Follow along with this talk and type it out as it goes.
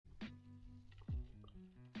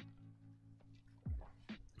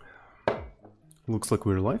Looks like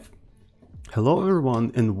we're live. Hello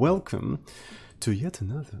everyone and welcome to yet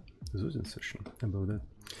another Zosin session. How about that?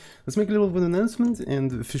 Let's make a little bit of an announcement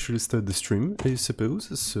and officially start the stream, I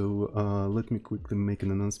suppose. So let me quickly make an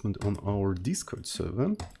announcement on our Discord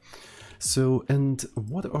server. So, and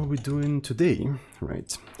what are we doing today?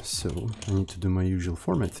 Right, so I need to do my usual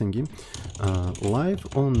format thingy. Live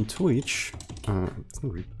on Twitch. It's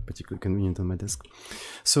not really particularly convenient on my desk.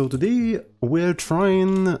 So today we're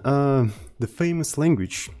trying the famous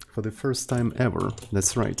language for the first time ever.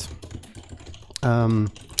 That's right.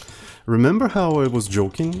 Remember how I was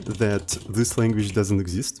joking that this language doesn't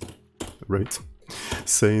exist? Right?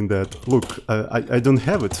 Saying that, look, I don't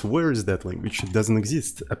have it. Where is that language? It doesn't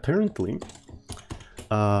exist. Apparently,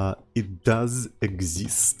 it does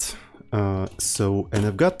exist. And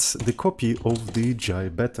I've got the copy of the Jai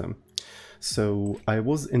Beta. So I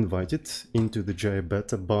was invited into the Jai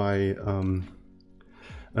Beta by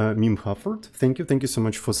Meme Hufford. Thank you so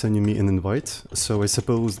much for sending me an invite. So I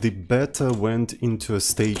suppose the beta went into a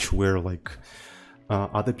stage where like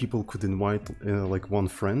other people could invite like one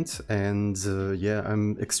friend, and yeah,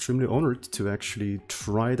 I'm extremely honored to actually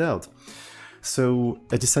try it out. So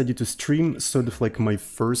I decided to stream sort of like my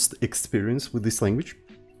first experience with this language.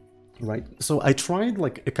 Right, so I tried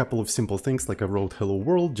like a couple of simple things, like I wrote hello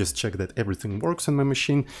world, just check that everything works on my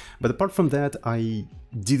machine, but apart from that I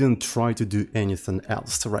didn't try to do anything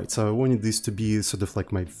else, right? So I wanted this to be sort of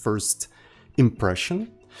like my first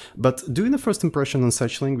impression. But doing a first impression on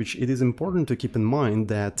such language, it is important to keep in mind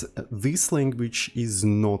that this language is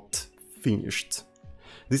not finished.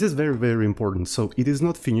 This is very, very important. So it is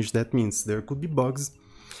not finished, that means there could be bugs.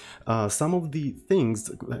 Some of the things,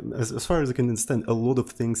 as far as I can understand, a lot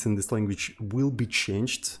of things in this language will be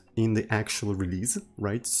changed in the actual release,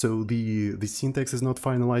 right? So the syntax is not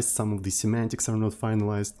finalized, some of the semantics are not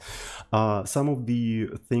finalized, some of the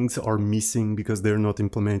things are missing because they're not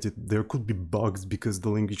implemented, there could be bugs because the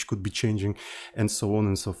language could be changing, and so on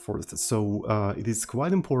and so forth. So it is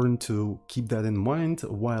quite important to keep that in mind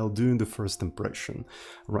while doing the first impression,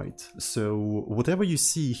 right? So whatever you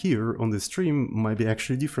see here on the stream might be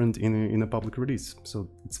actually different in a public release. So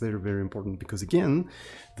it's very, very important because, again,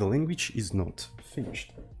 the language is not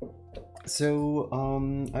finished. So,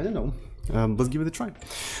 I don't know, let's give it a try.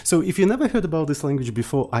 So if you never heard about this language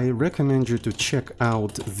before, I recommend you to check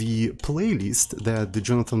out the playlist that the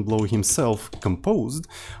Jonathan Blow himself composed,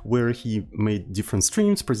 where he made different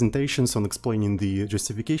streams, presentations on explaining the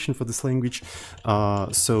justification for this language.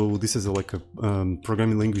 So this is like a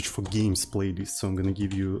programming language for games playlist, so I'm gonna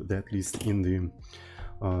give you that list in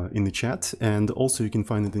the chat, and also you can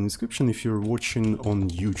find it in the description if you're watching on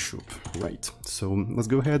YouTube, right? So let's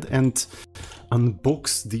go ahead and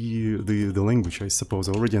unbox the language. I suppose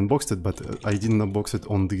I already unboxed it, but I didn't unbox it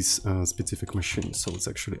on this specific machine, so let's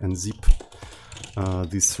actually unzip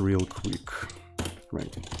this real quick,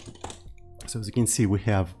 right? So as you can see, we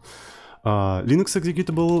have Linux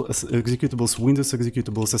executables, Windows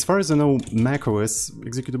executables. As far as I know, macOS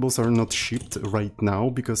executables are not shipped right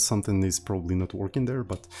now because something is probably not working there,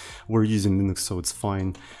 but we're using Linux, so it's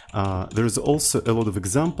fine. There's also a lot of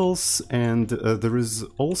examples, and there is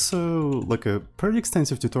also like a pretty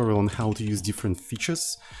extensive tutorial on how to use different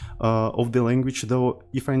features of the language, though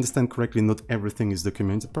if I understand correctly, not everything is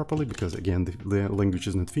documented properly because, again, the language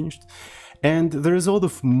is not finished. And there is a lot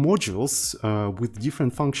of modules with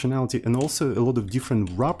different functionality and also a lot of different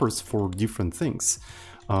wrappers for different things,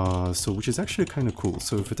 so which is actually kind of cool.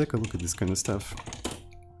 So if we take a look at this kind of stuff,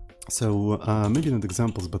 so maybe not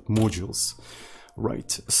examples but modules,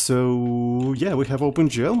 right? So yeah, we have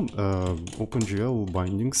OpenGL, OpenGL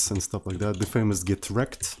bindings and stuff like that, the famous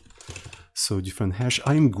getRect. So different hash,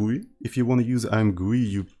 ImGUI. If you want to use ImGUI,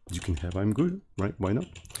 you can have ImGUI, right? Why not?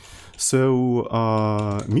 So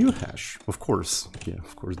MuHash, of course, yeah,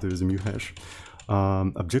 of course there is a MuHash.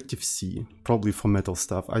 Objective-C, probably for metal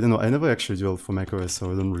stuff. I don't know, I never actually developed for macOS,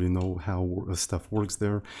 so I don't really know how stuff works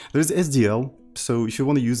there. There's SDL, so if you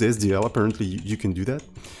want to use SDL, apparently you can do that.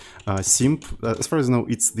 Simp, as far as I know,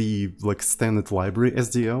 it's the like standard library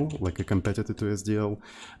SDL, like a competitor to SDL.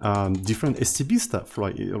 Different STB stuff,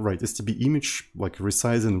 right? STB image, like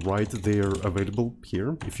resize and write, they are available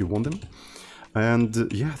here if you want them. And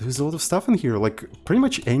yeah, there's a lot of stuff in here, like pretty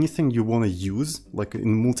much anything you want to use, like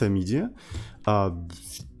in multimedia,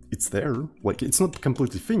 it's there. Like it's not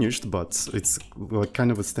completely finished, but it's like kind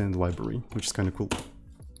of a standard library, which is kind of cool.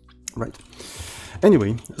 Right.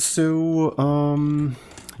 Anyway, so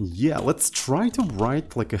yeah, let's try to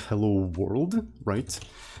write like a hello world, right?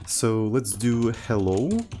 So let's do hello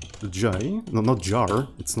Jai, no, not jar,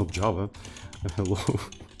 it's not Java, hello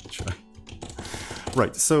Jai.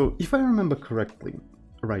 Right, so if I remember correctly,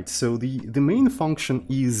 right? So the main function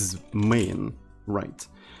is main, right?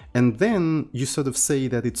 And then you sort of say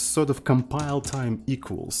that it's sort of compile time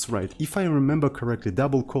equals, right? If I remember correctly,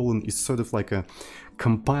 double colon is sort of like a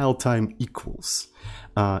compile time equals.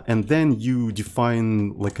 And then you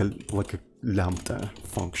define like a lambda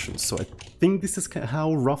function. So I think this is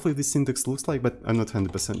how roughly the syntax looks like, but I'm not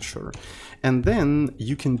 100% sure. And then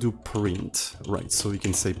you can do print, right? So you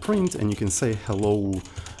can say print and you can say hello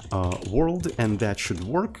world, and that should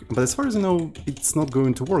work. But as far as I know, it's not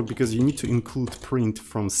going to work because you need to include print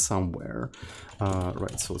from somewhere.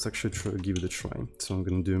 Right, so let's actually give it a try. So I'm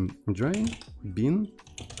going to do dry bin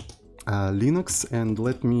Linux, and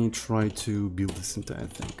let me try to build this entire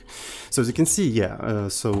thing. So as you can see, yeah,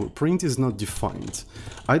 so print is not defined.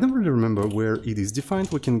 I don't really remember where it is defined.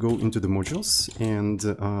 We can go into the modules, and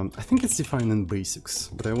I think it's defined in basics,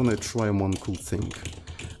 but I want to try one cool thing.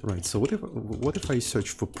 Right, so what if I search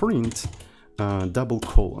for print double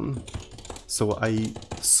colon? So I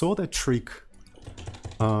saw that trick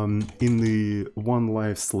in the One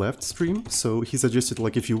Life's Left stream. So he suggested,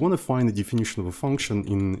 like, if you want to find the definition of a function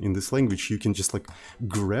in this language, you can just like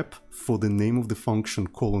grep for the name of the function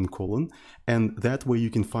colon colon, and that way you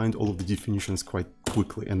can find all of the definitions quite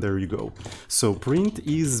quickly, and there you go. So print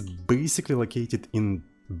is basically located in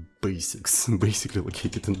basics,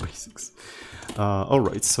 all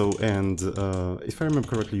right, so, and if I remember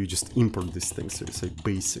correctly, you just import this thing, so you say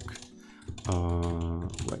basic.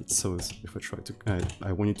 Right, so if I try to,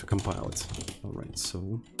 I want you to compile it. All right,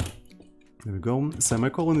 so there we go.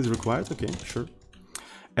 Semicolon is required. Okay, sure.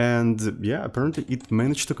 And yeah, apparently it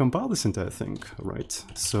managed to compile this entire thing. Right,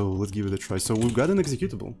 so let's give it a try. So we've got an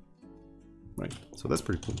executable. Right, so that's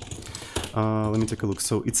pretty cool. Let me take a look.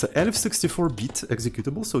 So it's a ELF64-bit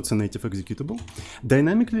executable, so it's a native executable.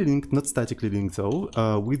 Dynamically linked, not statically linked though,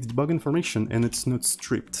 with debug information, and it's not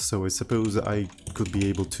stripped. So I suppose I could be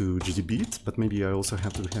able to GDB it, but maybe I also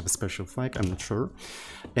have to have a special flag, I'm not sure.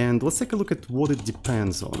 And let's take a look at what it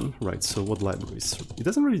depends on. Right, so what libraries? It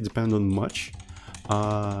doesn't really depend on much.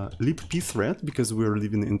 libpthread, because we're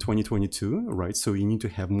living in 2022, right? So you need to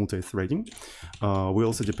have multi-threading. We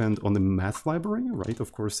also depend on the math library, right?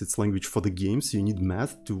 Of course, it's language for the games. You need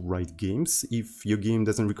math to write games. If your game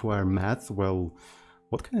doesn't require math, well,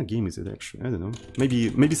 what kind of game is it actually? I don't know.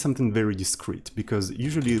 Maybe something very discrete, because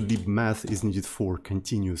usually libmath is needed for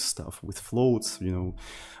continuous stuff with floats, you know,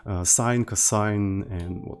 sine, cosine,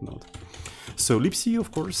 and whatnot. So libc,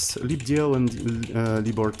 of course, libdl and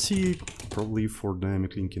librt, probably for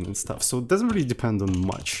dynamic linking and stuff. So it doesn't really depend on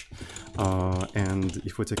much. And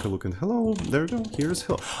if we take a look at hello, there we go. Here's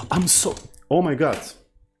hello. Oh my god.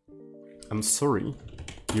 I'm sorry.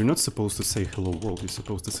 You're not supposed to say hello world. You're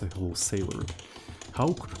supposed to say hello sailor.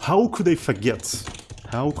 How could I forget?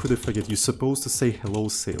 How could I forget? You're supposed to say hello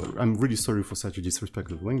sailor. I'm really sorry for such a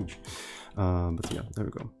disrespectful language. But yeah, there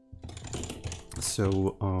we go.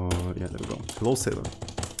 So, yeah, there we go. Hello sailor.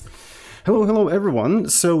 Hello everyone.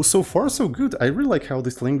 So far so good. I really like how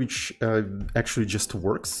this language actually just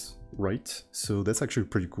works, right? So that's actually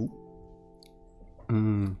pretty cool.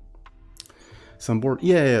 Some board,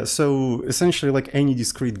 yeah, so essentially like any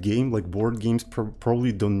discrete game, like board games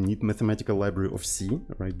probably don't need mathematical library of C,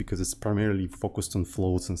 right? Because it's primarily focused on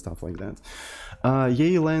floats and stuff like that.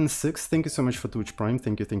 Yay, Lan6, thank you so much for Twitch Prime.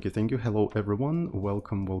 Thank you. Hello everyone.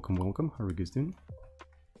 Welcome. How are you guys doing?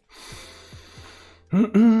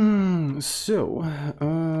 So,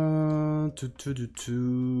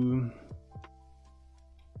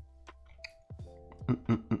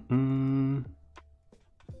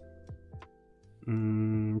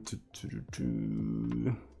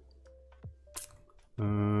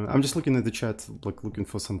 I'm just looking at the chat, like looking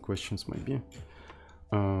for some questions maybe.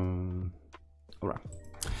 Alright.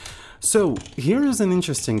 So here is an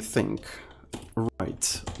interesting thing,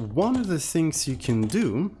 right? One of the things you can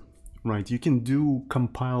do, right? You can do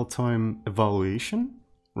compile time evaluation,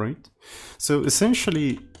 right? So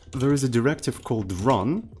essentially there is a directive called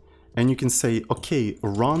run, and you can say, okay,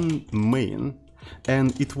 run main,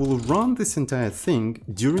 and it will run this entire thing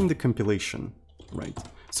during the compilation, right?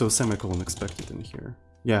 So semicolon expected in here.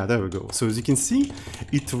 Yeah, there we go. So as you can see,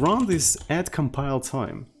 it ran this at compile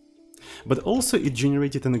time, but also it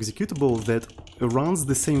generated an executable that runs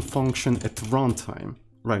the same function at runtime.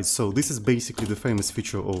 Right, so this is basically the famous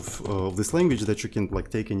feature of this language, that you can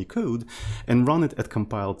like take any code and run it at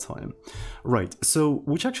compile time. Right, so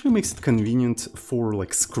which actually makes it convenient for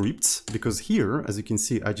like scripts, because here, as you can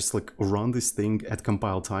see, I just like run this thing at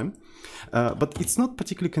compile time. But it's not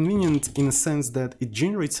particularly convenient in a sense that it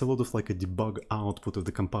generates a lot of like a debug output of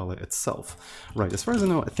the compiler itself. Right, as far as I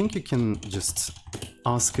know, I think you can just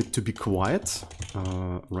ask it to be quiet,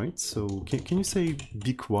 Right, so can you say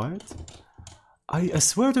be quiet? I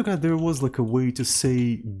swear to God there was like a way to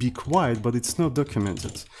say be quiet, but it's not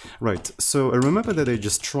documented. Right, so I remember that I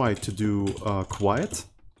just tried to do quiet,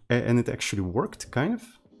 and it actually worked, kind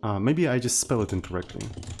of. Maybe I just spell it incorrectly,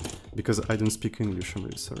 because I don't speak English, I'm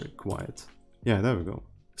really sorry. Quiet. Yeah, there we go.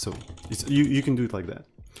 So you can do it like that.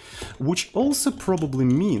 Which also probably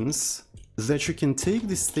means that you can take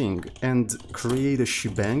this thing and create a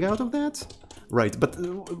shebang out of that. Right, but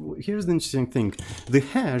here's the interesting thing. The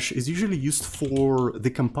hash is usually used for the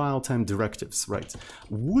compile time directives, right?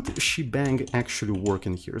 Would shebang actually work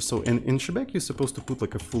in here? So in shebang, you're supposed to put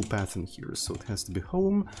like a full path in here. So it has to be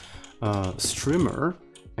home, streamer,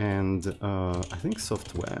 and I think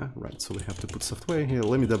software, right? So we have to put software here.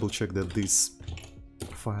 Let me double check that this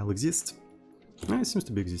file exists. It seems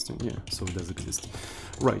to be existing, yeah, so it does exist.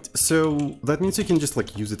 Right, so that means you can just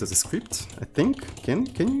like use it as a script, I think. Can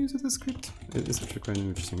you use it as a script? It's actually quite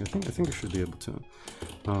interesting. I think you should be able to.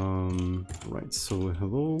 Right, so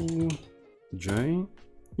hello, Jay.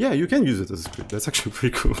 Yeah, you can use it as a script. That's actually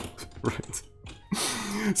pretty cool, right?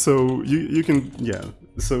 So you can, yeah.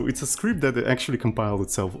 So it's a script that actually compiled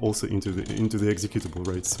itself also into the executable,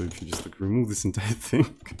 right? So if you just like remove this entire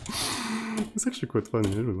thing. It's actually quite funny,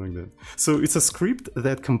 I really like that. So it's a script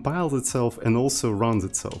that compiles itself and also runs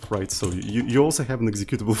itself, right? So you also have an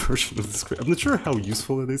executable version of the script. I'm not sure how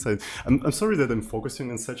useful it is. I'm sorry that I'm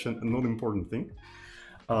focusing on such a not important thing.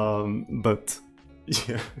 But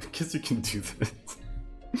yeah, I guess you can do that.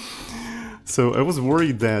 So I was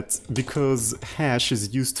worried that because hash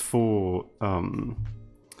is used for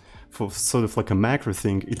sort of like a macro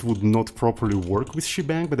thing, it would not properly work with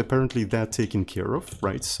shebang, but apparently that's taken care of,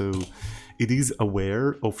 right? So it is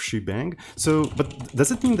aware of shebang. So, but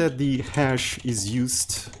does it mean that the hash is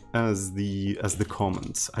used as the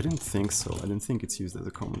comment? I don't think so. I don't think it's used as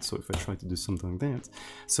a comment. So if I try to do something like that,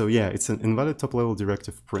 so yeah, it's an invalid top-level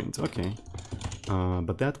directive print. Okay,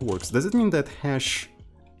 but that works. Does it mean that hash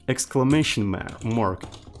exclamation mark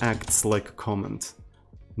acts like a comment?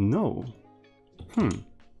 No.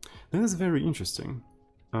 That is very interesting.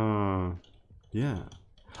 Yeah.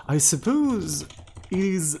 I suppose it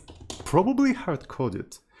is probably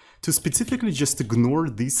hard-coded to specifically just ignore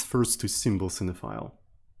these first two symbols in the file.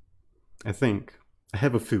 I think. I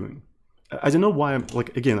have a feeling. I don't know why I'm,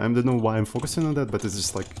 like, again, I don't know why I'm focusing on that, but it's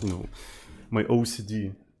just like, you know, my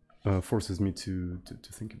OCD forces me to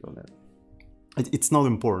think about that. It's not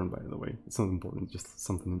important, by the way. It's not important, just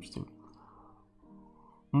something interesting.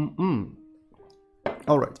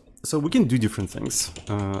 Alright, so we can do different things.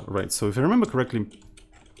 Right, so if I remember correctly,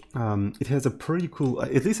 it has a pretty cool,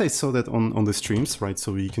 at least I saw that on the streams, right?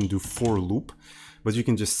 So you can do for loop, but you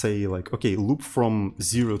can just say like, okay, loop from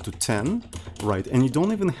 0 to 10, right? And you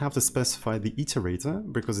don't even have to specify the iterator,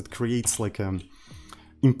 because it creates like an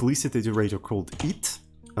implicit iterator called it.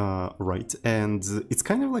 Right, and it's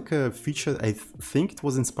kind of like a feature, I think it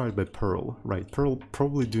was inspired by Perl, right? Perl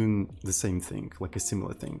probably doing the same thing, like a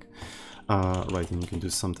similar thing. Right, and you can do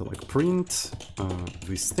something like print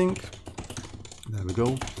this thing. There we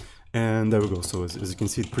go. And there we go. So as you can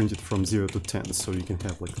see, it printed from 0 to 10. So you can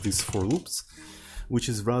have like these for loops, which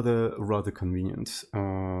is rather convenient.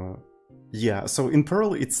 Yeah, so in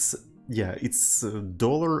Perl, it's, yeah, it's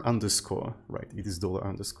 $_, right? It is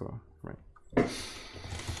 $_, right?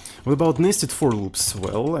 What about nested for loops?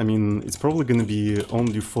 Well, I mean, it's probably going to be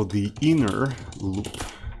only for the inner loop,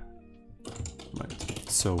 right?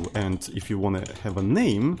 So, and if you want to have a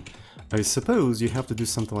name, I suppose you have to do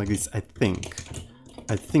something like this, I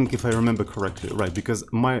think if I remember correctly, right? Because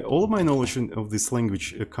all of my knowledge of this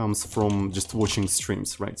language comes from just watching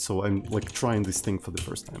streams, right? So I'm like trying this thing for the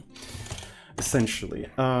first time, essentially.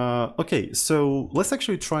 Okay, so let's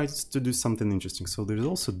actually try to do something interesting. So there's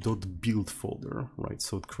also .build folder, right?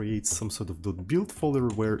 So it creates some sort of .build folder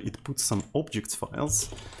where it puts some objects files,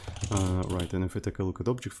 right? And if we take a look at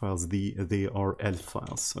object files, they are ELF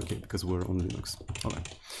files, okay? Because we're on Linux. All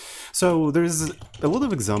right. So there's a lot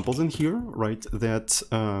of examples in here, right? That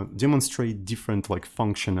demonstrate different like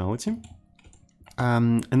functionality.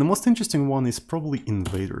 And the most interesting one is probably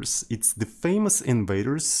Invaders. It's the famous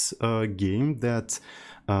Invaders game that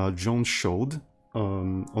John showed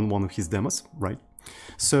on one of his demos, right?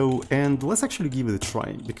 So, and let's actually give it a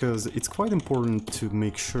try, because it's quite important to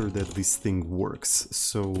make sure that this thing works.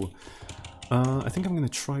 So I think I'm gonna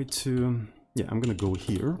try to, yeah, I'm gonna go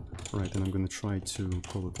here, right? And I'm gonna try to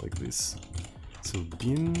call it like this. So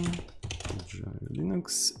bin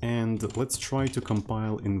Linux, and let's try to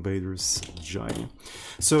compile invaders Jai.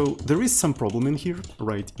 So there is some problem in here,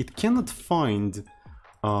 right? It cannot find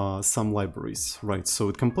some libraries, right? So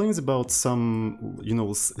it complains about some, you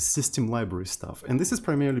know, system library stuff. And this is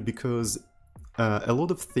primarily because a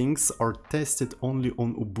lot of things are tested only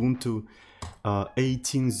on Ubuntu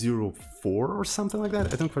 18.04 or something like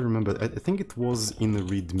that. I don't quite remember. I think it was in the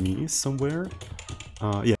README somewhere.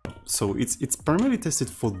 Yeah, so it's primarily tested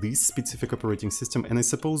for this specific operating system, and I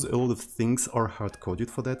suppose a lot of things are hard-coded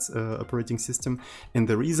for that operating system, and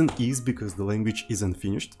the reason is because the language is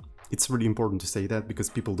unfinished. It's really important to say that because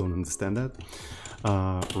people don't understand that.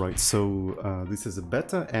 Right, so this is a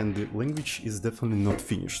beta and the language is definitely not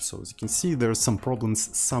finished. So as you can see, there are some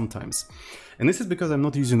problems sometimes. And this is because I'm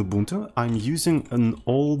not using Ubuntu, I'm using an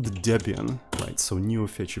old Debian, right? So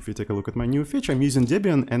NeoFetch, if you take a look at my NeoFetch, I'm using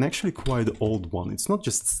Debian, and actually quite an old one. It's not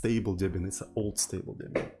just stable Debian, it's an old stable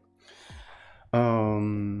Debian.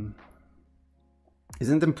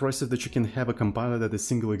 Isn't it impressive that you can have a compiler that is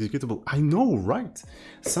single executable? I know, right?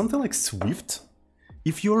 Something like Swift,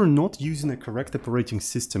 if you're not using a correct operating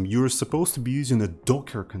system, you're supposed to be using a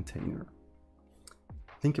Docker container.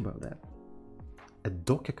 Think about that. A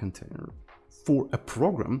Docker container for a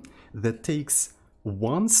program that takes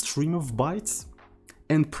one stream of bytes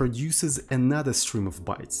and produces another stream of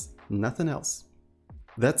bytes. Nothing else.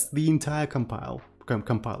 That's the entire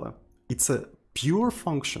compiler. It's a pure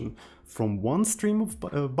function from one stream of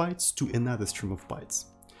bytes to another stream of bytes.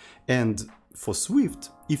 And for Swift,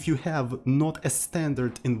 if you have not a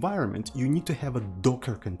standard environment, you need to have a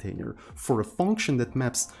Docker container for a function that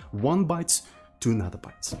maps one byte to another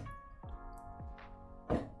byte.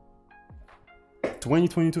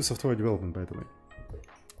 2022 software development, by the way.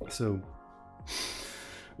 So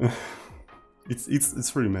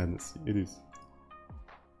it's really madness. It is.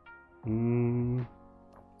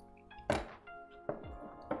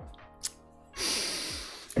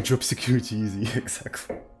 Job security easy,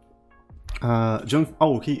 exactly. John,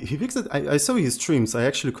 oh, he fixed it. I saw his streams. I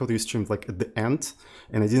actually caught his streams like at the end,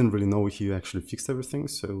 and I didn't really know he actually fixed everything.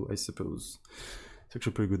 So I suppose it's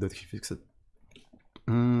actually pretty good that he fixed it.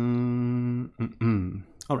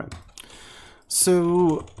 All right.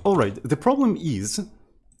 So, all right. The problem is,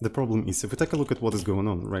 if we take a look at what is going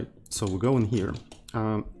on, right? So we go in here.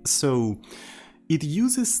 So it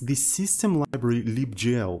uses the system library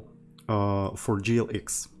libgl for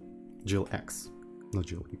GLX, not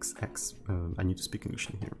GLXX. I need to speak English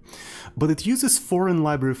in here. But it uses foreign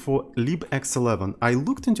library for libx11. I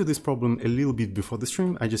looked into this problem a little bit before the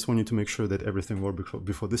stream. I just wanted to make sure that everything worked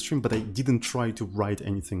before the stream, but I didn't try to write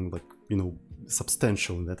anything like, you know,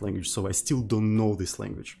 substantial in that language. So I still don't know this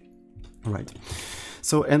language. Right.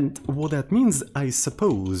 So, and what that means, I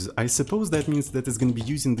suppose that means that it's going to be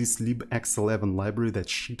using this libx11 library that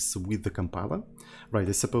ships with the compiler, right?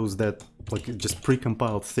 I suppose that like it just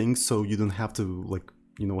pre-compiled things, so you don't have to like,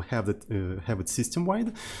 you know, have it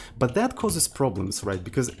system-wide, but that causes problems, right?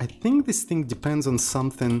 Because I think this thing depends on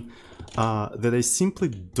something that I simply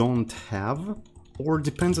don't have, or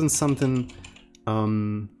depends on something.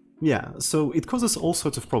 Yeah, so it causes all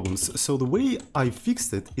sorts of problems. So the way I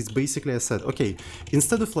fixed it is basically I said, okay,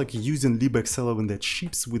 instead of like using libx11 that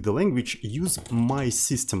ships with the language, use my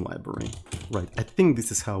system library, right? I think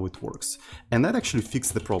this is how it works. And that actually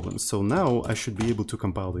fixed the problem. So now I should be able to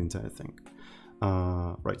compile the entire thing.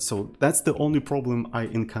 Right, so that's the only problem I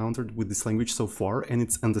encountered with this language so far, and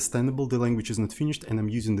it's understandable. The language is not finished, and I'm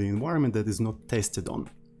using the environment that is not tested on.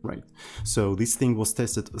 Right, so this thing was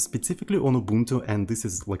tested specifically on Ubuntu, and this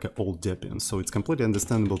is like an old Debian, so it's completely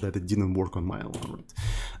understandable that it didn't work on my environment.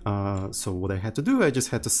 So what I had to do, I just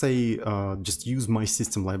had to say, just use my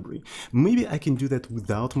system library. Maybe I can do that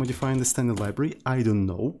without modifying the standard library, I don't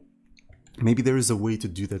know. Maybe there is a way to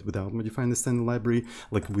do that without modifying the standard library,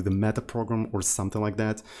 like with a meta program or something like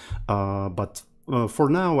that. But for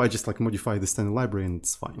now, I just like modify the standard library and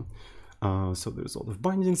it's fine. So there's a lot of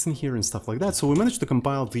bindings in here and stuff like that. So we managed to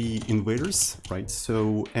compile the invaders, right?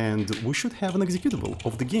 So, and we should have an executable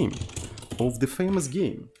of the game, of the famous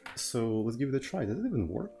game. So let's give it a try. Does it even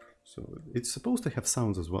work? So it's supposed to have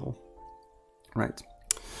sounds as well, right?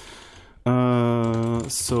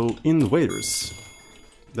 So invaders,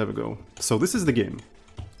 there we go. So this is the game.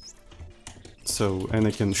 So, and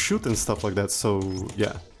I can shoot and stuff like that. So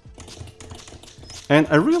yeah. And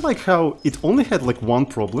I really like how it only had like one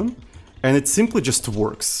problem, and it simply just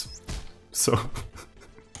works. So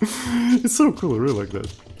it's so cool, I really like that.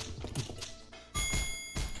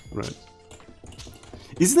 Right.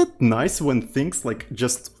 Isn't it nice when things like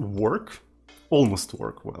just work? Almost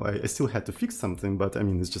work. Well, I still had to fix something, but I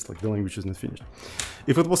mean, it's just like the language is not finished.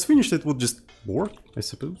 If it was finished, it would just work, I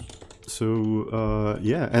suppose. So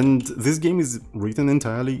yeah, and this game is written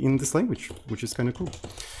entirely in this language, which is kind of cool.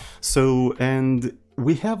 So, and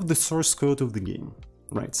we have the source code of the game.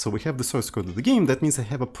 right? So we have the source code of the game. That means I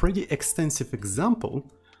have a pretty extensive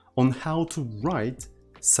example on how to write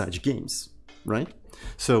such games, right?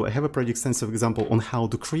 So I have a pretty extensive example on how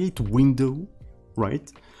to create window,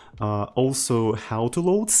 right? Also how to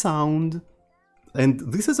load sound. And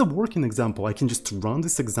this is a working example. I can just run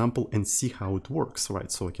this example and see how it works,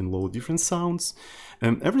 right? So I can load different sounds.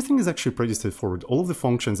 Everything is actually pretty straightforward. All of the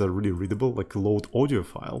functions are really readable, like load audio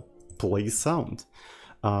file, play sound.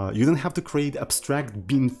 You don't have to create abstract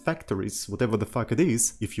bin factories, whatever the fuck it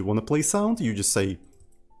is. If you want to play sound, you just say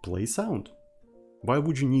play sound. Why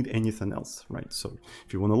would you need anything else, right? So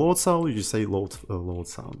if you want to load sound, you just say load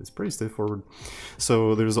sound. It's pretty straightforward.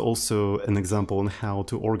 So there's also an example on how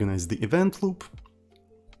to organize the event loop,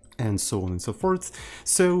 and so on and so forth.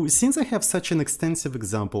 So since I have such an extensive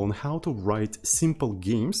example on how to write simple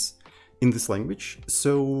games in this language,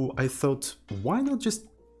 so I thought, why not just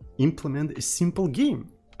implement a simple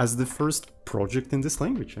game as the first project in this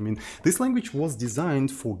language? I mean, this language was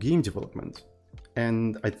designed for game development.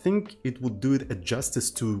 And I think it would do it a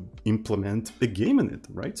justice to implement a game in it,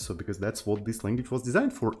 right? So because that's what this language was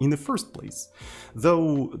designed for in the first place.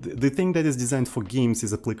 Though the thing that is designed for games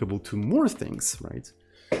is applicable to more things, right?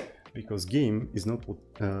 Because game is not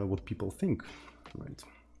what people think, right?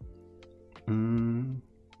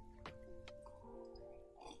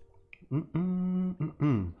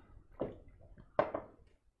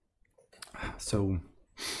 So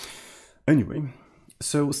anyway.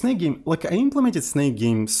 So Snake Game, like I implemented Snake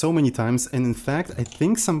Game so many times, and in fact, I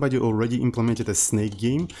think somebody already implemented a Snake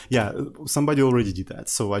Game. Yeah, somebody already did that,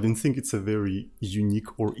 so I don't think it's a very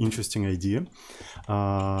unique or interesting idea.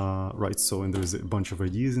 Right, so, and there's a bunch of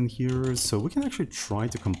ideas in here, so we can actually try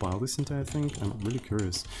to compile this entire thing. I'm really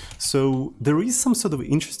curious. So there is some sort of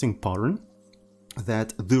interesting pattern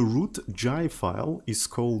that the root jive file is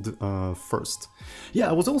called first. Yeah,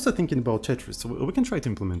 I was also thinking about Tetris, so we can try to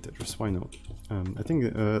implement Tetris, why not? I think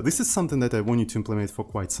this is something that I wanted to implement for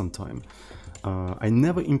quite some time. I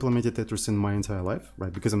never implemented Tetris in my entire life,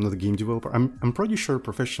 right, because I'm not a game developer. I'm pretty sure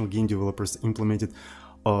professional game developers implemented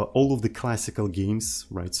all of the classical games,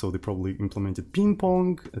 right, so they probably implemented ping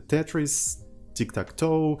pong, Tetris,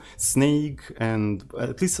 tic-tac-toe, Snake, and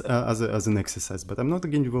at least as an exercise, but I'm not a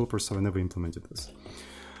game developer, so I never implemented this.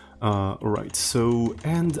 Right, so,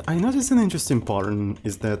 and I noticed an interesting pattern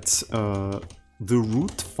is that the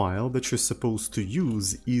root file that you're supposed to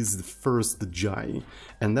use is the first JI,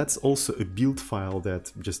 and that's also a build file that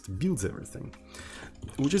just builds everything,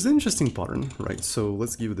 which is an interesting pattern, right? So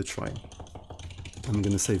let's give it a try. I'm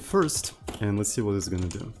gonna say first, and let's see what it's gonna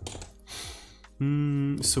do.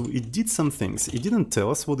 So it did some things. It didn't tell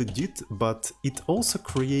us what it did, but it also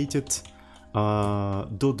created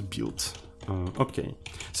 .build. Okay,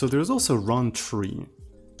 so there's also run tree,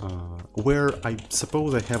 where I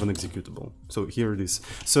suppose I have an executable. So here it is.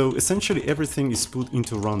 So essentially everything is put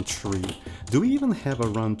into run tree. Do we even have a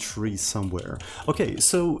run tree somewhere? Okay,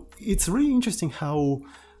 so it's really interesting how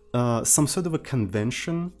some sort of a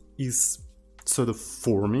convention is sort of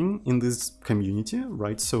forming in this community,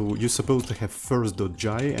 right? So you're supposed to have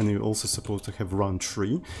first.jai, and you're also supposed to have run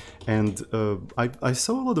tree, and I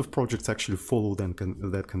saw a lot of projects actually follow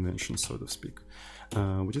that convention, so to speak,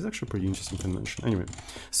 which is actually a pretty interesting convention. Anyway,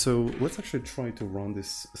 so let's actually try to run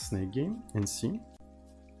this Snake Game and see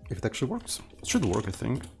if it actually works. It should work, I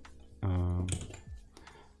think.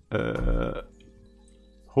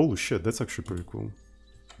 Holy shit, that's actually pretty cool.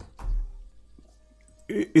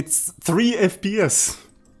 It's 3 FPS.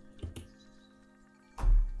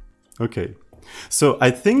 Okay, so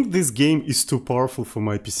I think this game is too powerful for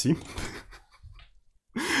my PC.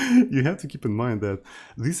 You have to keep in mind that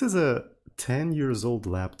this is a 10 years old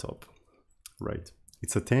laptop, right?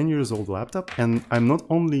 It's a 10 years old laptop, and I'm not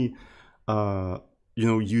only, you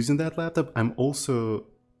know, using that laptop, I'm also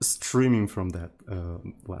streaming from that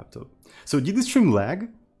laptop. So did the stream lag?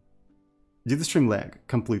 Did the stream lag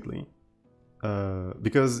completely?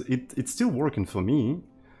 Because it's still working for me.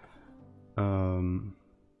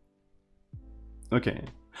 Okay.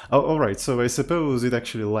 Oh, alright, so I suppose it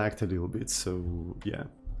actually lagged a little bit, so yeah.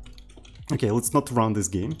 Okay, let's not run this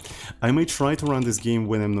game. I may try to run this game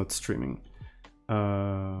when I'm not streaming.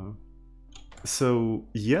 So,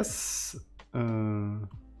 yes.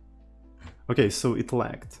 Okay, so it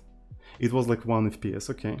lagged. It was like 1 FPS,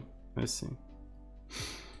 okay, I see.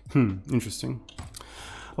 Interesting.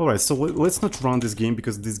 Alright, so let's not run this game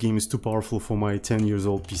because this game is too powerful for my 10 years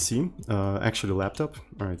old PC, actually laptop.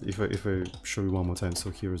 Alright, if I show you one more time, so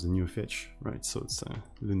here is the new fetch, right? So it's a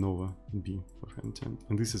Lenovo B510,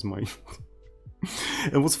 and this is my...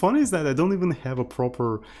 And what's funny is that I don't even have a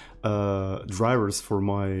proper drivers for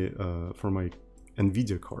my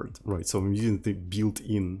NVIDIA card, right? So I'm using the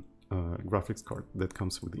built-in graphics card that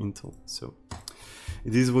comes with Intel. So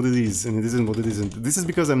it is what it is, and it isn't what it isn't. This is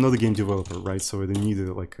because I'm not a game developer, right? So I don't need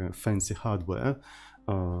like a fancy hardware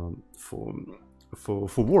for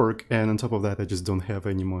work, and on top of that, I just don't have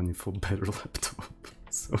any money for better laptop.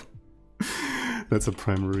 So that's a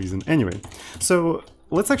primary reason. Anyway, so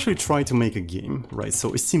let's actually try to make a game, right?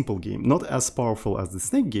 So a simple game, not as powerful as the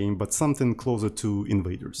Snake game, but something closer to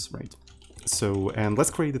Invaders, right? So, and let's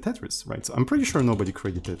create a Tetris, right? So I'm pretty sure nobody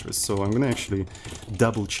created Tetris, so I'm gonna actually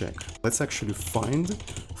double check. Let's actually find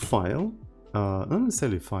file, not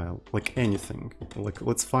necessarily file, like anything. Like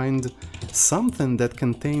let's find something that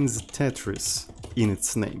contains Tetris in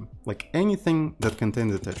its name, like anything that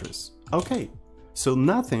contains a Tetris. Okay, so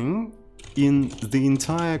nothing in the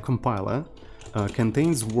entire compiler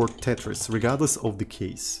contains word Tetris, regardless of the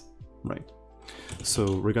case, right?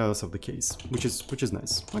 So regardless of the case, which is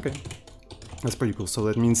nice. Okay, that's pretty cool. So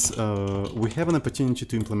that means we have an opportunity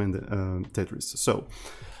to implement Tetris. So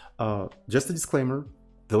just a disclaimer: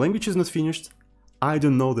 the language is not finished. I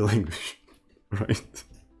don't know the language, right?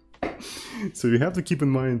 So you have to keep in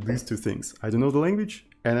mind these two things. I don't know the language,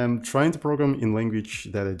 and I'm trying to program in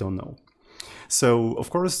language that I don't know. So of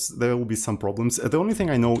course there will be some problems. The only thing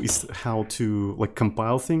I know is how to like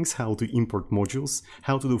compile things, how to import modules,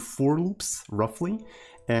 how to do for loops roughly,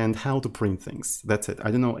 and how to print things. That's it. I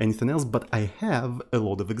don't know anything else, but I have a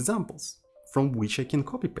lot of examples from which I can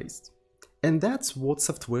copy paste. And that's what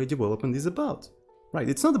software development is about, right?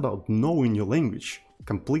 It's not about knowing your language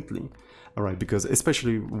completely, all right, because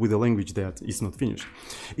especially with a language that is not finished,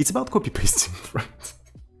 it's about copy pasting, right?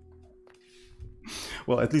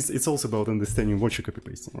 Well, at least it's also about understanding what you're copy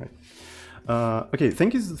pasting, right? Okay,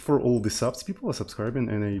 thank you for all the subs. People are subscribing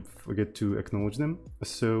and I forget to acknowledge them.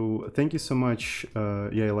 So thank you so much,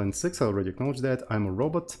 Yaelan6, I already acknowledged that. I'm a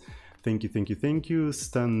robot. Thank you, thank you, thank you.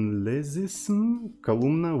 Stanlesism,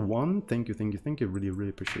 Columna1, thank you, thank you, thank you. Really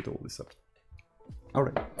appreciate all the subs. All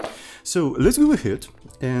right, so let's go ahead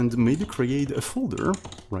and maybe create a folder,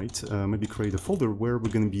 right? Maybe create a folder where we're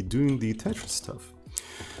going to be doing the Tetris stuff.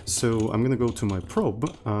 So I'm gonna go to my probe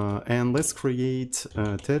and let's create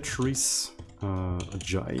Tetris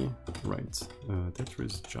Jai, right?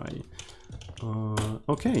 Tetris Jai.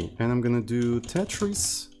 Okay, and I'm gonna do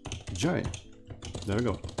Tetris Jai. There we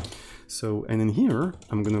go. So, and in here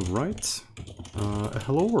I'm gonna write a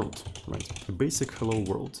hello world, right? A basic hello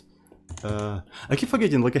world. I keep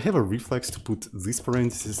forgetting, like I have a reflex to put these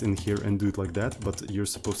parentheses in here and do it like that, but you're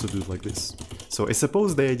supposed to do it like this. So I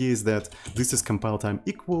suppose the idea is that this is compile time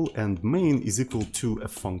equal and main is equal to a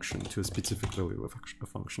function, to a specific value of a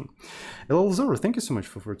function. Hello Zoro, thank you so much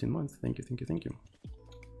for 14 months. Thank you, thank you, thank you.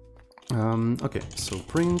 Okay, so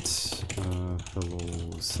print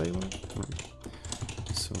hello sailor. Right.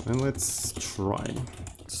 So, and let's try.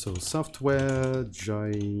 So software,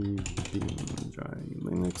 Jai, Bean, Jai,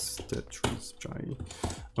 Linux, Tetris, Jai.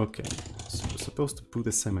 Okay, so we're supposed to put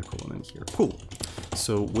a semicolon in here. Cool.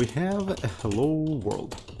 So we have a hello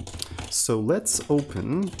world. So let's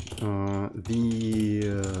open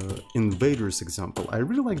the Invaders example. I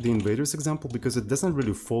really like the Invaders example because it doesn't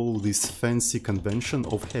really follow this fancy convention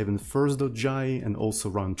of having first.jai and also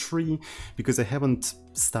run tree, because I haven't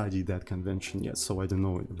studied that convention yet, so I don't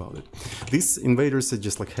know about it. This Invaders, it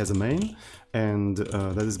just like has a main, and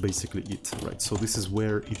that is basically it, right? So this is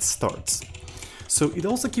where it starts. So it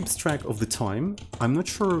also keeps track of the time. I'm not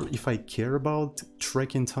sure if I care about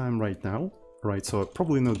tracking time right now. Right, so I'm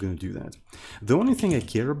probably not going to do that. The only thing I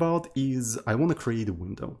care about is I want to create a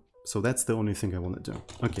window. So that's the only thing I want to do.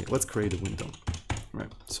 Okay, let's create a window.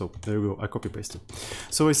 Right, so there we go, I copy pasted.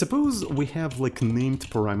 So I suppose we have like named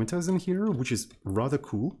parameters in here, which is rather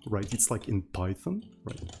cool, right? It's like in Python,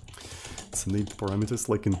 right? It's named parameters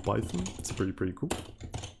like in Python. It's pretty cool.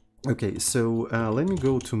 Okay, so let me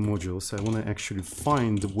go to modules. I want to actually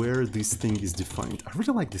find where this thing is defined. I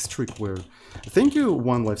really like this trick where... Thank you,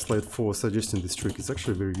 OneLifeSlide, for suggesting this trick. It's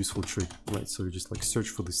actually a very useful trick, right? So you just like search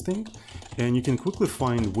for this thing, and you can quickly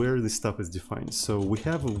find where this stuff is defined. So we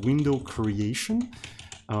have a window creation,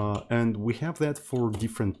 and we have that for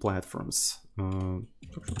different platforms.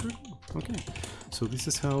 Okay, so this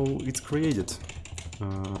is how it's created.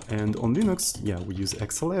 And on Linux, yeah, we use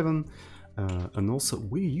X11. And also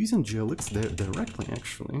we're using GLX directly,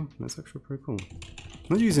 actually. That's actually pretty cool.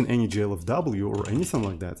 Not using any GLFW or anything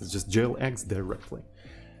like that, it's just GLX directly.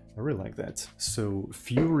 I really like that. So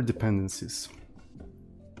fewer dependencies.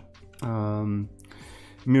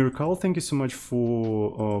 Miracle, thank you so much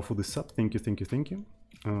for the sub. Thank you, thank you, thank you.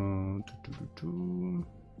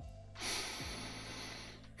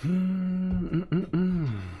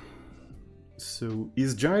 So So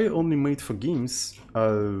is Jai only made for games?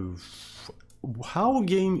 How a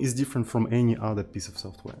game is different from any other piece of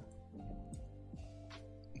software?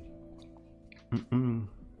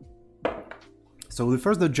 So the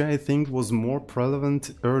first Jai, I think, was more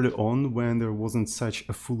prevalent early on when there wasn't such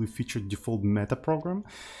a fully featured default meta program.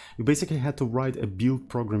 You basically had to write a build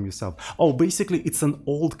program yourself. Oh, basically it's an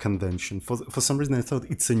old convention. For some reason I thought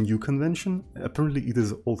it's a new convention. Apparently it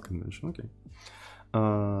is an old convention, okay.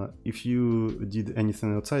 If you did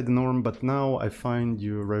anything outside the norm, but now I find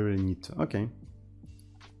you rarely need to, okay.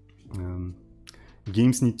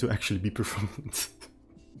 Games need to actually be performant.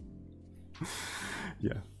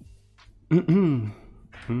 Yeah.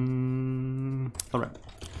 All right.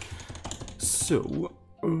 So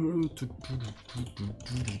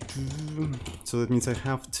that means I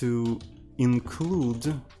have to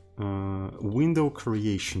include window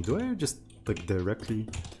creation. Do I just like directly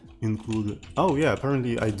include? Oh yeah,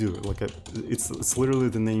 apparently I do. Like it's literally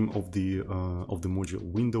the name of the module,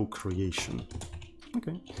 window creation.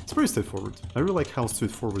 Okay, it's pretty straightforward. I really like how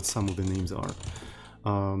straightforward some of the names are.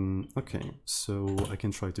 Okay, so I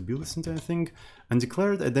can try to build this entire thing.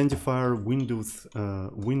 Undeclared identifier window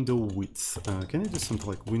width. Can I do something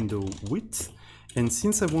like window width? And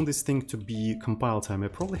since I want this thing to be compile time, I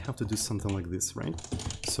probably have to do something like this, right?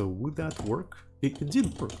 So would that work? It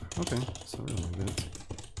did work. Okay, sorry about that.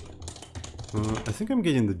 I think I'm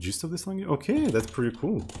getting the gist of this language. Okay, that's pretty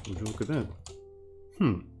cool. Would you look at that?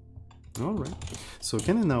 All right. So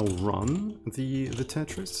can I now run the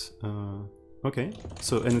Tetris? Okay,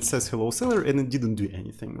 so, and it says hello seller, and it didn't do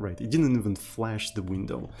anything, right? It didn't even flash the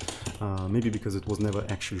window. Maybe because it was never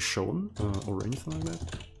actually shown or anything like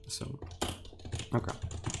that. So, okay.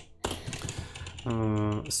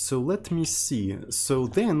 So let me see. So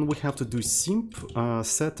then we have to do simp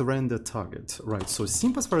set render target, right? So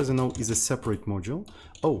simp, as far as I know, is a separate module.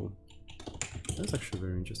 Oh, that's actually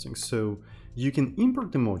very interesting. So you can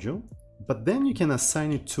import the module, but then you can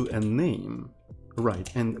assign it to a name.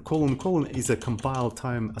 Right, and colon is a compile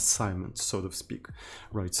time assignment, so to speak.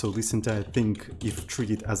 Right, so this entire thing, if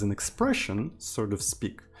treated as an expression, so to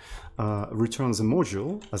speak, returns a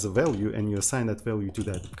module as a value, and you assign that value to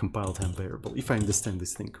that compile time variable, if I understand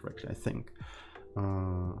this thing correctly, I think.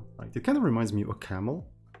 Right, it kind of reminds me of a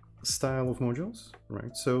camel style of modules,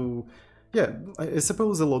 right? So yeah, I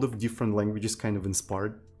suppose a lot of different languages kind of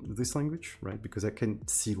inspired this language, right? Because I can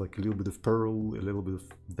see like a little bit of Perl, a little bit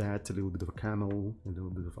of that, a little bit of a camel, a little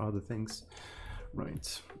bit of other things,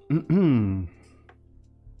 right?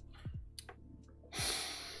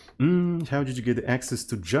 How did you get access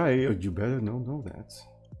to Jai? Oh, you better not know that.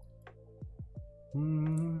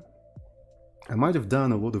 I might have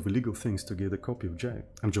done a lot of illegal things to get a copy of Jai.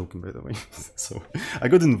 I'm joking, by the way. So I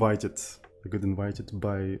got invited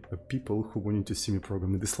by people who wanted to see me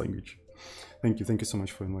program in this language. Thank you so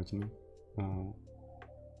much for inviting me.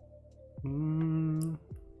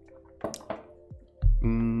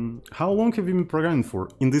 How long have you been programming for?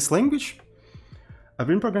 In this language? I've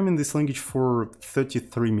been programming this language for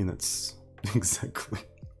 33 minutes. Exactly.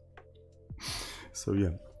 So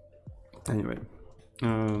yeah. Anyway.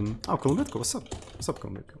 Oh, Kolonetko, what's up? What's up,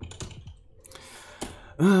 Kolonetko?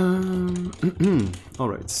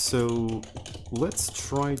 Alright, so let's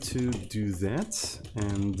try to do that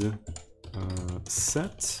and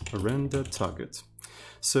set render target.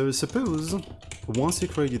 So suppose once you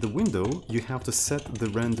created the window, you have to set the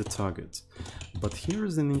render target. But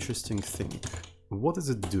here's an interesting thing. What does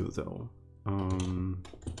it do though?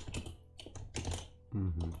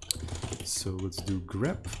 So let's do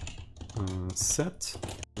grep set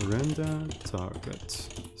render target.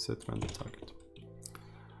 Set render target.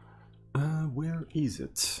 Where is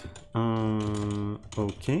it?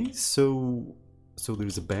 Okay, so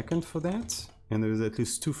there's a backend for that, and there's at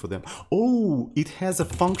least two for them. Oh, it has a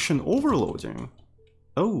function overloading.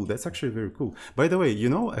 Oh, that's actually very cool. By the way, you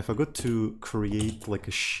know, I forgot to create like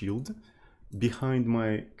a shield behind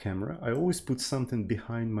my camera. I always put something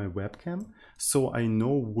behind my webcam so I know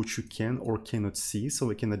what you can or cannot see,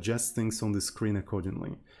 so I can adjust things on the screen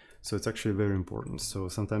accordingly. So it's actually very important. So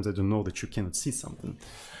sometimes I don't know that you cannot see something.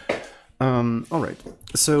 All right,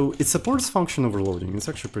 so it supports function overloading. It's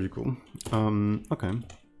actually pretty cool. Okay,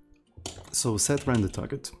 so set render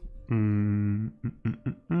target. It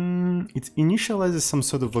initializes some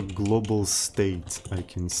sort of a global state, I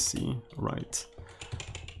can see, right?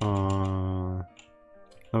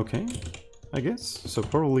 Okay, I guess. So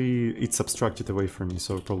probably it's abstracted away from me,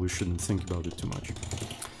 so I probably shouldn't think about it too much.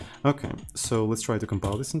 Okay, so let's try to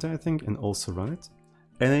compile this entire thing and also run it.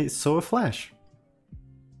 And I saw a flash.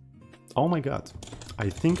 Oh my god, I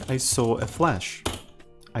think I saw a flash.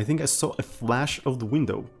 I think I saw a flash of the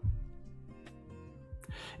window.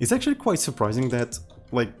 It's actually quite surprising that,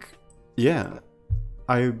 like, yeah,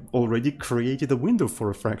 I already created a window for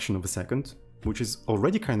a fraction of a second, which is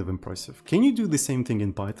already kind of impressive. Can you do the same thing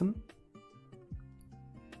in Python?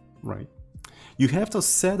 Right. You have to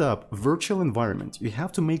set up a virtual environment. You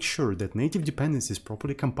have to make sure that native dependencies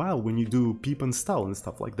properly compile when you do pip install and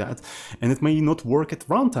stuff like that. And it may not work at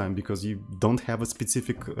runtime because you don't have a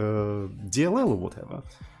specific DLL or whatever.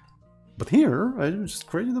 But here, I just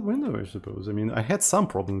created a window, I suppose. I mean, I had some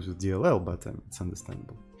problems with DLL, but it's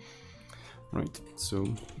understandable. Right, so...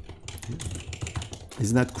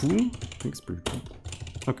 Isn't that cool? I think it's pretty cool.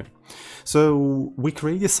 Okay. So we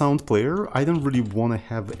create a sound player. I don't really want to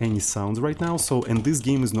have any sounds right now. So, and this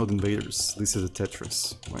game is not Invaders. This is a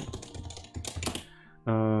Tetris, right?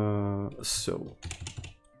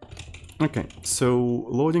 Okay. So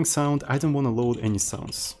loading sound. I don't want to load any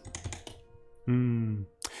sounds.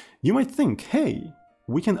 You might think, hey,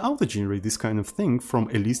 we can auto-generate this kind of thing from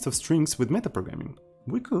a list of strings with metaprogramming.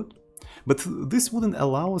 We could, but this wouldn't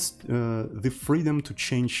allow us the freedom to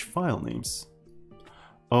change file names.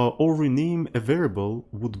 Or rename a variable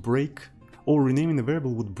would break, or renaming a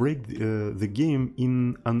variable would break the game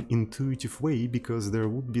in an intuitive way because there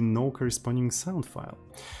would be no corresponding sound file.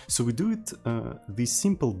 So we do it the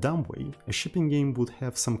simple dumb way. A shipping game would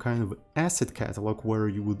have some kind of asset catalog where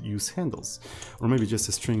you would use handles, or maybe just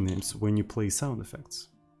a string names when you play sound effects.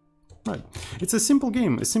 Right. It's a simple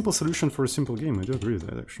game, a simple solution for a simple game. I do agree with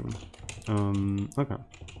that, actually. Okay.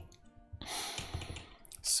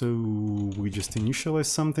 So we just initialize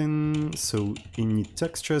something, so init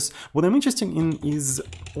textures. What I'm interested in is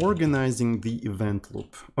organizing the event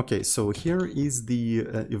loop. Okay, so here is the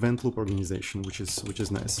event loop organization, which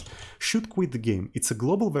is nice. Should quit the game. It's a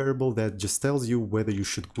global variable that just tells you whether you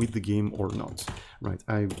should quit the game or not. Right,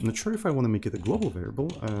 I'm not sure if I want to make it a global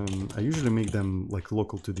variable. I usually make them like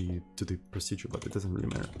local to the procedure, but it doesn't really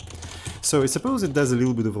matter. So I suppose it does a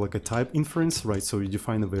little bit of like a type inference, right? So you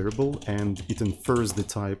define a variable and it infers the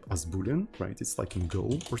type as Boolean, right? It's like in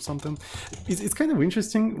Go or something. It's kind of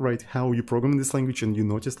interesting, right? How you program this language and you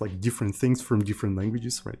notice like different things from different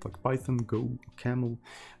languages, right? Like Python, Go, Camel,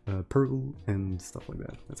 Perl, and stuff like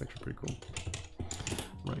that. That's actually pretty cool.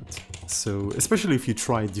 Right. So especially if you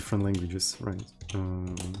try different languages, right?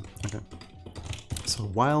 Okay. So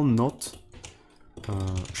while not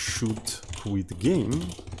should quit the game,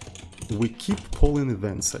 we keep polling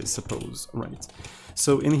events, I suppose, right?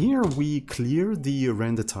 So in here we clear the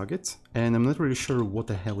render target, and I'm not really sure what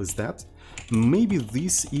the hell is that. Maybe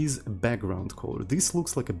this is a background color. This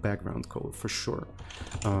looks like a background color for sure.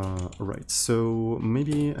 Right, so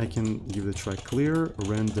maybe I can give it a try. Clear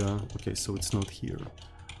render. Okay, so it's not here.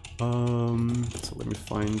 So let me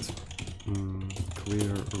find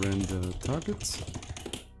clear render target.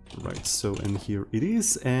 Right, so and here it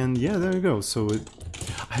is, and yeah, there you go. So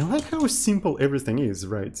I like how simple everything is,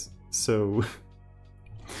 right? So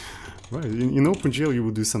right, in OpenGL you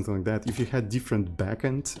would do something like that. If you had different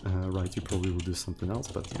backend, right, you probably would do something else,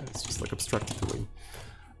 but yeah, it's just like abstracted away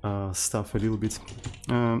stuff a little bit.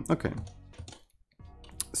 Okay,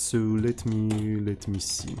 so let me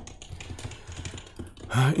see.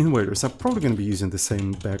 Invaders, I'm probably going to be using the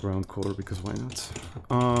same background color because why not?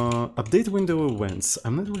 Update window events.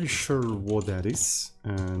 I'm not really sure what that is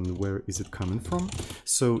and where is it coming from.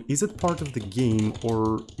 So is it part of the game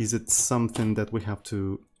or is it something that we have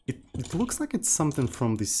to... It looks like it's something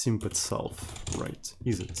from the simp itself, right?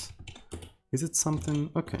 Is it? Is it something?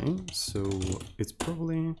 Okay, so it's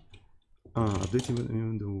probably update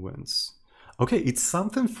window events. Okay, it's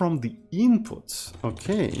something from the input.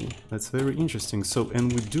 Okay, that's very interesting. So,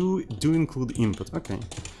 and we do include input. Okay,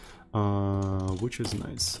 which is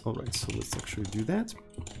nice. All right, so let's actually do that.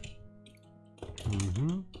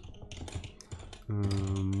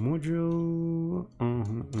 Module.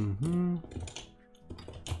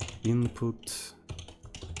 Input.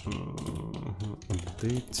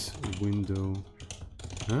 Update window.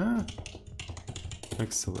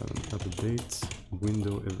 X11 update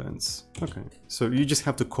window events. Okay, so you just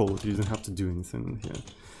have to call it, you don't have to do anything here.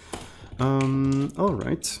 All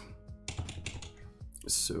right,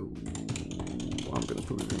 so I'm gonna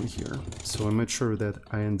put it in here so I make sure that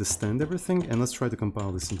I understand everything, and let's try to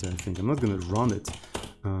compile this entire thing. I'm not gonna run it,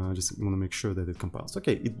 just want to make sure that it compiles.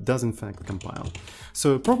 Okay, it does in fact compile,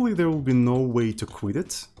 so probably there will be no way to quit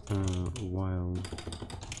it while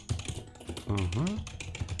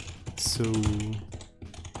so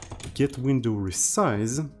get window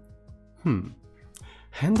resize.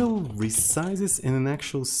 Handle resizes in an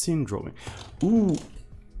actual scene drawing. Ooh,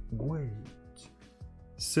 wait.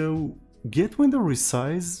 So get window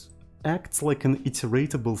resize acts like an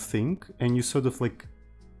iteratable thing, and you sort of like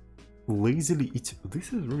lazily eat.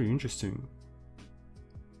 This is really interesting.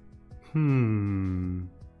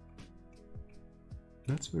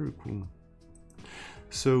 That's very cool.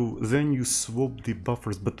 So then you swap the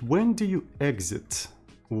buffers, but when do you exit?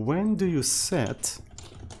 When do you set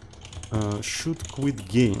should quit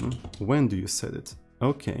game? When do you set it?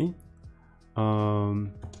 Okay. Oh,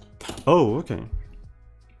 okay.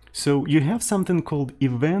 So you have something called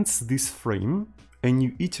events this frame, and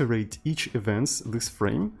you iterate each events this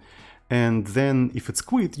frame, and then if it's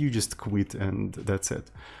quit, you just quit and that's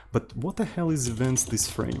it. But what the hell is events this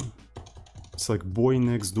frame? It's like boy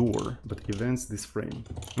next door, but events this frame.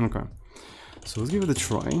 Okay. So let's give it a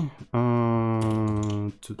try.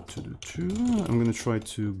 I'm gonna try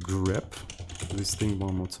to grep this thing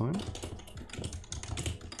one more time.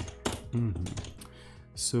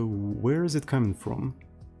 So where is it coming from?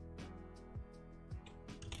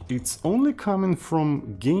 It's only coming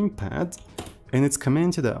from gamepad, and it's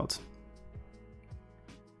commented out.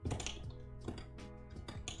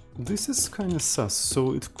 This is kind of sus,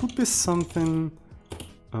 so it could be something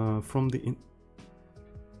from the...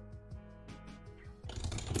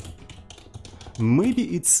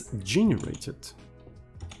 Maybe it's generated.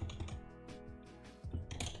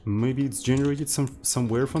 Maybe it's generated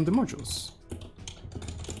somewhere from the modules.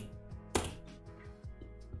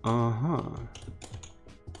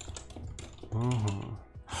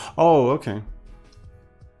 Oh, okay.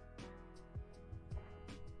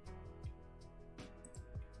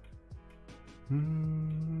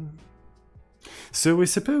 So I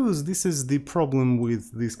suppose this is the problem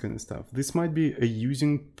with this kind of stuff. This might be a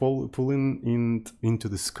pulling into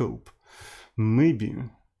the scope. Maybe.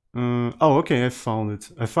 Oh, okay, I found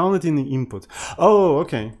it. I found it in the input. Oh,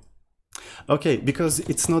 okay. Okay, because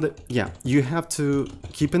it's not a... Yeah, you have to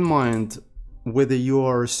keep in mind whether you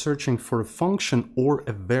are searching for a function or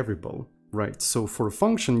a variable, right? So for a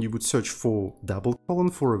function, you would search for double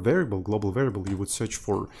colon. For a variable, global variable, you would search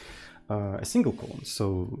for a single colon.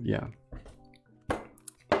 So yeah.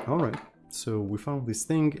 All right. So we found this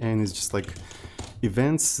thing, and it's just like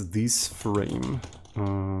events this frame.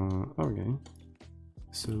 Okay.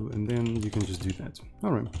 So, and then you can just do that.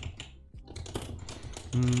 All right.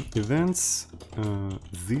 Events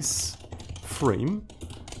this frame.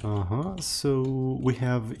 So we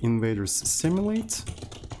have invaders simulate,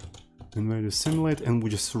 and we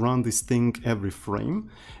just run this thing every frame.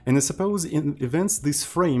 And I suppose in events this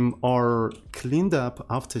frame are cleaned up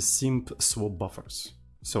after simp swap buffers.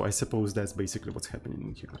 So I suppose that's basically what's happening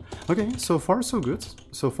in here. Okay, so far so good.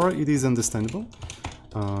 So far it is understandable,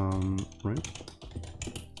 right?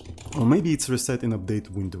 Or maybe it's reset in update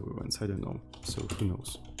window events, I don't know. So who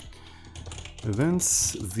knows?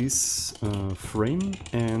 Events this frame,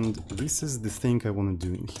 and this is the thing I want to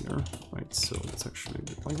do in here, right? So let's actually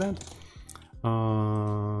do it like that.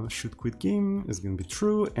 Should quit game is going to be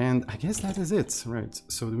true, and I guess that is it, right?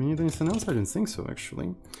 So do we need anything else? I don't think so,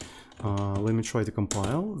 actually. Let me try to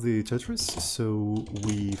compile the Tetris. So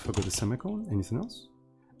we forgot the semicolon. Anything else?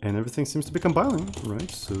 And everything seems to be compiling, right?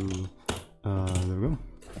 So there we go.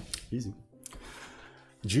 Easy.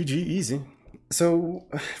 GG, easy. So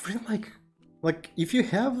really like if you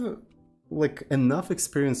have like enough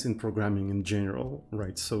experience in programming in general,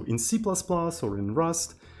 right? So in C++ or in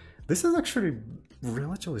Rust, this is actually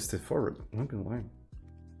relatively straightforward, I'm not gonna lie.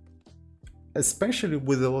 Especially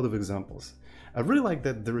with a lot of examples. I really like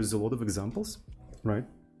that there is a lot of examples, right?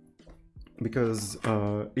 Because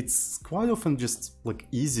it's quite often just like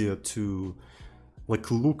easier to like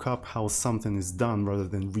look up how something is done rather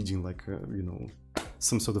than reading like you know,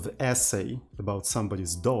 some sort of essay about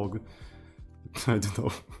somebody's dog. I don't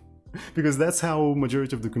know. Because that's how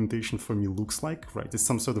majority of documentation for me looks like, right? It's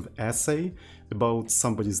some sort of essay about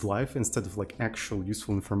somebody's life instead of like actual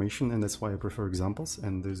useful information, and that's why I prefer examples.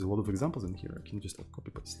 And there's a lot of examples in here. I can just like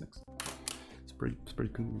copy paste next. It's pretty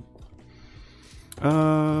convenient.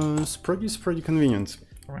 It's pretty convenient.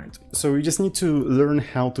 Right. So we just need to learn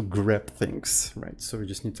how to grep things, right? So we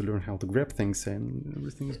just need to learn how to grep things, and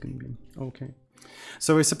everything is gonna be okay.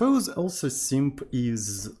 So I suppose also simp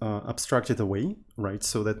is abstracted away, right?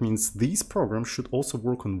 So that means these programs should also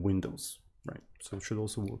work on Windows, right? So it should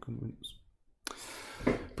also work on Windows.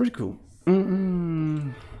 Pretty cool.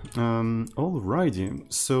 Alrighty.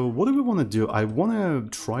 So what do we want to do? I want to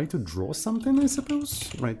try to draw something, I suppose,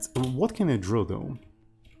 right? What can I draw though?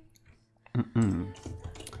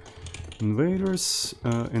 Invaders,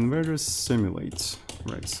 invaders simulate.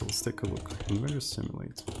 Right. So let's take a look. Invaders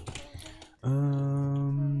simulate.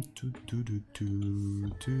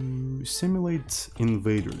 To simulate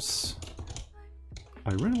invaders.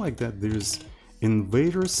 I really like that there's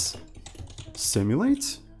invaders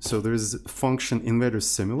simulate, So there's function invader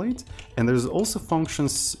simulate, and there's also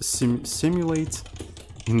functions simulate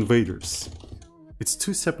invaders. It's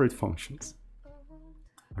two separate functions.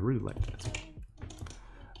 I really like that.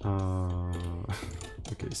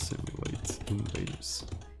 Okay, simulate invaders.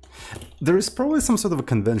 There is probably some sort of a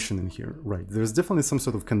convention in here, right? There's definitely some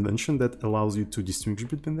sort of convention that allows you to distinguish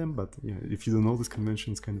between them, but yeah, if you don't know this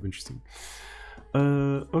convention, it's kind of interesting.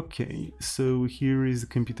 Okay, so here is the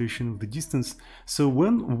computation of the distance. So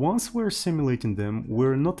once we're simulating them,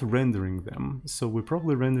 we're not rendering them. So we're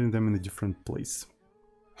probably rendering them in a different place.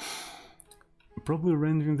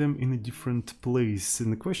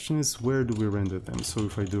 And the question is, where do we render them? So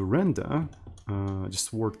if I do render,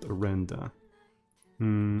 just word render.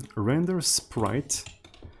 Render sprite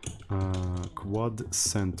quad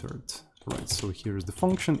centered. Right, so here's the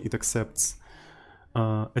function. It accepts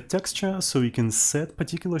a texture, so you can set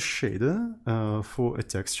particular shader for a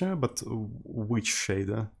texture, but which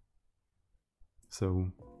shader? So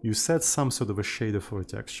you set some sort of a shader for a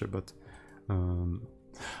texture, but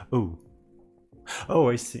oh,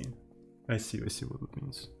 I see what it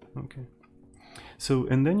means. Okay, so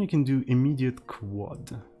and then you can do immediate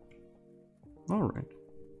quad. All right,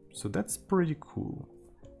 so that's pretty cool.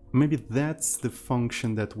 Maybe that's the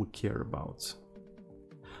function that we care about.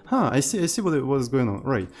 Huh, I see what is going on.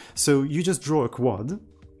 Right, so you just draw a quad,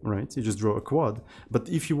 right? You just draw a quad, but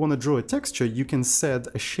if you want to draw a texture, you can set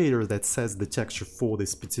a shader that sets the texture for the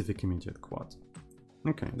specific immediate quad.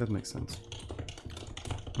 Okay, that makes sense.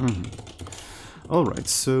 All right,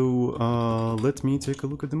 so let me take a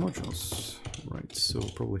look at the modules. Right, so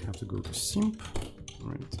probably have to go to simp,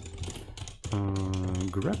 right?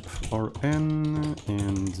 Grep rn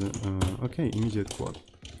and okay, immediate quad.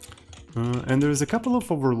 And there's a couple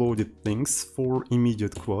of overloaded things for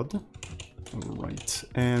immediate quad. Right,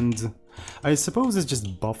 and I suppose it's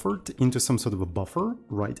just buffered into some sort of a buffer,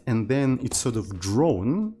 right? And then it's sort of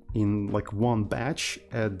drawn in like one batch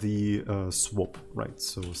at the swap, right?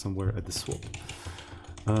 So somewhere at the swap.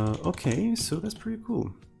 Okay, so that's pretty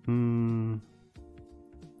cool.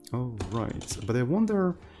 All right, but I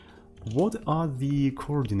wonder, what are the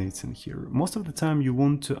coordinates in here? Most of the time you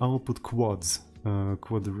want to output quads,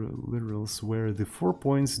 quadrilaterals, where the 4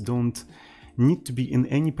 points don't need to be in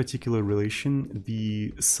any particular relation.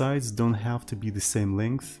 The sides don't have to be the same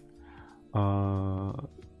length.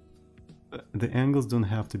 The angles don't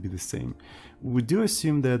have to be the same. We do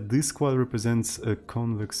assume that this quad represents a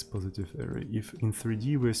convex positive array. If in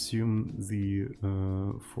 3D we assume the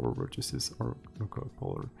 4 vertices are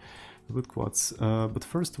copolar with quads. But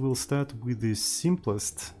first we'll start with the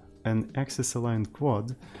simplest and axis aligned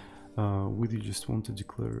quad. We just want to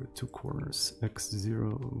declare two corners,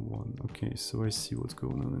 x0, 1. Okay, so I see what's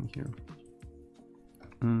going on in here.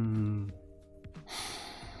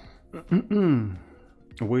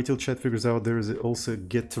 Wait till chat figures out there is also a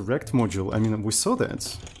getRect module. I mean, we saw that.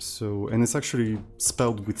 So, and it's actually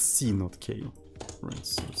spelled with C, not K. Right,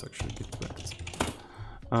 so it's actually getRect.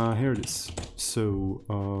 Here it is. So,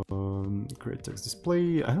 create text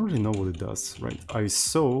display. I don't really know what it does, right? I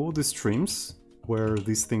saw the streams where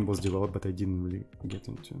this thing was developed, but I didn't really get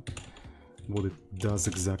into what it does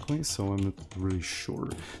exactly, so I'm not really sure.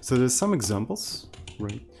 So there's some examples,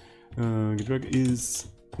 right? getRect is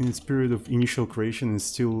in its period of initial creation and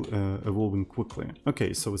still evolving quickly.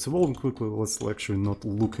 Okay, so it's evolving quickly. Let's actually not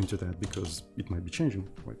look into that because it might be changing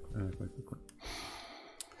quite quickly.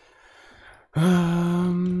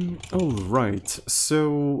 All right,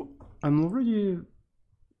 so I'm already,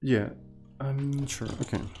 yeah, I'm not sure.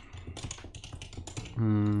 Okay.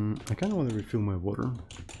 I kind of want to refill my water.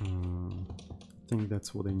 I think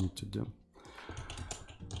that's what I need to do.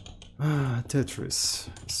 Tetris.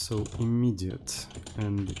 So immediate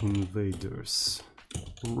and invaders.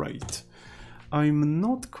 Right. I'm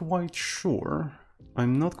not quite sure.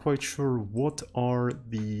 What are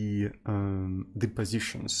the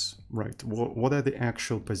positions, right? What are the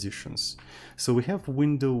actual positions? So we have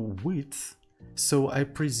window width. So I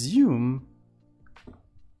presume.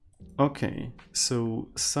 Okay, so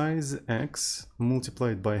size x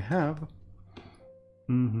multiplied by half.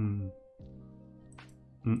 You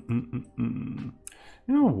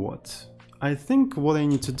know what? I think what I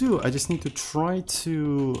need to do, I just need to try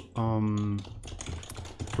to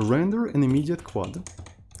render an immediate quad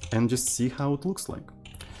and just see how it looks like.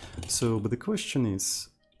 So, but the question is,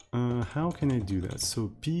 how can I do that?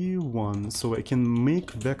 So P1, so I can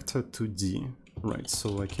make vector 2D, right?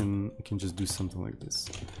 So I can just do something like this.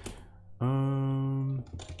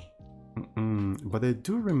 But I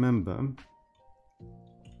do remember.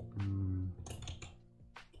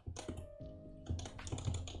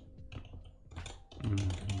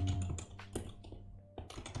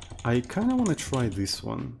 I kind of want to try this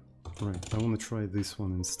one. Right, I want to try this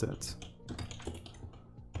one instead.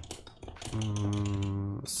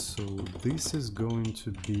 So this is going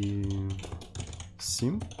to be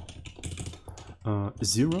sim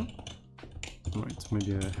 0. Right,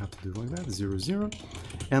 maybe I have to do like that, 0, 0.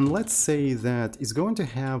 And let's say that it's going to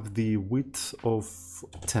have the width of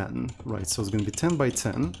 10, right? So it's going to be 10 by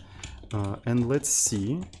 10. And let's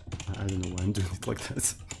see, I don't know why I'm doing it like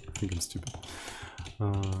that. I think I'm stupid.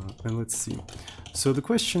 And let's see. So the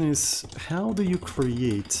question is, how do you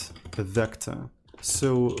create a vector?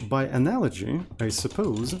 So by analogy, I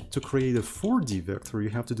suppose, to create a 4D vector, you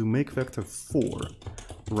have to do make vector 4.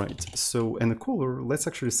 Right, so, and the color, let's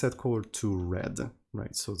actually set color to red.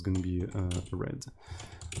 Right, so it's going to be red.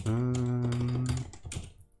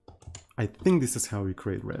 I think this is how we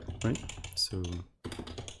create red, right? So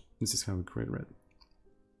this is how we create red.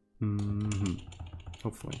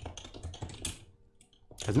 Hopefully.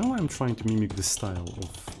 I don't know why I'm trying to mimic the style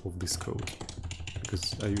of this code,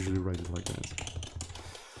 because I usually write it like that.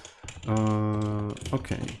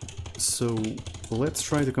 Okay, so let's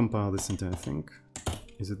try to compile this entire thing.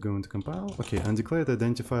 Is it going to compile? Okay, undeclared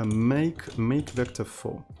identifier make vector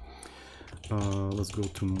 4. Let's go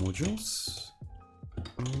to modules.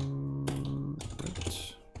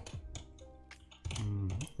 Right.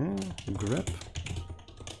 Grep.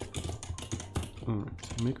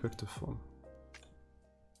 Alright, make vector 4.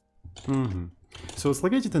 So it's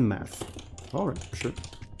located in math. Alright, sure.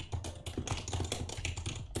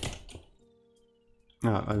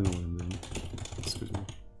 I don't know what I'm doing. Excuse me.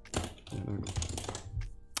 Yeah, there we go.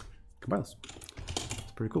 Compiles.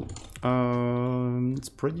 It's pretty cool.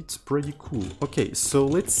 It's pretty cool. Okay, so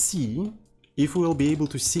let's see if we'll be able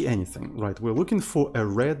to see anything. Right, we're looking for a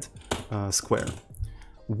red square.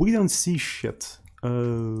 We don't see shit,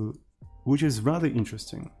 which is rather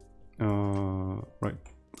interesting. Right.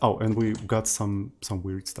 Oh, and we got some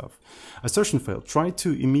weird stuff. Assertion failed. Try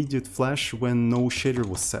to immediate flash when no shader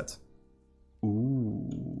was set.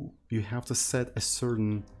 Ooh, you have to set a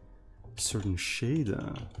certain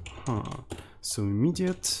shader. So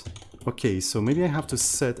immediate. Okay, so maybe I have to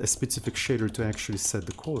set a specific shader to actually set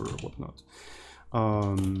the color or whatnot.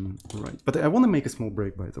 Right, but I want to make a small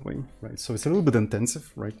break, by the way. Right, so it's a little bit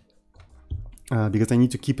intensive, right? Because I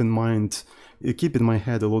need to keep in my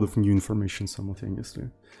head a lot of new information simultaneously.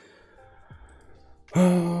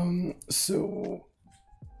 So.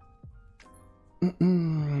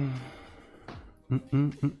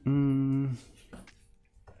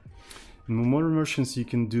 In modern versions you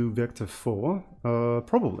can do vector 4,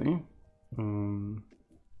 probably.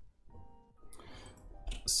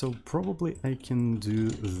 So probably I can do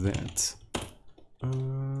that.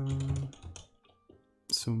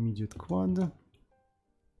 So immediate quad.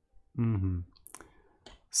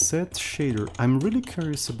 Set shader. I'm really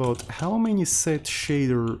curious about how many set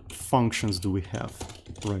shader functions do we have.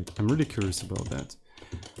 Right, I'm really curious about that.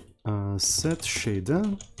 Set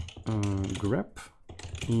shader, grep,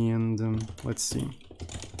 and let's see.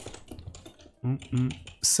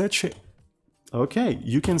 Set shader. Okay,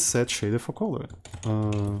 you can set shader for color.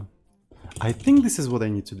 I think this is what I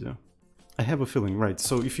need to do. I have a feeling, right?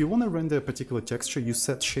 So if you want to render a particular texture, you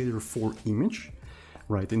set shader for image,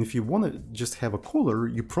 right? And if you want to just have a color,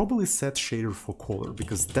 you probably set shader for color,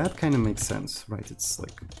 because that kind of makes sense, right? It's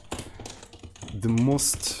like the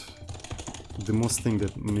thing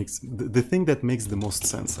that makes the thing that makes the most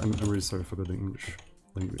sense. I'm really sorry for the English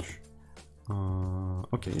language.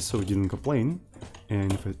 Okay, so it didn't complain.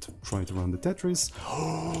 And if I try to run the Tetris,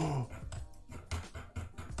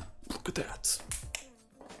 look at that.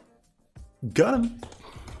 Got him.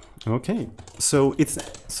 Okay, so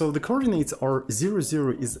the coordinates are 0,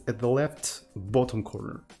 0 is at the left bottom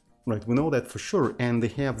corner, right? We know that for sure, and they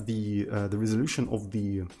have the resolution of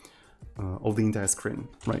the entire screen,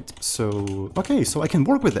 right? So okay, so I can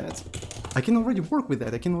work with that. I can already work with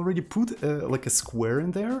that. I can already put like a square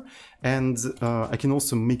in there, and I can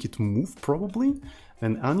also make it move probably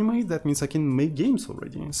and animate. That means I can make games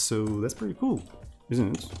already. So that's pretty cool,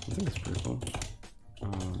 isn't it? I think it's pretty cool.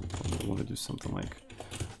 I want to do something like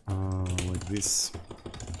this.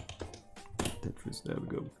 Tetris, there we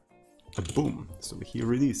go. Boom. So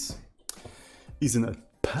here it is. Isn't it?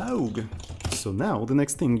 Pogue. So now the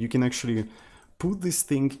next thing, you can actually put this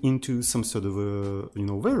thing into some sort of a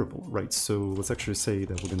variable, right? So let's actually say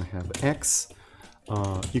that we're gonna have x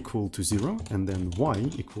equal to 0 and then y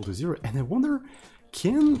equal to 0, and I wonder,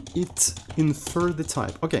 can it infer the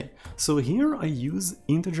type? Okay, so here I use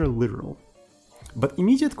integer literal, but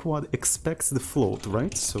immediate quad expects the float,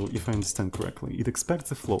 right? So if I understand correctly, it expects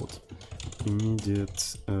the float.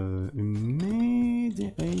 Immediate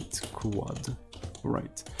quad.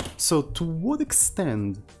 Right. So to what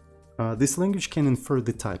extent this language can infer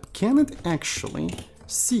the type? Can it actually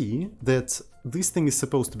see that this thing is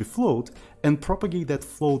supposed to be float and propagate that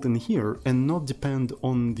float in here and not depend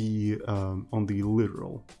on the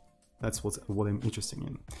literal? That's what I'm interested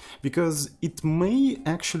in. Because it may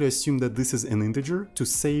actually assume that this is an integer to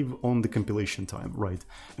save on the compilation time, right?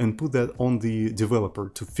 And put that on the developer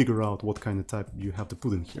to figure out what kind of type you have to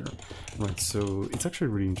put in here, right? So it's actually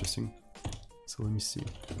really interesting. So let me see.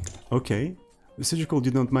 Okay, the surgical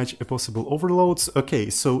did not match a possible overloads. Okay,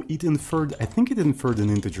 so it inferred, I think it inferred an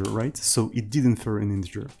integer, right? So it did infer an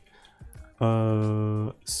integer.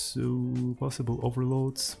 So possible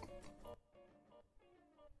overloads.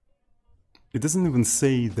 It doesn't even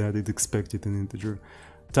say that it expected an integer.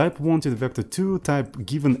 Type wanted vector 2, type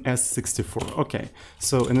given S64. Okay,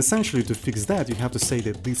 so and essentially to fix that you have to say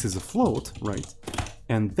that this is a float, right?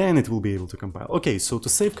 And then it will be able to compile. Okay, so to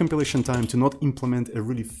save compilation time, to not implement a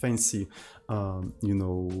really fancy, you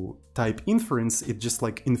know, type inference, it just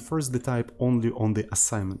like infers the type only on the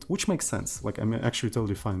assignment, which makes sense. Like I'm actually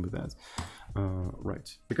totally fine with that.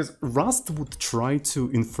 Right, because Rust would try to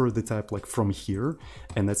infer the type like from here,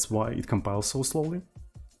 and that's why it compiles so slowly,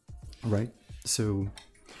 right? So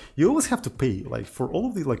you always have to pay, like for all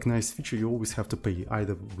of the like nice feature, you always have to pay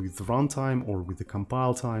either with runtime or with the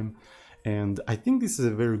compile time, and I think this is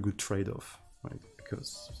a very good trade-off, right?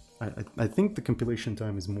 Because I think the compilation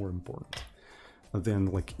time is more important than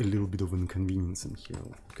like a little bit of inconvenience in here,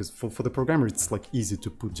 because for the programmer it's like easy to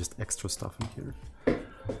put just extra stuff in here.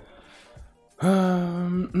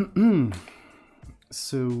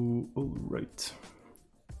 So, all right.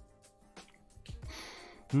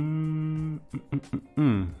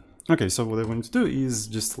 Okay, so what I want to do is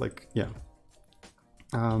just like, yeah.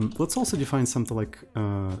 Let's also define something like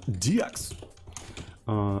dx.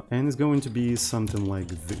 And it's going to be something like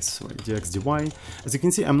this, right? Dx dy. As you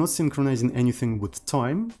can see, I'm not synchronizing anything with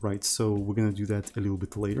time, right? So we're gonna do that a little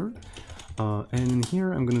bit later. And in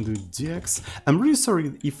here, I'm gonna do dx. I'm really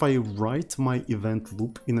sorry if I write my event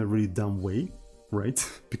loop in a really dumb way, right?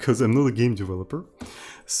 Because I'm not a game developer.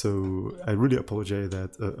 So I really apologize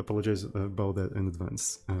about that in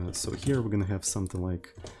advance. So here we're gonna have something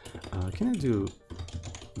like, can I do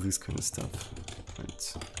this kind of stuff?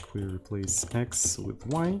 Right, query replace x with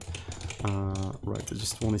y. Right, I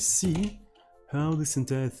just want to see how this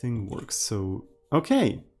entire thing works. So,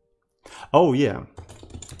 okay. Oh yeah,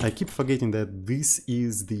 I keep forgetting that this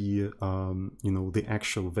is the, you know, the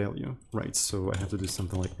actual value, right? So I have to do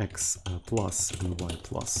something like x plus and y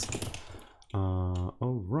plus.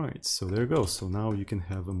 All right, so there you go. So now you can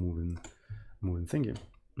have a moving thingy.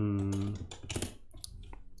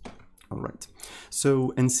 All right.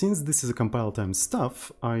 So, and since this is a compile time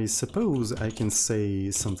stuff, I suppose I can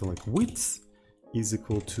say something like width is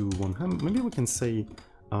equal to 100. Maybe we can say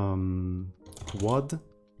quad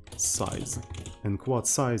size, and quad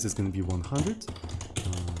size is going to be 100.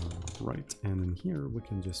 Right, and in here we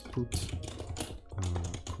can just put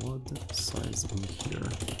quad size in here.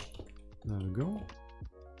 There we go.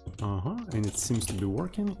 And it seems to be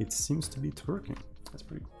working. It seems to be working. That's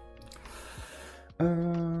pretty cool.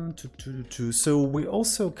 So we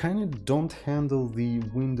also kind of don't handle the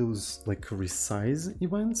Windows like resize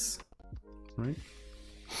events, right?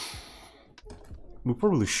 We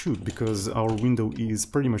probably should, because our window is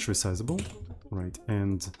pretty much resizable, right?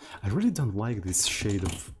 And I really don't like this shade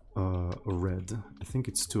of red. I think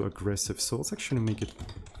it's too aggressive, so let's actually make it,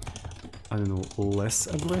 I don't know, less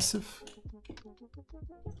aggressive.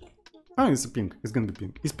 Ah, it's pink. It's gonna be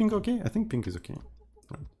pink. Is pink okay? I think pink is okay.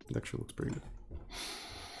 Right. It actually looks pretty good.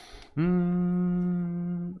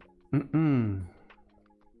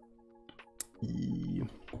 Yeah.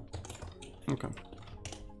 Okay.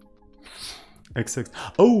 XX.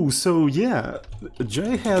 Oh, so yeah,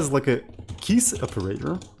 J has like a keys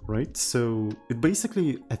operator, right? So it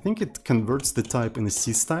basically, I think it converts the type in a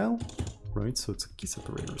C style, right? So it's a keys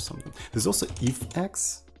operator or something. There's also if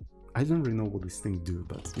X. I don't really know what this thing do,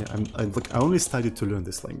 but yeah, I only started to learn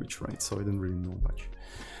this language, right? So I didn't really know much.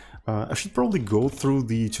 I should probably go through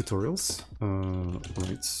the tutorials,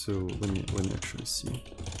 right? So let me actually see.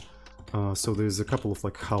 So there's a couple of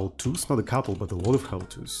like how-tos, not a couple, but a lot of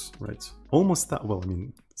how-tos, right? Almost that. Well, I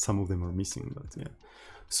mean, some of them are missing, but yeah.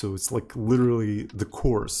 So it's like literally the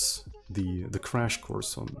course, the crash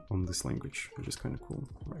course on this language, which is kind of cool,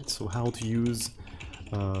 right? So how to use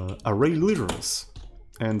array literals,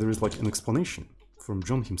 and there is like an explanation from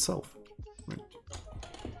John himself, right?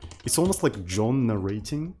 It's almost like John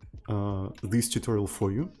narrating this tutorial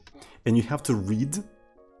for you, and you have to read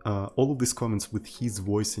all of these comments with his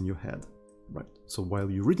voice in your head, right? So while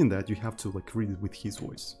you're reading that, you have to like read it with his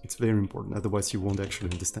voice. It's very important, otherwise you won't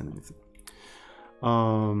actually understand anything.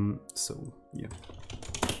 So yeah,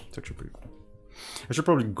 it's actually pretty cool. I should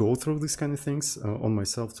probably go through these kind of things on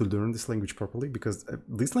myself to learn this language properly, because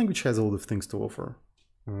this language has a lot of things to offer.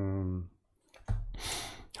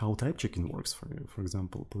 How type checking works, for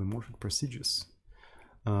example, polymorphic procedures.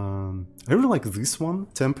 I really like this one,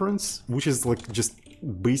 temperance, which is like just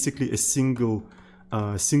basically a single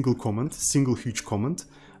comment, single huge comment,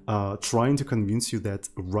 trying to convince you that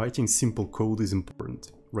writing simple code is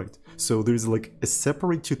important, right? So there's like a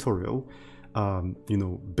separate tutorial, you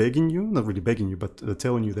know, begging you, not really begging you, but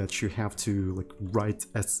telling you that you have to like write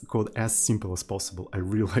code as simple as possible. I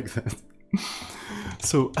really like that.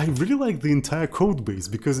 So I really like the entire code base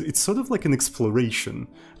because it's sort of like an exploration,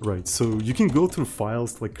 right? So you can go through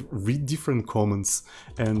files, like read different comments,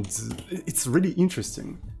 and it's really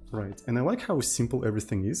interesting, right? And I like how simple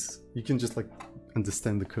everything is. You can just like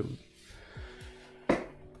understand the code.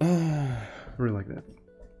 Really like that.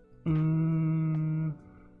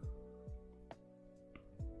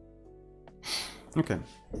 Okay.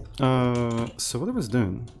 So what I was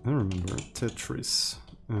doing, I don't remember. Tetris.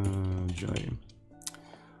 Jai.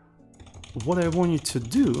 What I want you to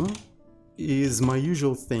do is my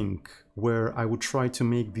usual thing, where I would try to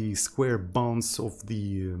make the square bounds of the,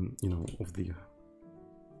 you know, of the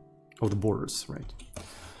borders, right?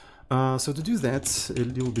 So to do that a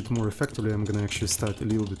little bit more effectively, I'm gonna actually start a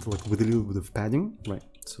little bit like with a little bit of padding, right?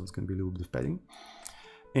 So it's gonna be a little bit of padding.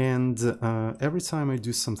 And every time I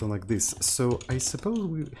do something like this, so I suppose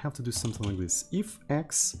we have to do something like this. If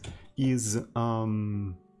x is,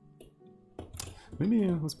 maybe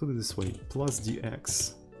let's put it this way, plus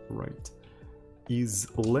dx, right, is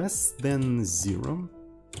less than 0,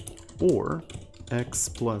 or x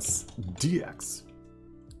plus dx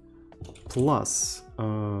plus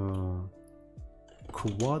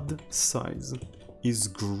quad size is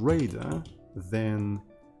greater than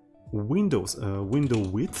window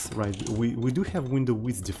width, right? We do have window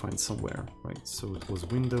width defined somewhere, right? So it was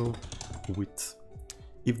window width.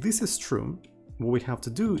 If this is true, what we have to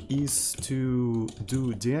do is to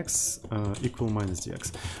do dx equal minus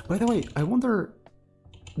dx. By the way, I wonder,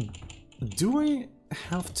 do I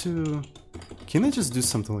have to, can I just do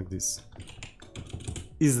something like this?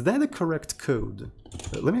 Is that a correct code?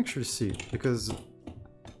 Let me actually see, because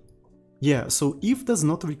yeah, so if does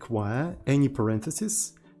not require any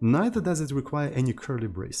parentheses, neither does it require any curly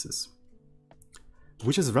braces,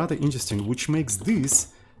 which is rather interesting, which makes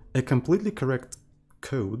this a completely correct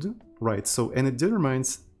code, right? So, and it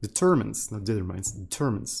determines,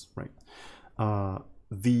 right,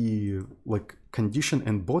 the like condition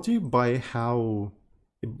and body by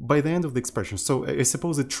the end of the expression. So I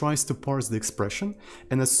suppose it tries to parse the expression,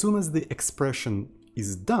 and as soon as the expression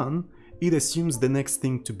is done, it assumes the next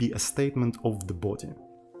thing to be a statement of the body.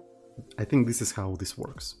 I think this is how this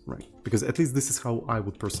works, right? Because at least this is how I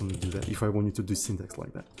would personally do that if I wanted to do syntax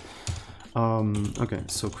like that. Okay,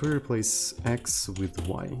 so query replace x with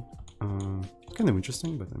y. Kind of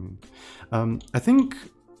interesting, but I mean, I think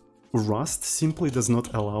Rust simply does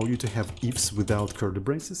not allow you to have ifs without curly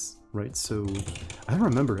braces, right? So I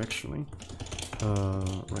remember actually,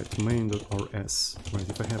 right, main.rs, right?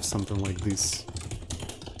 If I have something like this.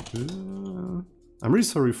 I'm really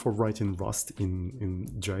sorry for writing Rust in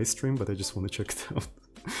JStream, but I just want to check it out.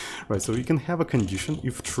 Right, so you can have a condition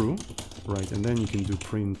if true, right, and then you can do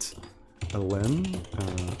print ln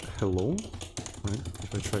hello, right?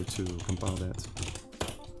 If I try to compile that,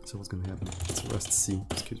 so what's gonna happen? It's Rust C,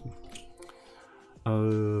 excuse me.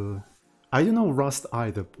 I don't know Rust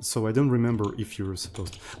either, so I don't remember if you're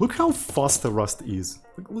supposed to. Look how fast the Rust is.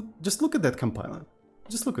 Just look at that compiler.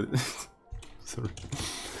 Just look at it. Sorry.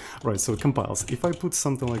 Right, so it compiles. If I put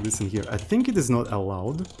something like this in here, I think it is not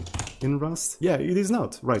allowed in Rust. Yeah, it is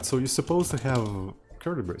not. Right, so you're supposed to have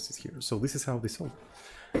curly braces here. So this is how they solve.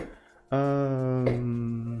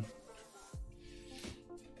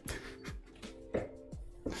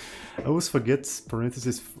 I always forget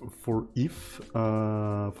parentheses for if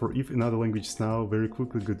in other languages now very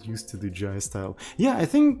quickly got used to the JS style. Yeah, I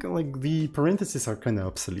think like the parentheses are kind of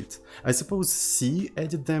obsolete. I suppose C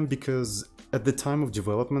added them because at the time of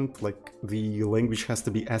development, like the language has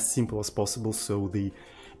to be as simple as possible, so they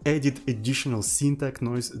added additional syntax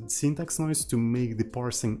noise to make the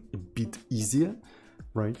parsing a bit easier,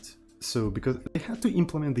 right? So because they had to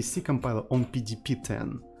implement the C compiler on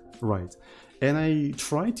PDP-10, right? And I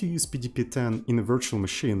tried to use PDP-10 in a virtual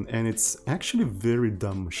machine, and it's actually a very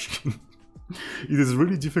dumb machine. It is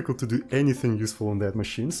really difficult to do anything useful on that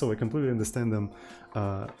machine, so I completely understand them.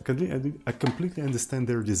 I completely understand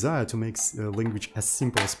their desire to make language as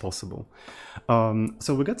simple as possible.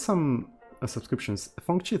 So we got some subscriptions.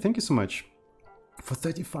 Fengchi, thank you so much for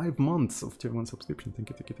 35 months of tier 1 subscription. Thank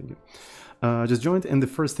you, thank you, thank you. Just joined, and the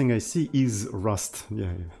first thing I see is Rust.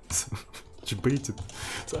 Yeah. So, debated.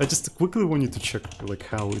 So I just quickly wanted to check like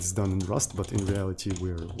how it's done in Rust, but in reality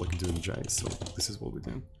we're like doing Jai, so this is what we're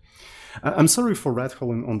doing. I'm sorry for rat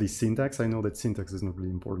holing on the syntax. I know that syntax is not really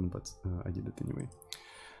important, but I did it anyway.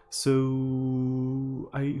 So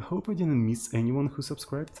I hope I didn't miss anyone who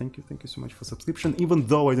subscribed. Thank you so much for subscription. Even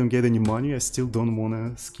though I don't get any money, I still don't want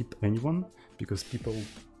to skip anyone, because people,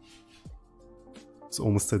 it's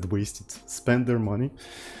almost said wasted, spend their money.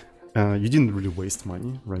 You didn't really waste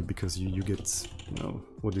money, right? Because you get, you know,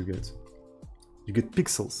 what do you get? You get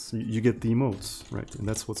pixels, you get the emotes, right? And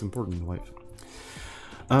that's what's important in life.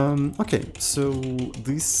 Okay, so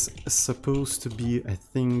this is supposed to be, I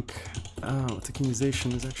think,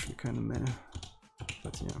 tokenization is actually kind of meh,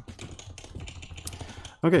 but yeah.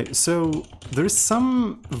 Okay, so there is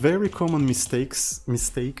some very common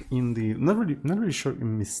mistake in the, not really sure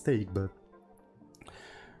mistake, but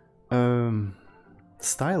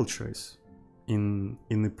style choice in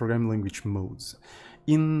the programming language modes.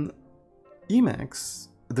 In Emacs,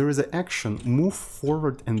 there is an action move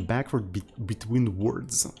forward and backward between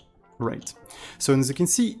words, right? So as you can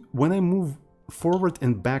see, when I move forward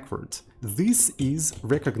and backward, this is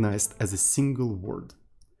recognized as a single word,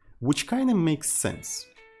 which kind of makes sense,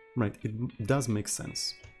 right? It does make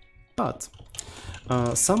sense. But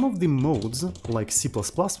some of the modes, like C++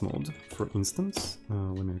 mode, for instance,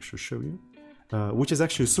 let me actually show you, which is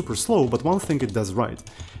actually super slow, but one thing it does right,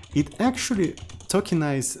 it actually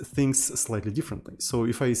tokenizes things slightly differently. So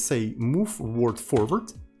if I say move word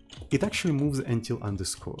forward, it actually moves until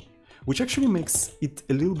underscore, which actually makes it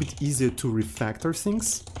a little bit easier to refactor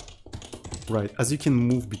things, right, as you can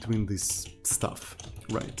move between this stuff,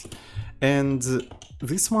 right? And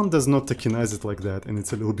this one does not tokenize it like that, and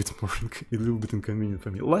it's a little bit more inconvenient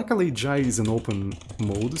for me. Luckily, Jai is an open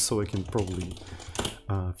mode, so I can probably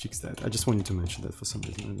fix that. I just wanted to mention that for some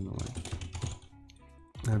reason, I don't know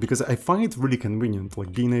why. Because I find it really convenient,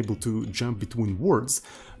 like being able to jump between words,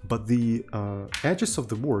 but the edges of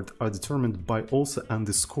the word are determined by also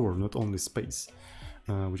underscore, not only space,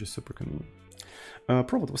 which is super convenient.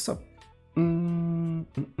 Probot, what's up?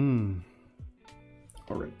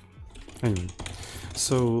 Alright. Anyway,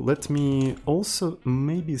 so let me also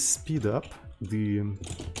maybe speed up the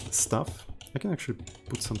stuff. I can actually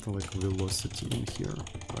put something like velocity in here,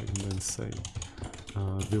 right, and then say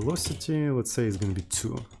velocity, let's say it's going to be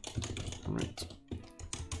 2, right?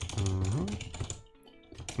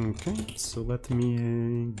 Okay, so let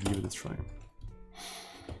me give it a try.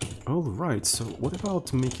 Alright, so what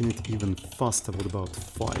about making it even faster? What about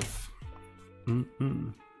 5?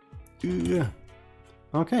 Yeah.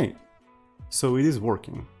 Okay, so it is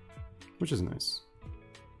working, which is nice.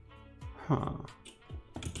 Huh.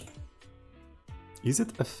 Is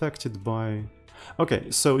it affected by...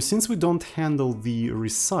 Okay, so since we don't handle the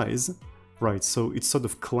resize, right, so it's sort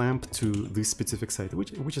of clamped to this specific site,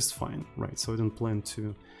 which is fine, right? So I don't plan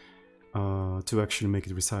to actually make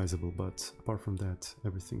it resizable, but apart from that,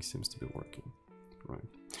 everything seems to be working, right?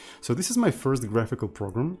 So this is my first graphical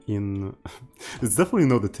program in... It's definitely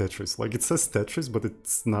not the Tetris. Like, it says Tetris, but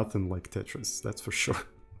it's nothing like Tetris, that's for sure,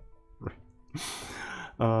 right?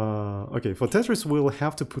 Okay, for Tetris we'll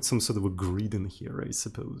have to put some sort of a grid in here, I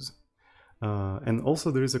suppose. And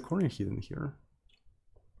also there is a corner hidden here.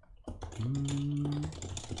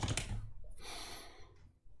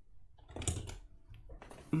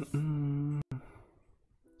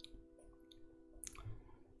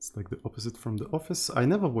 It's like the opposite from The Office. I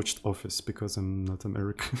never watched Office because I'm not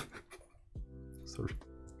American. Sorry.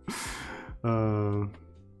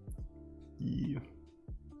 Yeah.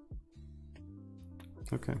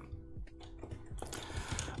 Okay.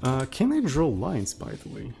 Can I draw lines, by the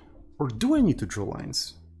way? Or do I need to draw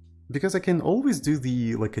lines? Because I can always do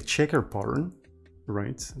the, like, a checker pattern,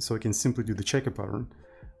 right? So I can simply do the checker pattern.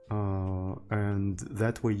 And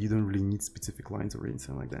that way you don't really need specific lines or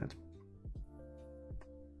anything like that.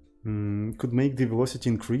 Could make the velocity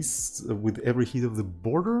increase with every hit of the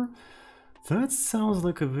border? That sounds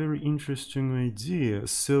like a very interesting idea.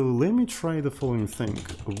 So let me try the following thing.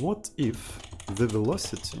 What if the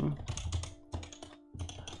velocity...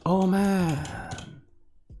 Oh man!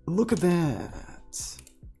 Look at that!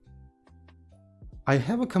 I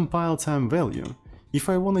have a compile time value. If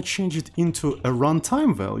I want to change it into a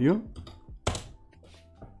runtime value...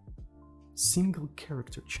 Single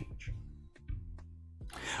character change.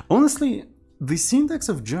 Honestly, the syntax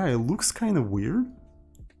of Jai looks kind of weird,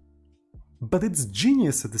 but it's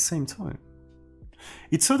genius at the same time.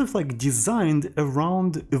 It's sort of like designed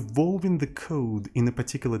around evolving the code in a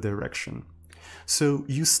particular direction. So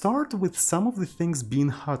you start with some of the things being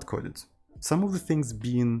hard-coded, some of the things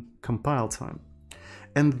being compile time.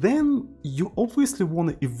 And then you obviously want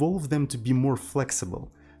to evolve them to be more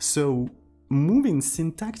flexible. So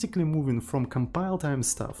syntactically moving from compile time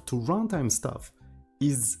stuff to runtime stuff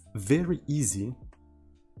is very easy.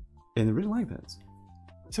 And I really like that.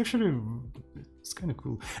 It's kind of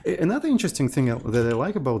cool. Another interesting thing that I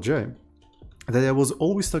like about Jai, that I was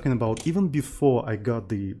always talking about even before I got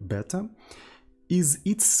the beta, is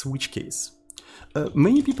its switch case.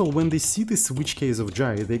 Many people, when they see the switch case of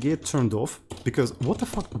Jai, they get turned off because what the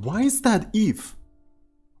fuck, why is that if?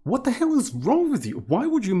 What the hell is wrong with you? Why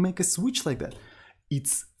would you make a switch like that?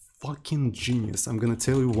 It's fucking genius. I'm gonna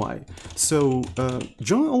tell you why. So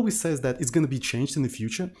John always says that it's gonna be changed in the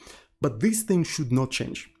future, but this thing should not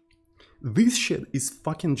change. This shit is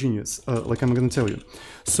fucking genius, like I'm gonna tell you.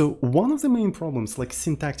 So one of the main problems, like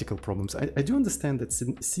syntactical problems, I do understand that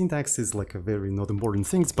syntax is like a very not important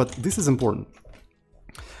thing, but this is important.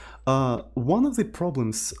 One of the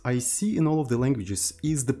problems I see in all of the languages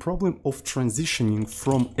is the problem of transitioning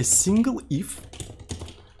from a single if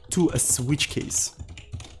to a switch case.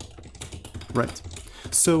 Right.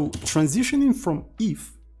 So transitioning from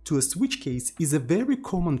if to a switch case is a very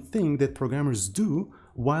common thing that programmers do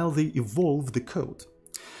while they evolve the code.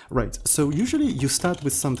 Right, so usually you start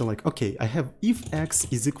with something like, okay, I have if x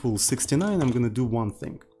is equal 69, I'm gonna do one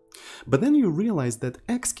thing. But then you realize that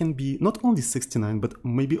x can be not only 69, but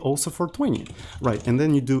maybe also 420, right? And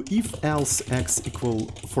then you do if else x equal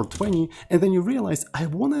 420, and then you realize I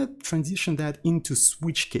want to transition that into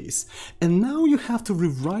switch case. And now you have to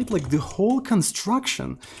rewrite like the whole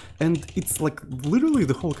construction, and it's like literally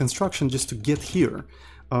the whole construction just to get here.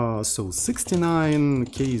 So 69,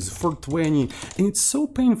 case 420, and it's so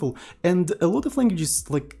painful. And a lot of languages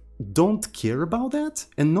like don't care about that,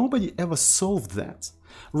 and nobody ever solved that.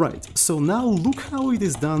 Right, so now look how it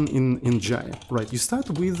is done in Jai. Right, you start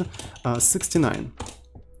with 69.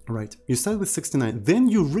 Right, you start with 69. Then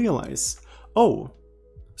you realize, oh,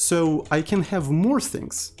 so I can have more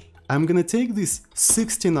things. I'm gonna take this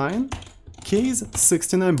 69, case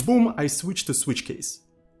 69, boom, I switch to switch case.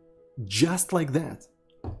 Just like that.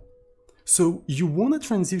 So you want to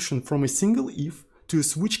transition from a single if to a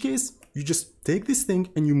switch case, you just take this thing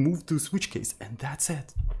and you move to a switch case, and that's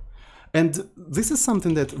it. And this is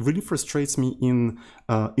something that really frustrates me in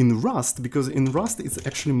Rust, because in Rust it's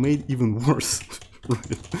actually made even worse,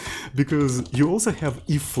 right? Because you also have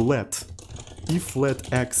if let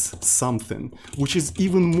x something, which is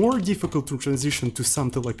even more difficult to transition to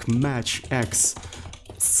something like match x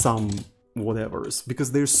some whatevers,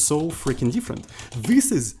 because they're so freaking different.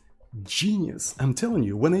 This is genius, I'm telling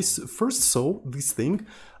you. When I first saw this thing,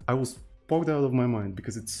 I was poked out of my mind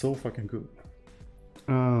because it's so fucking good.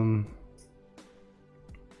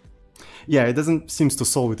 Yeah, it doesn't seem to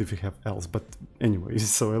solve it if you have else, but anyway,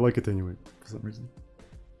 so I like it anyway for some reason.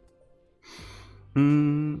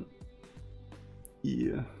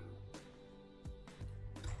 Yeah.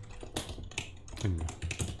 Anyway.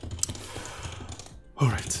 All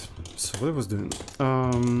right. So what I was doing.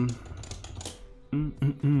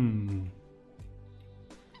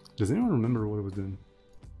 Does anyone remember what I was doing?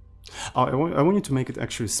 Oh, I want you to make it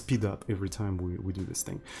actually speed up every time we do this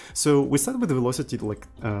thing. So we start with the velocity like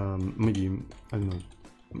maybe, I don't know,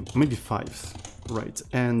 maybe 5, right?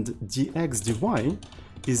 And dx dy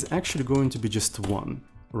is actually going to be just 1,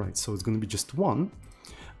 right? So it's going to be just 1,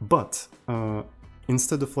 but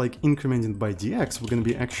instead of like incrementing by dx, we're going to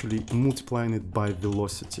be actually multiplying it by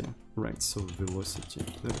velocity, right? So velocity,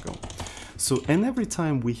 there we go. So, and every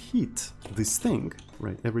time we hit this thing,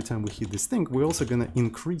 right, every time we hit this thing, we're also gonna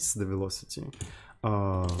increase the velocity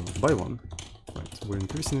by 1, right, we're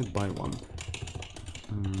increasing it by 1.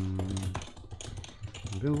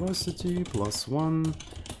 Velocity plus 1,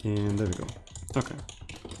 and there we go. Okay.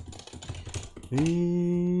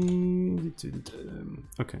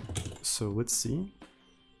 Okay, so let's see.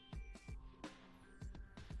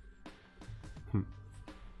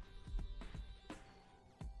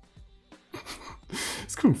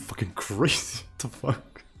 It's going fucking crazy. What the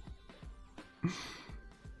fuck?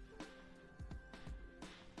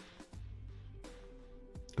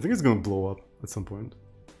 I think it's gonna blow up at some point.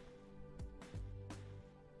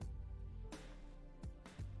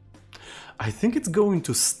 I think it's going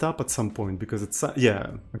to stop at some point because it's...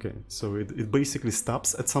 yeah, okay. So it basically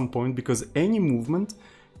stops at some point because any movement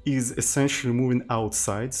is essentially moving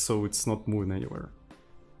outside, so it's not moving anywhere.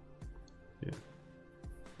 Yeah.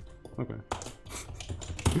 Okay.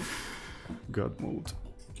 God mode.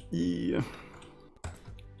 Yeah.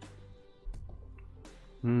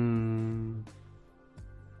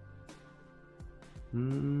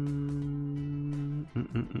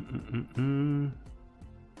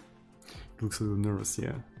 Looks a little nervous, yeah,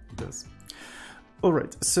 it does.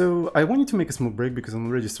 Alright, so I wanted to make a small break because I'm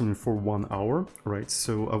already streaming for 1 hour, right?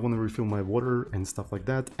 So I want to refill my water and stuff like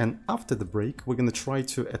that. And after the break, we're gonna try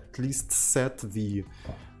to at least set the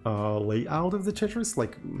layout of the Tetris,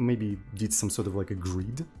 like maybe did some sort of like a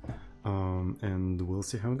grid, and we'll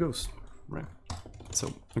see how it goes, right?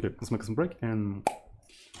 So, okay, let's make some break and...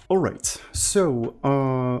 Alright, so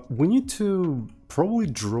we need to probably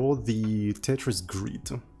draw the Tetris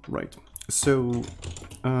grid, right? So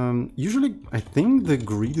usually I think the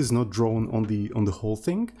grid is not drawn on the whole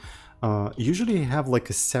thing. Usually you have like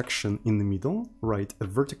a section in the middle, right? A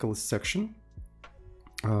vertical section,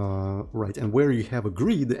 right? And where you have a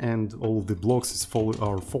grid and all of the blocks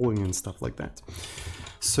are following and stuff like that.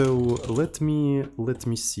 So let me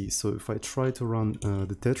see. So if I try to run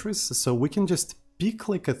the Tetris, so we can just pick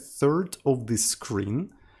like a third of the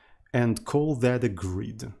screen and call that a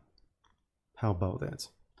grid. How about that?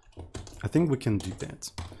 I think we can do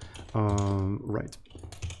that. Right.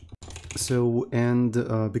 So, and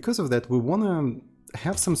because of that, we want to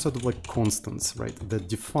have some sort of like constants, right, that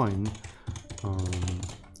define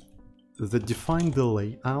the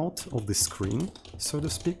layout of the screen, so to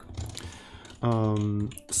speak.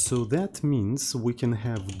 So that means we can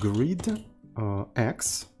have grid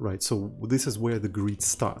X, right? So this is where the grid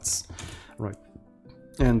starts, right?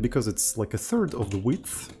 And because it's like a third of the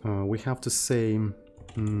width, we have to say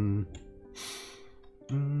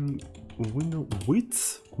window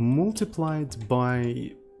width multiplied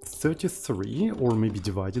by 33, or maybe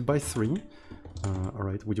divided by 3. All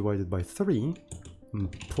right, we divided by 3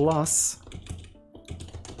 plus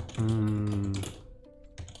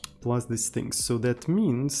plus these things. So that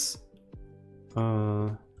means,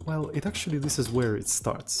 well, this is where it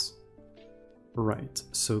starts. Right,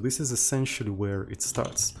 so this is essentially where it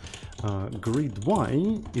starts. Grid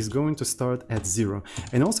Y is going to start at 0.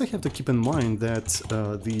 And also you have to keep in mind that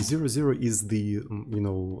the 0, 0 is the,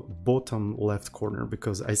 bottom left corner,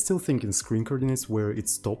 because I still think in screen coordinates where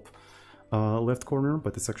it's top left corner,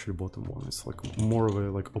 but it's actually bottom one. It's like more of a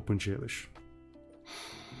like OpenGL-ish.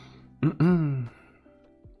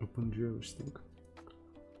 OpenGL-ish thing.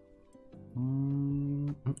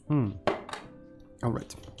 All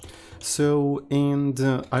right. So, and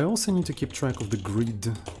I also need to keep track of the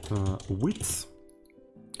grid width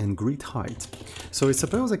and grid height. So I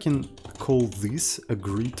suppose I can call this a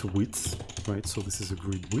grid width, right? So this is a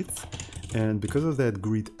grid width, and because of that,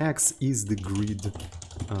 grid X is the grid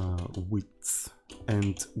width,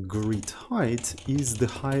 and grid height is the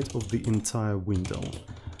height of the entire window,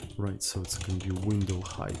 right? So it's going to be window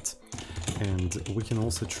height. And we can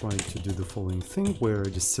also try to do the following thing, where I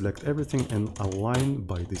just select everything and align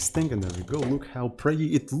by this thing, and there we go. Look how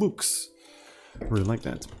pretty it looks. Really like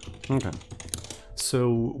that. Okay.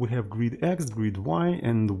 So we have grid X, grid Y,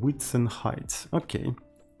 and width and height. Okay.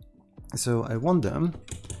 So I wonder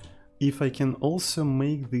if I can also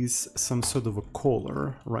make this some sort of a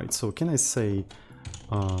color, right? So can I say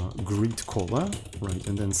grid color, right?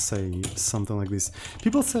 And then say something like this.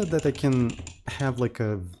 People said that I can have like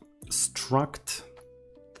a struct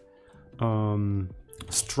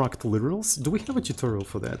literals. Do we have a tutorial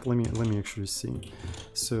for that? Let me actually see.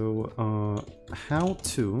 So how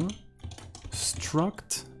to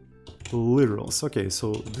struct literals. Okay,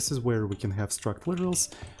 so this is where we can have struct literals.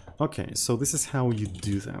 Okay, so this is how you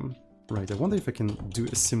do them, right? I wonder if I can do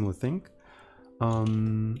a similar thing.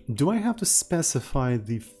 Do I have to specify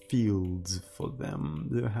the fields for them?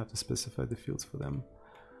 Do I have to specify the fields for them?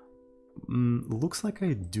 Looks like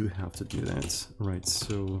I do have to do that, right?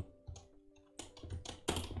 So,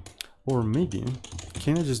 or maybe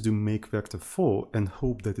can I just do make vector 4 and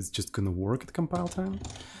hope that it's just gonna work at compile time?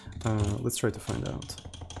 Let's try to find out.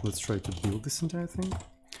 Let's try to build this entire thing.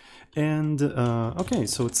 And okay,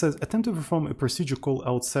 so it says attempt to perform a procedure call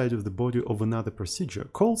outside of the body of another procedure.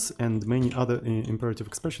 Calls and many other imperative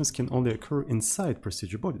expressions can only occur inside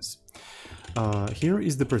procedure bodies. Here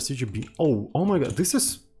is the procedure B. Oh my god, this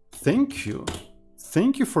is... Thank you.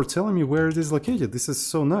 Thank you for telling me where it is located. This is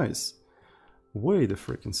so nice. Wait a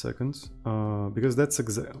freaking second. Because that's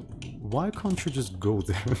why can't you just go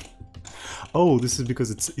there? Oh, this is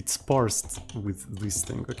because it's parsed with this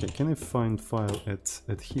thing. Okay, can I find file at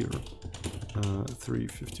here?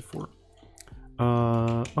 354.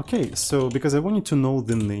 Okay, so because I want you to know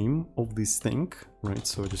the name of this thing, right?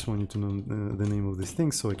 So I just want you to know the name of this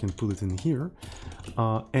thing so I can put it in here.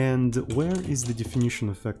 And where is the definition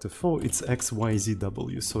of vector 4? It's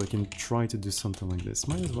XYZW, so I can try to do something like this.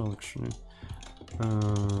 Might as well actually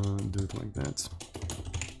do it like that.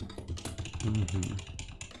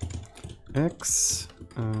 X,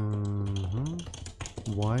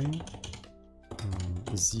 Y,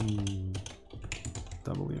 Z,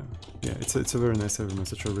 W. Yeah, it's a very nice error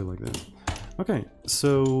message. I really like that. Okay,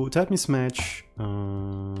 so type mismatch.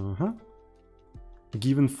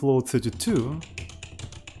 Given float 32.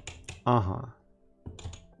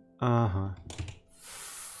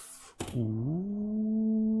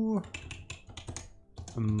 Ooh.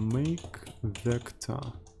 Make vector.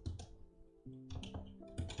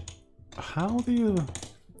 How do you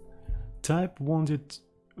type wanted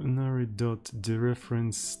nary dot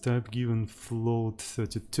dereference type given float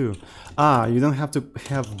 32? Ah, you don't have to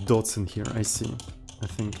have dots in here. I see. I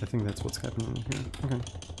think that's what's happening here. Okay.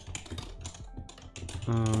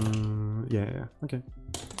 Yeah. Okay.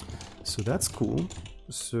 So that's cool.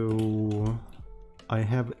 So I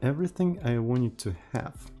have everything I wanted to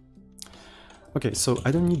have. Okay, so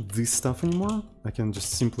I don't need this stuff anymore. I can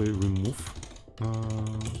just simply remove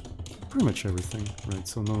pretty much everything, right?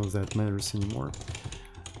 So none of that matters anymore.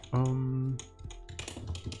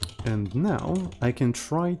 And now I can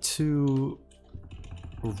try to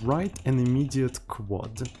write an immediate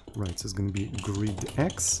quad, right? So it's going to be grid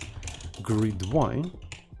X, grid Y,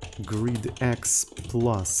 grid X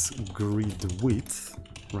plus grid width,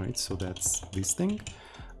 right? So that's this thing.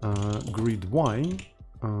 Grid Y,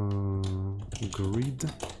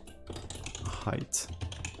 grid height.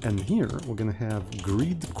 And here we're going to have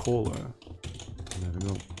grid color. There we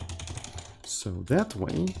go. So that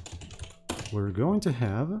way we're going to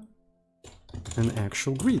have an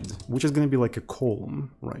actual grid, which is going to be like a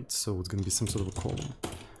column, right? So it's going to be some sort of a column.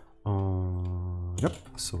 Yep.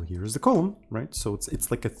 So here's the column, right? So it's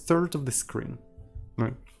like a third of the screen,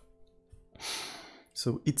 right?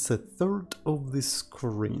 So it's a third of the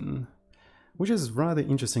screen, which is rather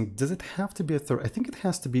interesting. Does it have to be a third? I think it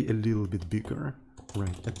has to be a little bit bigger,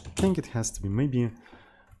 right? I think it has to be maybe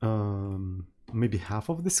half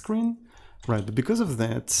of the screen, right? But because of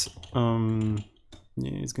that,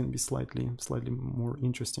 yeah, it's going to be slightly more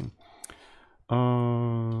interesting.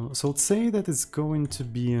 So let's say that it's going to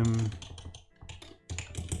be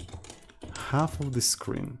half of the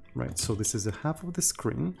screen, right? So this is a half of the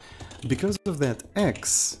screen. Because of that,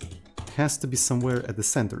 X has to be somewhere at the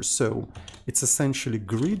center. So it's essentially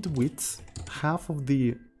grid width, half of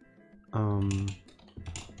the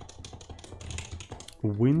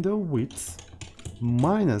window width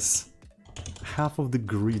minus half of the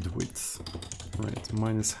grid width, right?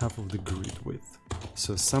 Minus half of the grid width.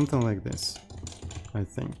 So something like this, I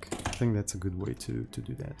think that's a good way to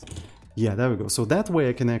do that. Yeah, there we go. So that way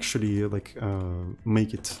I can actually like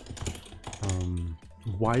make it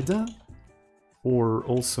wider, or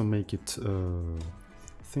also make it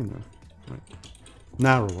thinner, right?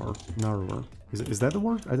 Narrower. Is that the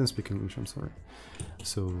word? I don't speak English, I'm sorry.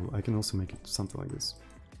 So I can also make it something like this.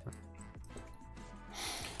 Right.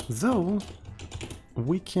 Though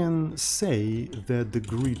we can say that the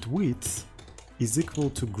grid width is equal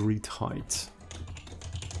to grid height,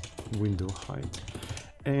 window height.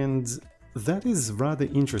 And that is rather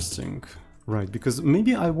interesting, right? Because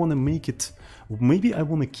maybe I want to make it, maybe I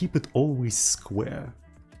want to keep it always square,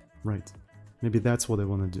 right? Maybe that's what I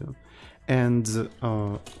want to do. And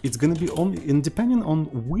it's going to be only, and depending on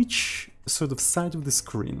which sort of side of the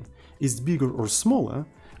screen is bigger or smaller,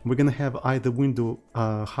 we're going to have either window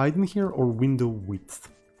height in here or window width,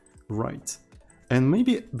 right? And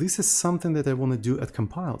maybe this is something that I want to do at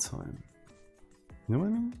compile time. You know what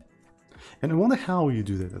I mean? And I wonder how you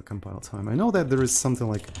do that at compile time. I know that there is something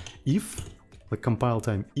like if, like compile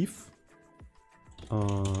time if,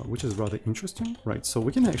 which is rather interesting, right? So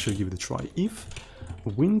we can actually give it a try. If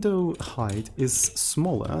window height is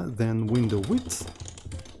smaller than window width,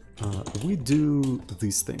 we do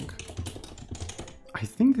this thing. I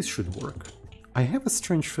think this should work. I have a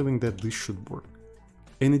strange feeling that this should work.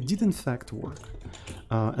 And it did in fact work.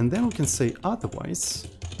 And then we can say otherwise.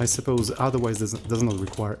 I suppose otherwise does not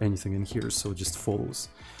require anything in here, so it just follows.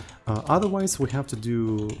 Otherwise we have to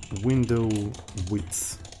do window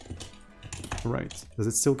width. Right, does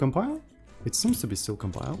it still compile? It seems to be still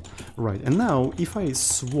compiled. Right, and now if I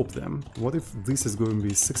swap them, what if this is going to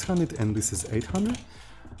be 600 and this is 800?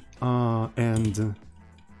 And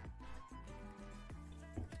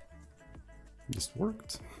just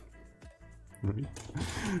worked. Right,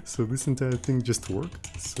 so this entire thing just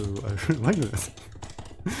worked, so I really like that.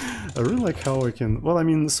 I really like how I can... Well, I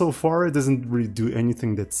mean, so far it doesn't really do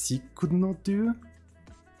anything that C could not do.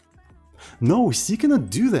 No, C cannot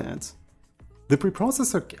do that. The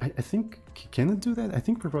preprocessor, I think, can it do that? I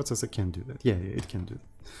think preprocessor can do that. Yeah, it can do that.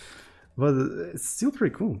 But it's still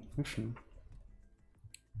pretty cool, actually.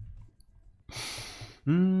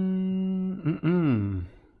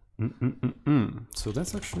 So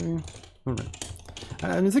that's actually... Alright.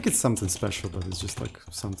 I don't think it's something special, but it's just like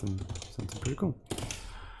something pretty cool.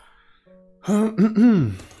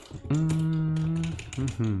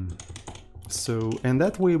 So, and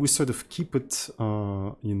that way we sort of keep it,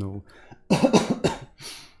 you know,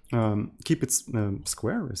 keep it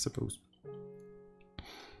square, I suppose.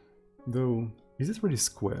 Though, is it really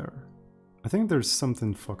square? I think there's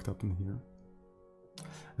something fucked up in here.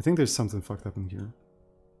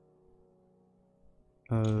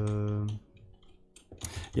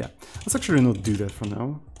 Yeah, let's actually not do that for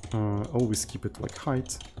now. Always keep it like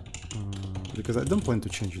height, because I don't plan to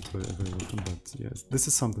change it very often, but yes, this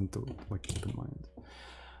is something to like keep in mind.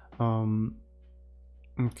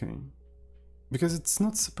 Okay, because it's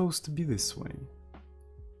not supposed to be this way.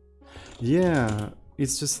 Yeah,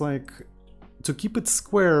 it's just like to keep it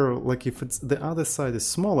square. Like if it's the other side is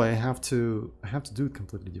smaller, I have to do it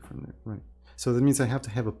completely differently, right? So that means I have to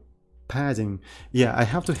have a padding. Yeah, I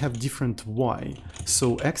have to have different Y.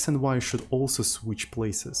 So X and Y should also switch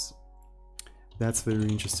places. That's very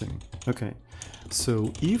interesting. Okay,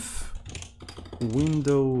 so if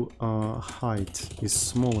window height is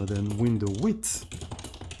smaller than window width,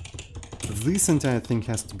 this entire thing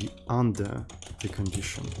has to be under the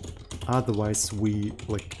condition. Otherwise, we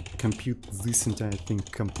like compute this entire thing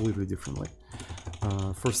completely differently.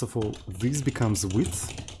 First of all, this becomes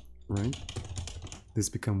width, right? This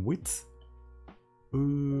become width.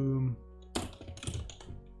 And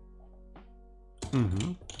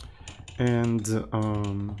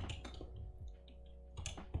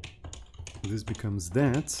this becomes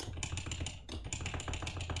that.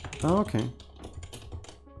 Okay.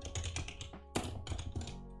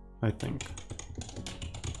 I think.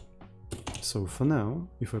 So for now,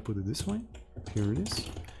 if I put it this way, here it is.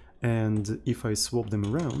 And if I swap them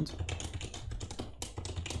around,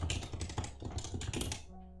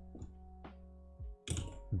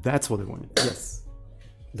 that's what I wanted. Yes,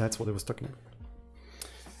 that's what I was talking about.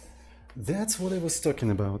 That's what I was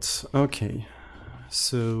talking about. Okay,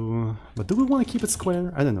 so, but do we want to keep it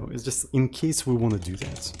square? I don't know. It's just in case we want to do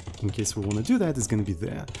that. In case we want to do that, it's going to be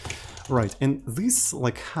there. Right, and this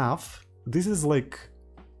like half, this is like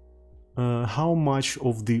how much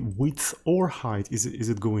of the width or height is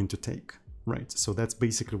it going to take? Right, so that's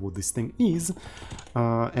basically what this thing is.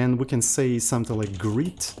 And we can say something like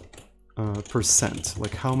grid percent,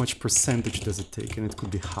 like how much percentage does it take, and it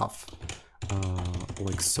could be half,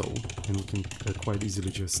 like so, and we can quite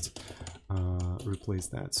easily just replace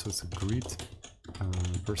that. So it's a grid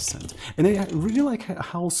percent. And I really like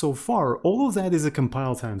how so far all of that is a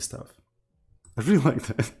compile time stuff. I really like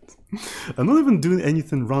that. I'm not even doing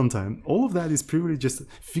anything runtime. All of that is purely just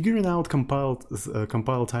figuring out compile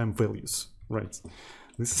time values. Right.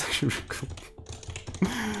 This is actually really cool.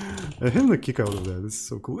 I'm having a kick out of that. This is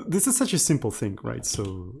so cool. This is such a simple thing, right?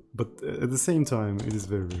 So, but at the same time, it is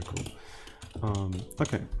very, very cool.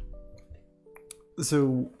 Okay.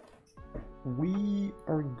 So we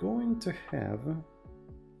are going to have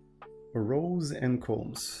rows and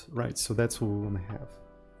columns, right? So that's what we want to have.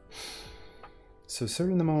 So a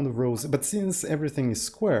certain amount of rows, but since everything is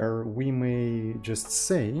square, we may just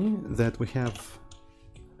say that we have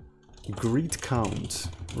grid count,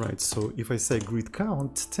 right? So if I say grid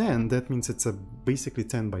count 10, that means it's a basically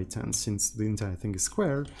 10 by 10. Since the entire thing is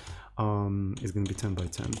square, it's going to be 10 by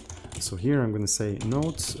 10. So here I'm going to say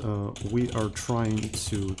note, we are trying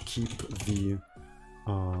to keep the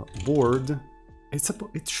board.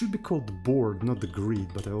 It should be called board, not the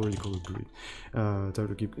grid, but I already call it grid. Try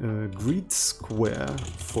to keep grid square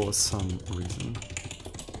for some reason.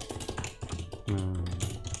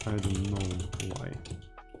 I don't know why.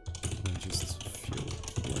 I just feel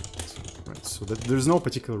like it. Right, so that there's no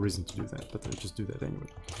particular reason to do that, but I just do that anyway.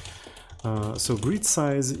 So grid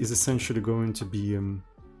size is essentially going to be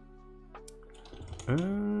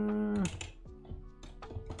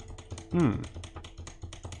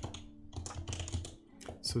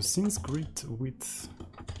So since grid width,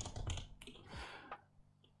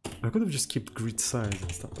 I could have just kept grid size and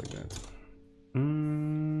stuff like that.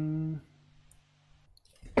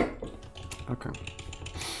 Okay.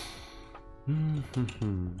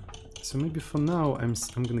 So maybe for now I'm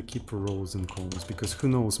gonna keep rows and columns, because who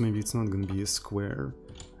knows, maybe it's not gonna be a square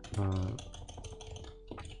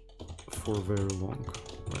for very long.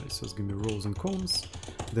 Right, so it's gonna be rows and columns.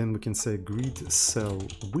 Then we can say grid cell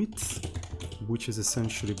width, which is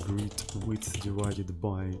essentially grid width divided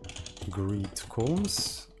by grid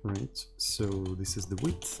columns, right? So this is the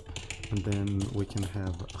width, and then we can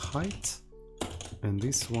have height, and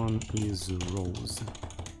this one is rows,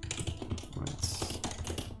 right?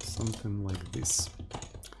 Something like this.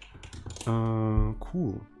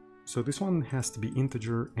 Cool. So this one has to be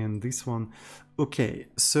integer, and this one, okay,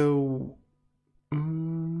 so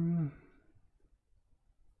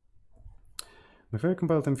my favorite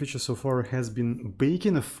compile time feature so far has been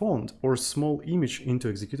baking a font or small image into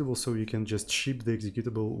executable, so you can just ship the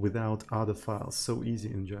executable without other files. So easy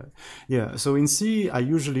in Java. Yeah, so in C, I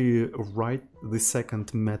usually write the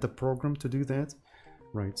second meta program to do that,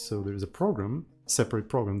 right? So there's a program, separate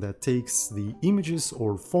program, that takes the images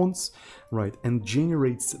or fonts, right, and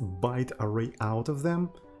generates byte array out of them,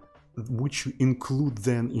 which you include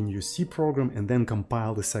then in your C program and then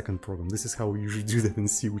compile the second program. This is how we usually do that in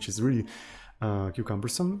C, which is really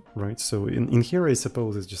cumbersome, right? So in here, I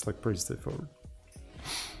suppose it's just like pretty straightforward.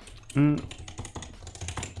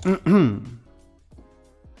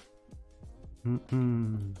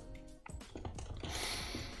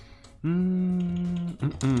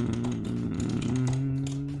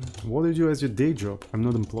 What do you do as your day job? I'm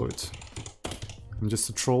not employed. I'm just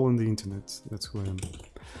a troll on the internet. That's who I am.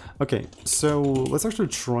 Okay, so let's actually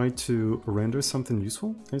try to render something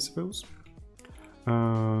useful, I suppose.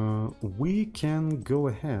 We can go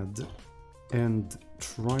ahead and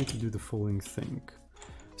try to do the following thing.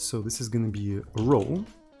 So this is going to be a row,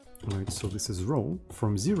 right? So this is row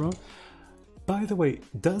from 0. By the way,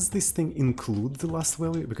 does this thing include the last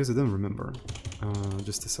value? Because I don't remember.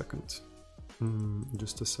 Just a second.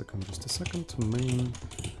 Just a second. Main.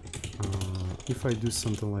 If I do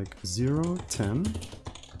something like 0, 10,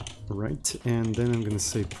 right? And then I'm going to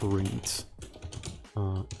say print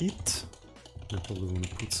it. I probably want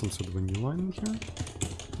to put some sort of a new line in here.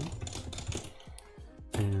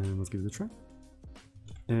 And let's give it a try.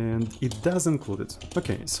 And it does include it.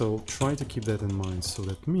 Okay, so try to keep that in mind. So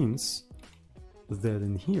that means that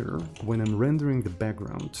in here, when I'm rendering the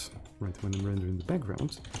background, right,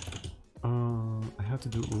 I have to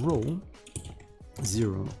do row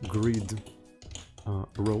 0 grid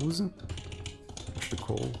rows, actually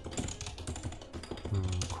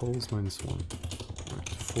calls -1, right,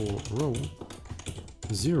 for row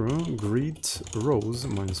 0 grid rows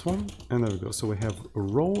 -1, and there we go. So we have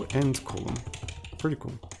row and column. Pretty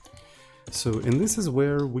cool. So, and this is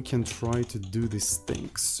where we can try to do this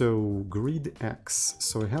thing. So grid X.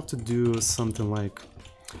 So I have to do something like,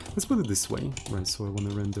 let's put it this way, right? So I want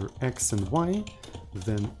to render X and Y,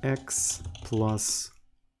 then X plus,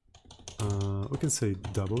 we can say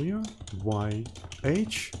W, Y,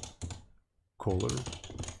 H, color,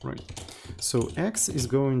 right? So X is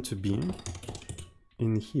going to be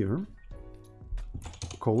in here,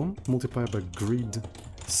 column multiplied by grid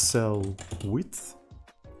cell width,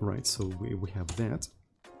 right? So we have that.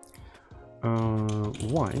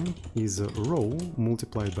 Y is a row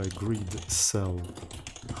multiplied by grid cell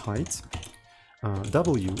height.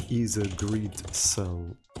 W is a grid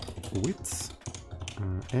cell width.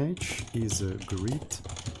 H is a grid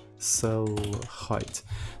cell height.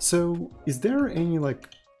 So is there any like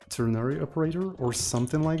ternary operator or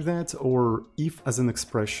something like that, or if as an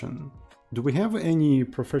expression? Do we have any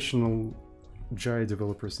professional Java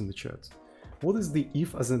developers in the chat? What is the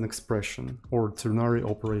if as an expression or ternary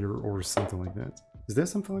operator or something like that? Is there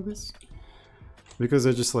something like this? Because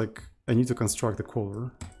I need to construct a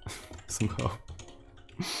color somehow.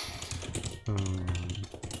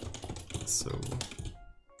 So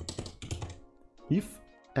if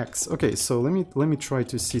X, okay, so let me try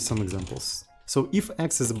to see some examples. So if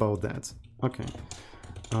X is about that, okay.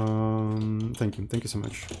 Thank you so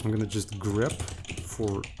much. I'm gonna just grep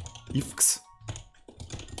for ifs.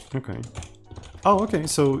 Okay. Oh, okay,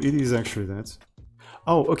 so it is actually that.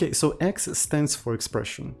 Oh, okay, so X stands for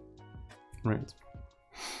expression, right?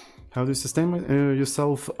 How do you sustain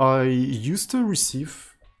yourself? I used to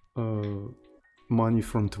receive money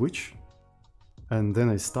from Twitch, and then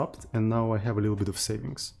I stopped, and now I have a little bit of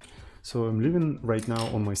savings. So I'm living right now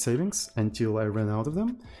on my savings until I run out of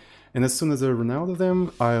them. And as soon as I run out of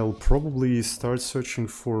them, I'll probably start searching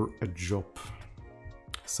for a job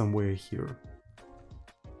somewhere here.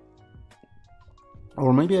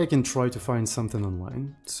 Or maybe I can try to find something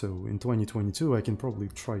online. So in 2022, I can probably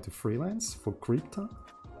try to freelance for crypto.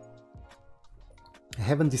 I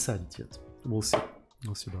haven't decided yet. We'll see.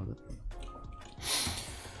 We'll see about it.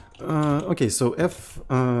 Okay, so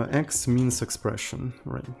X means expression,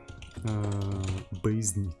 right?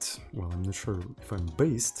 Based neat. Well, I'm not sure if I'm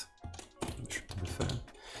based, to be fair.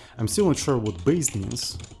 I'm still not sure what based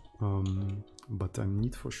means, but I'm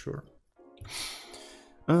neat for sure.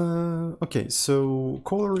 Okay, so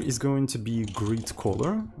color is going to be grid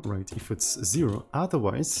color, right, if it's 0.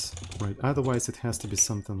 Otherwise, right, otherwise it has to be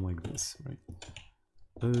something like this, right?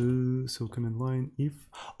 So command line if...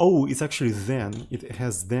 Oh, it's actually then. It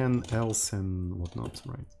has then, else, and whatnot,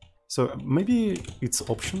 right? So maybe it's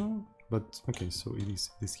optional, but okay, so it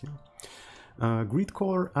is this here. Grid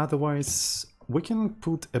color, otherwise we can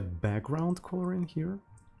put a background color in here,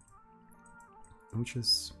 which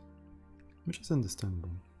is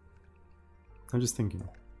understandable. I'm just thinking,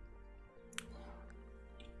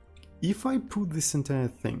 if I put this entire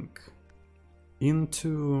thing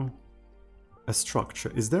into a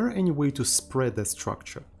structure, is there any way to spread that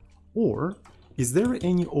structure, or is there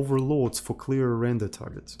any overloads for clear render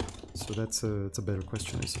targets? So that's a better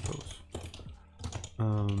question, I suppose.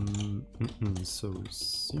 So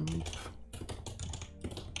simp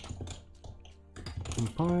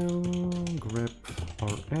compile grep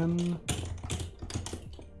rn.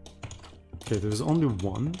 Okay, there's only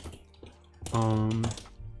one.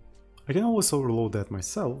 I can always overload that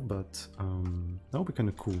myself, but that would be kind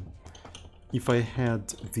of cool. If I had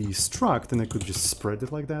the struct, then I could just spread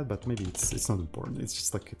it like that, but maybe it's not important. It's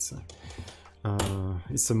just like it's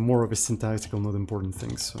a more of a syntactical, not important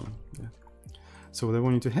thing. So yeah. So what I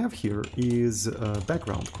want you to have here is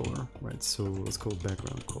background color, right? So let's call it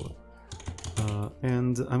background color,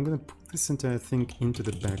 and I'm gonna put this entire thing into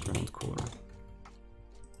the background color.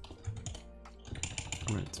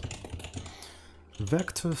 Right.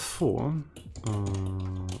 Vector 4,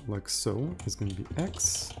 like so, is going to be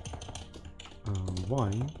x,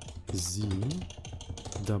 y, z,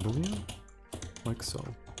 w, like so.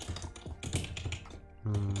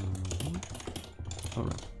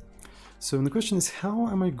 Alright. So the question is, how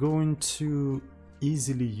am I going to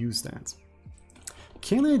easily use that?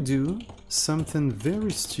 Can I do something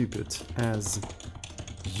very stupid as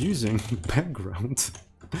using background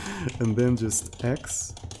and then just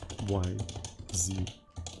x, y, z,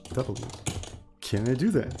 w? Can I do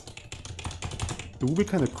that? It would be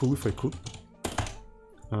kind of cool if I could.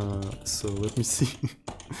 So let me see.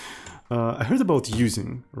 I heard about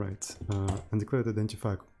using, right? Undeclared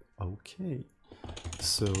identifier. Okay.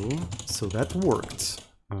 So that worked.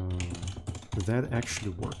 That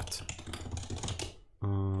actually worked.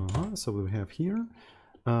 So what we have here.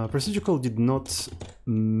 Procedure call did not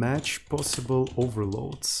match possible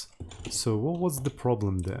overloads. So what was the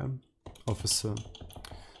problem there, officer?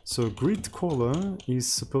 So grid color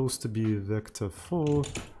is supposed to be vector 4.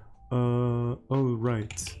 Oh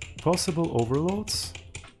right. Possible overloads.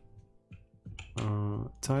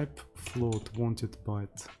 Type float wanted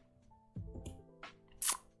byte.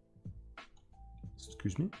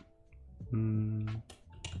 Excuse me.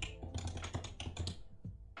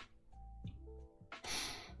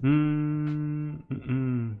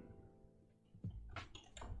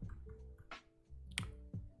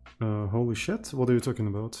 Holy shit, what are you talking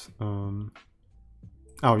about?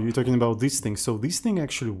 Oh, you're talking about this thing. So this thing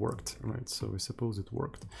actually worked, right? So I suppose it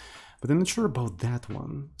worked. But I'm not sure about that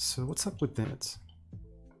one. So what's up with that?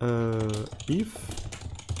 If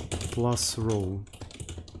plus row.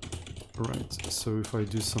 Right, so if I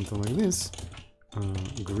do something like this,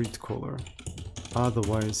 grid color,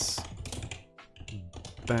 otherwise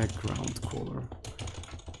background color.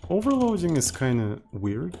 Overloading is kind of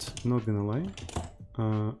weird, not gonna lie.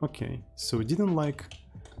 Okay, so it didn't like,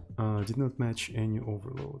 did not match any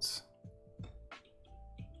overloads.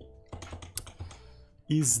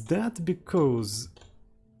 Is that because,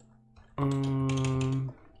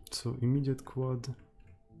 so immediate quad,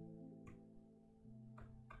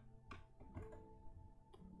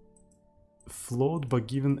 float but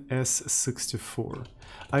given S64.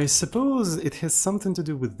 I suppose it has something to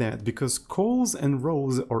do with that, because calls and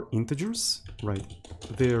rows are integers, right?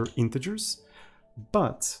 They're integers,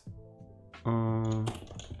 but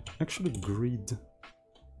actually grid.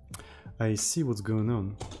 I see what's going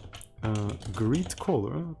on. Grid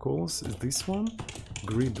color calls is this one.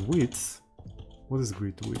 Grid width. What is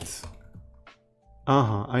grid width?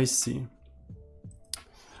 I see.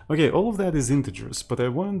 Okay, all of that is integers, but I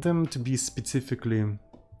want them to be specifically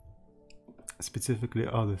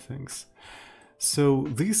other things. So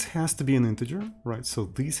this has to be an integer, right? So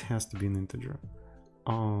this has to be an integer.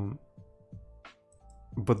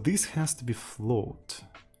 But this has to be float.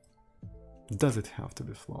 Does it have to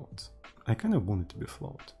be float? I kind of want it to be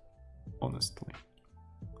float, honestly.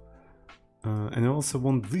 And I also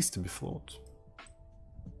want this to be float.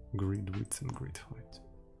 Grid width and grid height.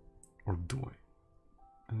 Or do I?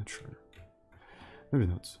 I'm not sure. Maybe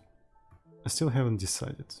not. I still haven't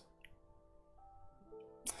decided.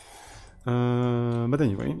 But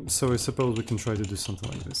anyway, so I suppose we can try to do something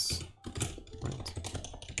like this. Right.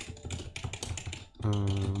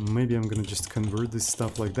 Maybe I'm gonna just convert this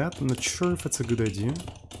stuff like that. I'm not sure if it's a good idea.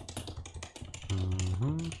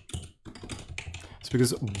 It's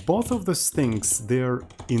because both of those things, they're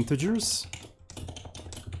integers.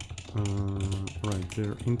 Right,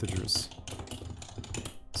 they're integers.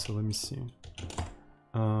 So let me see.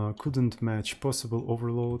 Couldn't match possible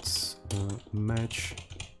overloads. Match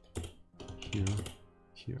here,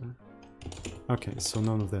 here. Okay, so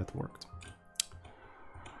none of that worked.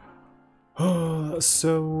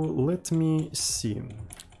 So let me see.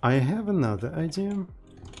 I have another idea.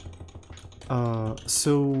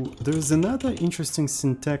 So there's another interesting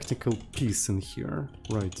syntactical piece in here,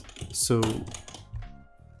 right? So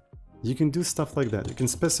you can do stuff like that. You can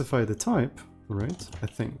specify the type, right? I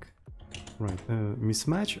think. Right,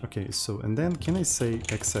 mismatch. Okay, so and then can I say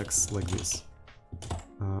XX like this?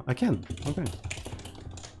 I can. Okay.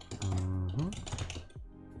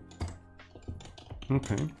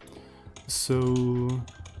 Okay. So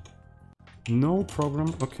no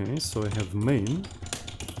problem. Okay, so I have main.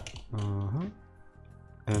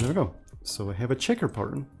 And there we go. So I have a checker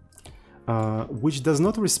pattern, which does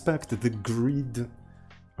not respect the grid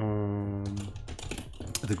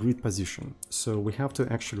position. So we have to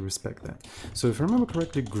actually respect that. So if I remember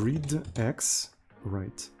correctly, grid X,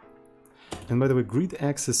 right? And by the way, grid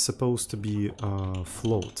X is supposed to be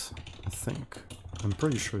float, I think. I'm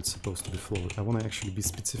pretty sure it's supposed to be float. I want to actually be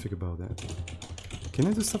specific about that. Can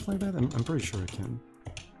I do stuff like that? I'm pretty sure I can.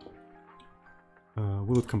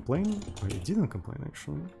 Will it complain? Oh, it didn't complain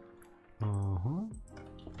actually.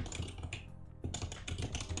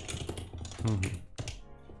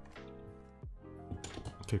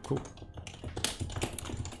 Okay, cool.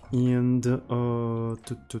 And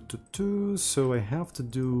so I have to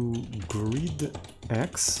do grid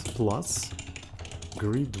X plus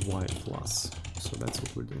grid Y plus. So that's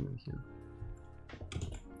what we're doing here.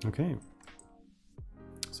 Okay.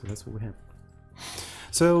 So that's what we have.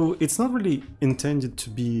 So it's not really intended to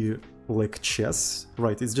be like chess,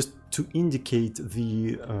 right? It's just to indicate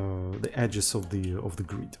the edges of the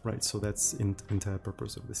grid, right? So that's the entire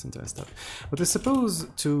purpose of this entire stuff. But I suppose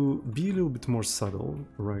to be a little bit more subtle,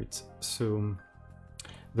 right? So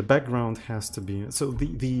the background has to be, so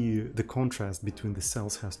the contrast between the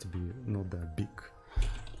cells has to be not that big,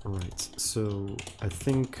 right? So I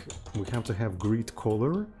think we have to have grid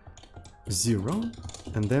color 0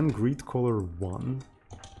 and then grid color 1.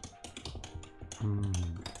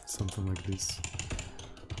 Something like this,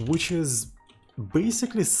 which is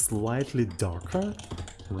basically slightly darker,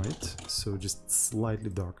 right? So just slightly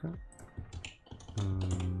darker.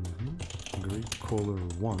 Grid color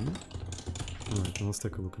 1. Alright, let's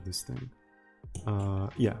take a look at this thing.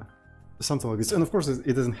 Yeah, something like this. And of course,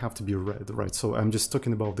 it doesn't have to be red, right? So I'm just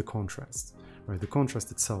talking about the contrast, right? The contrast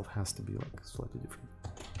itself has to be like slightly different.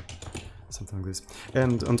 Something like this.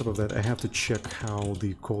 And on top of that, I have to check how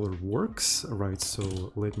the color works, right?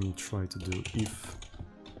 So let me try to do if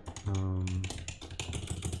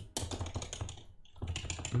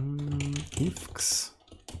ifs,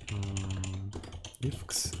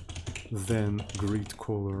 then grid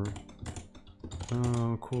color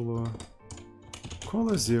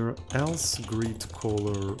color 0, else grid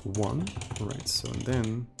color 1, right? So and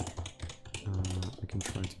then I can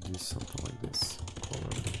try to do something like this. Color.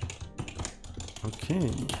 Okay,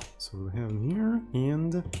 so we have here,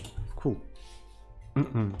 and cool.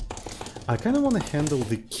 I kind of want to handle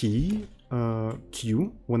the key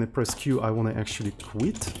Q. When I press Q, I want to actually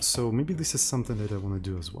quit, so maybe this is something that I want to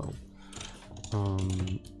do as well.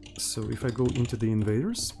 So if I go into the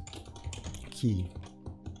invaders, key,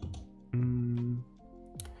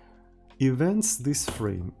 events this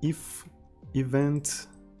frame, if event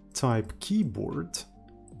type keyboard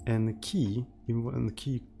and key,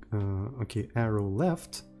 okay, arrow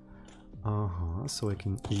left, so I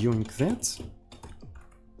can yoink that.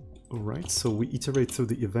 Alright, so we iterate through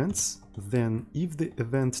the events, then if the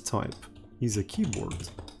event type is a keyboard,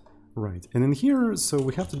 right, and in here, so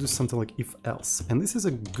we have to do something like if else, and this is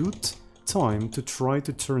a good time to try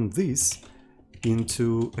to turn this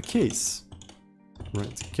into a case,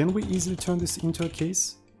 right? Can we easily turn this into a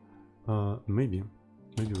case? Maybe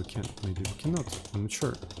we can, maybe we cannot, I'm not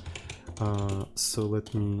sure. So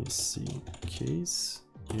let me see, case,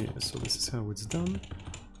 yeah, so this is how it's done.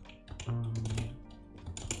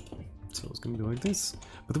 So it's gonna be like this,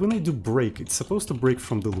 but when I do break, it's supposed to break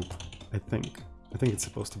from the loop, I think it's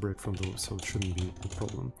supposed to break from the loop, so it shouldn't be a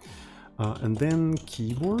problem. And then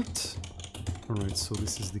keyboard, alright, so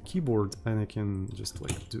this is the keyboard, and I can just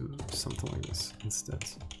like do something like this instead.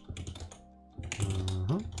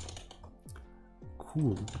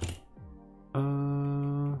 cool.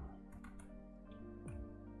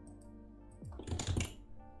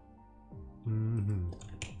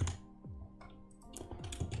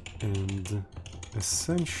 And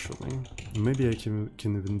essentially, maybe I can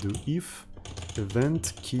even do if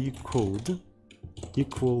event key code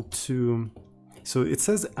equal to, so it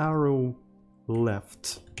says arrow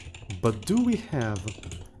left, but do we have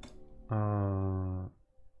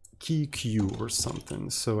key Q or something?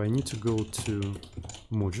 So I need to go to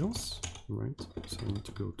modules, right? So I need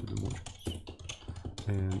to go to the modules,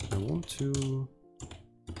 and I want to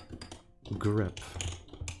grep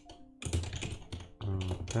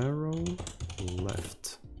arrow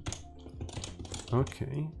left.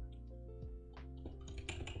 Okay.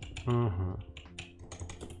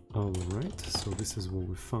 All right, so this is what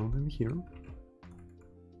we found in here.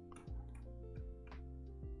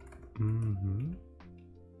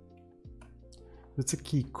 That's a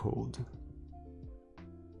key code.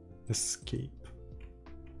 Escape.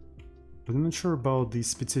 But I'm not sure about the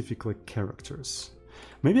specific like characters.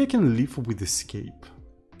 Maybe I can live with escape.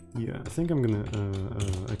 Yeah, I think I'm gonna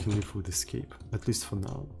I can live with escape, at least for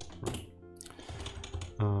now. Right.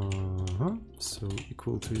 So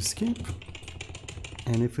equal to escape.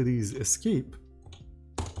 And if it is escape,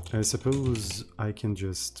 I suppose I can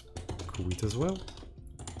just quit as well.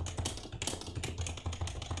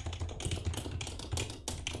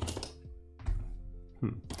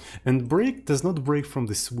 And break does not break from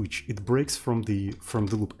the switch; it breaks from the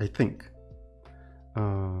loop. I think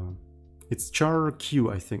it's char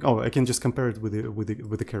Q. I think. Oh, I can just compare it with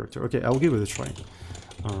the character. Okay, I'll give it a try.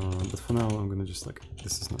 But for now, I'm gonna just like,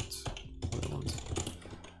 this is not what I want.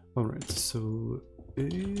 All right, so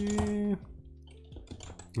yeah.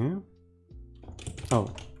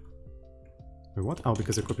 Oh. Wait, what? Oh,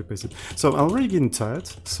 because I copy pasted. So I'm already getting tired.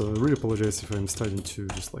 So I really apologize if I'm starting to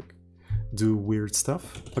just like do weird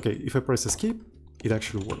stuff. Okay, if I press escape, it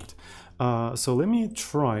actually worked. So let me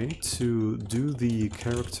try to do the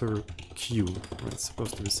character Q. Right, it's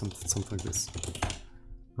supposed to be something like this.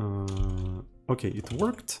 Okay, it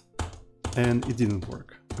worked, and it didn't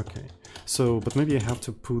work. Okay, so but maybe I have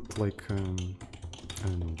to put like I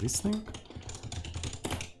don't know, this thing.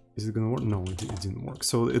 Is it gonna work? No, it didn't work.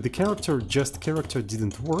 So the character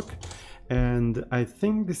didn't work, and I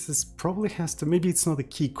think this is probably has to, maybe it's not a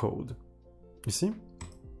key code. You see?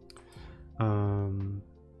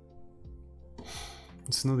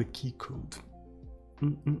 It's not a key code.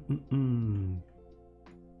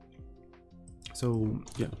 So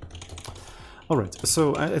yeah. All right.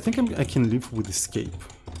 So I think I can live with escape.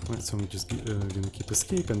 Right. So I'm just gonna keep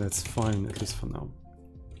escape, and that's fine at least for now.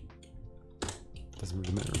 Doesn't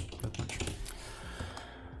really matter that much.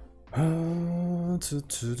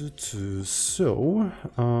 So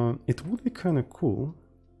it would be kind of cool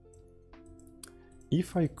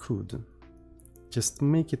if I could just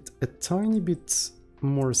make it a tiny bit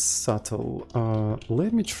more subtle.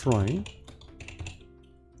 Let me try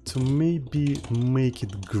to maybe make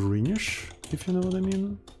it greenish, if you know what I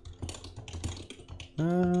mean.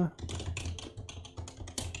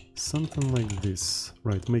 Something like this.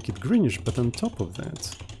 Right, make it greenish, but on top of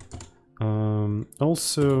that,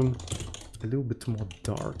 also a little bit more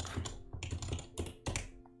dark.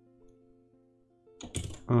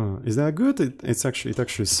 Is that good? It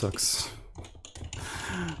actually sucks.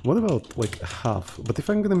 What about like half? But if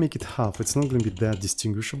I'm gonna make it half, it's not gonna be that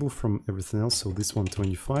distinguishable from everything else. So this one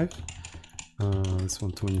 25, this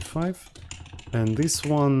one 25, and this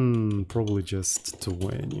one probably just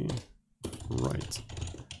 20. Right.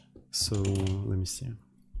 So let me see.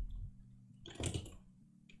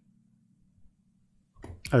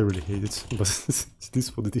 I really hate it, but it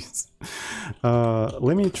is what it is.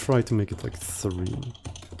 Let me try to make it like 3.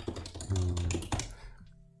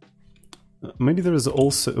 Maybe there is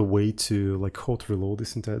also a way to like hot reload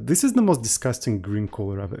this entire. This is the most disgusting green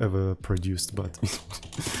color I've ever produced, but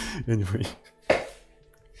anyway,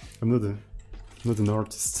 I'm not an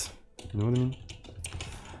artist. You know what I mean?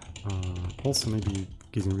 Also, maybe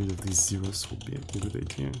getting rid of these zeros would be a good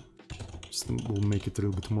idea. Just will make it a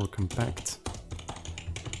little bit more compact.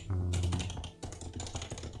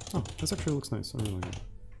 Oh, this actually looks nice. I really like it.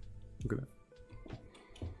 Look at that.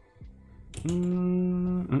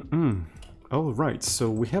 All right, so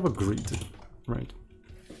we have a grid, right?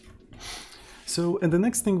 So, and the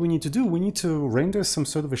next thing we need to do, we need to render some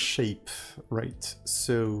sort of a shape, right?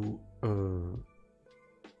 So,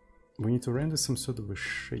 we need to render some sort of a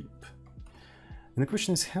shape. And the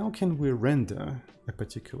question is, how can we render a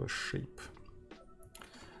particular shape?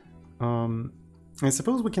 I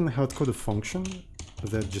suppose we can hardcode a function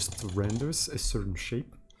that just renders a certain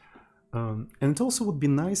shape. And it also would be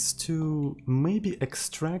nice to maybe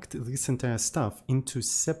extract this entire stuff into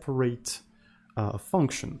separate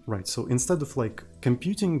function, right? So instead of like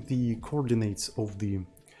computing the coordinates of the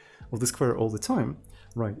square all the time,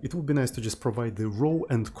 right? It would be nice to just provide the row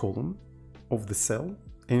and column of the cell,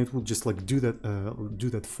 and it will just like do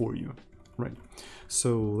that for you, right?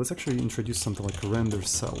 So let's actually introduce something like a render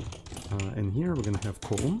cell, and here we're gonna have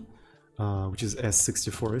column, which is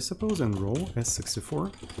S64, I suppose, and row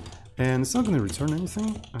S64, and it's not going to return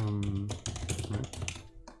anything. Right.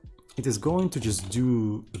 It is going to just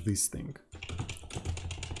do this thing.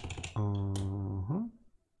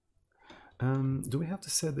 Do we have to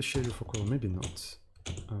set the shader for column? Maybe not.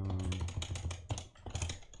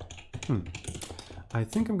 I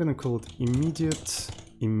think I'm going to call it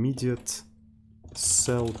immediate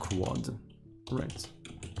cell quad. Right.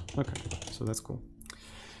 Okay, so that's cool.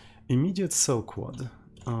 Immediate cell quad,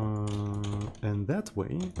 and that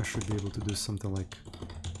way I should be able to do something like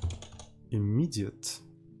immediate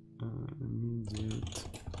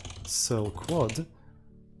cell quad,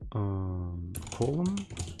 column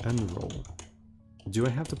and row. Do I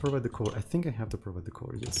have to provide the color? I think I have to provide the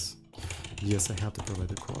color. Yes, I have to provide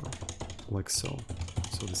the color, like so.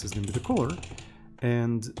 So this is going to be the color,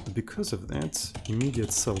 and because of that,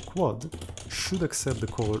 immediate cell quad should accept the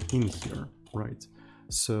color in here, right?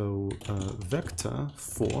 So vector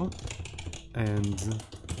 4, and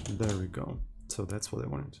there we go. So that's what I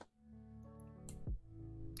wanted.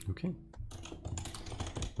 Okay.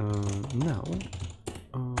 Now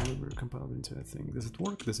we're compiled into a thing. Does it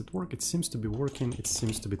work? Does it work? It seems to be working. It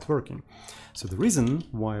seems to be working. So the reason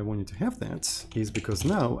why I wanted to have that is because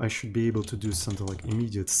now I should be able to do something like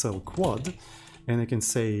immediate cell quad. And I can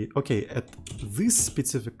say, okay, at this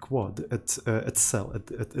specific quad, at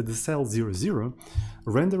the cell 0, 0,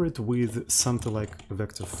 render it with something like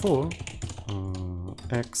vector 4,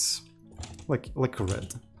 x, like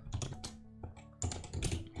red.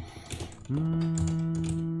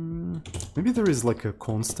 Maybe there is like a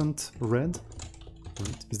constant red.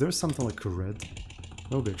 Right. Is there something like a red?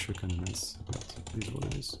 That would be actually kind of nice. Right. This is what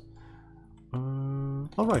it is.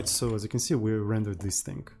 Alright, so as you can see, we rendered this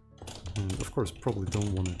thing. And of course, probably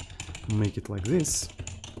don't want to make it like this.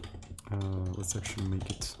 Let's actually make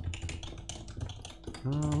it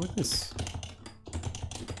like this.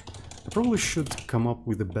 I probably should come up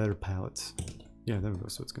with a better palette. Yeah, there we go.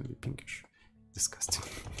 So it's going to be pinkish. Disgusting.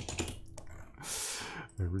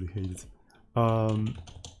 I really hate it.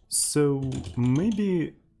 So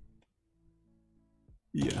maybe...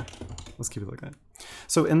 yeah, let's keep it like that.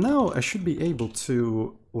 So, and now I should be able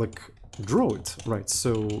to, like, draw it, right?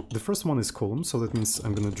 So the first one is column, so that means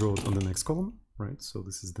I'm gonna draw it on the next column, right? So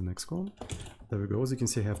this is the next column. There we go. As you can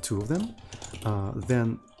see, I have 2 of them.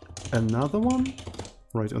 Then another one,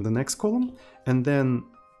 right, on the next column, and then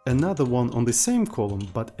another one on the same column,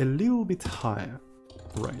 but a little bit higher,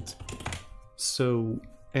 right? So,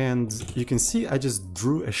 and you can see I just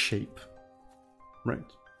drew a shape, right?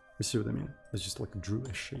 You see what I mean? I just like drew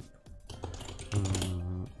a shape.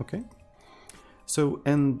 Okay. So,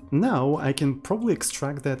 and now I can probably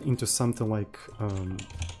extract that into something like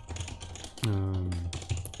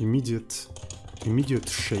immediate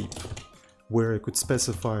shape, where I could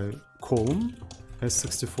specify column,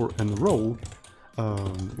 S64, and row,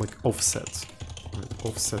 like offset, right?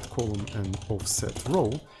 Offset column and offset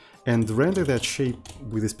row, and render that shape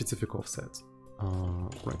with a specific offset,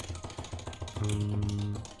 right?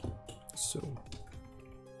 So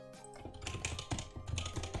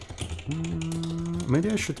maybe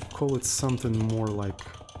I should call it something more like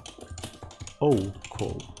O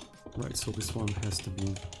call, right? So this one has to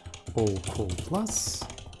be O call plus,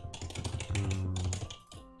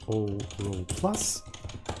 O row plus,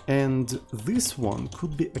 and this one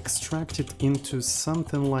could be extracted into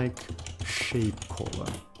something like shape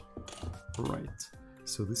caller, right?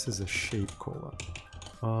 So this is a shape caller.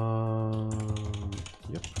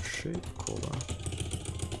 Yep, shape caller.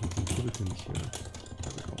 We can put it in here.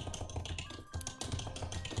 There we go.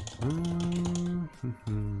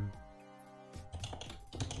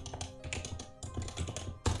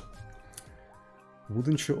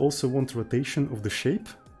 Wouldn't you also want rotation of the shape?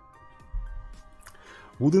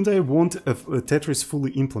 Wouldn't I want a Tetris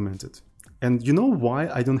fully implemented? And you know why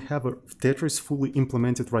I don't have a Tetris fully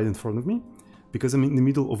implemented right in front of me? Because I'm in the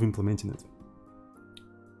middle of implementing it.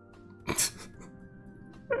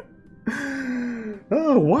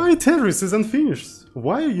 Oh, why Tetris is unfinished?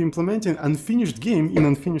 Why are you implementing unfinished game in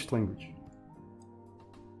unfinished language?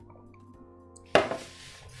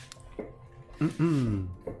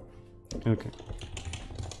 Okay.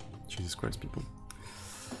 Jesus Christ, people.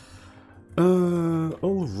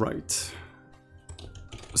 All right.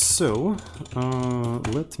 So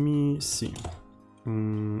let me see.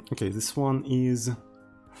 Okay, this one is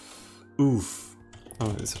oof.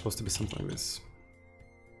 Oh, it's supposed to be something like this.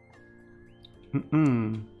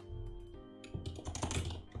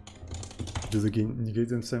 Do they negate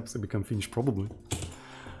themselves to become finished? Probably.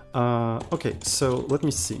 Okay, so let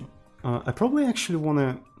me see. I probably actually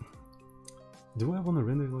wanna. Do I wanna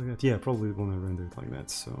render it like that? Yeah, I probably wanna render it like that.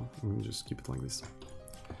 So let me just keep it like this.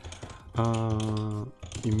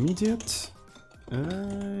 Immediate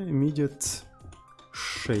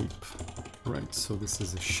shape. Right. So this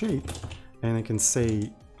is a shape, and I can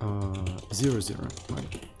say 0, 0.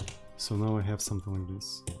 Right. So now I have something like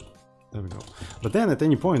this. There we go. But then at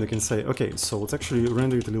any point I can say, okay, so let's actually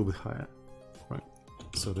render it a little bit higher. Right.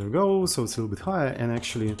 So there we go. So it's a little bit higher, and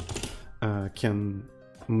actually can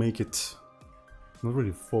make it not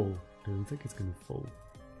really fall. I don't think it's gonna fall.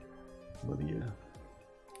 But yeah.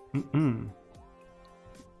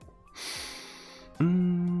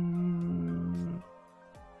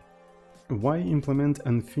 Why implement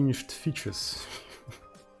unfinished features?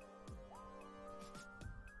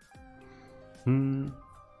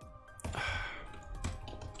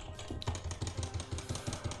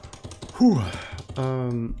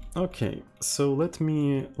 Okay, so let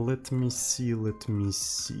me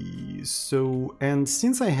see. So, and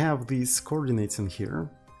since I have these coordinates in here,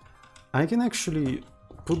 I can actually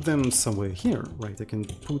put them somewhere here, right? I can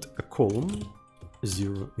put a column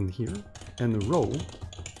 0 in here and a row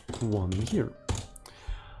 1 in here.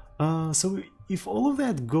 So if all of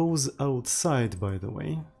that goes outside, by the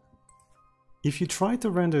way, if you try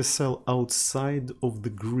to render a cell outside of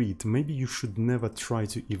the grid, maybe you should never try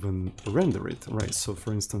to even render it, right? So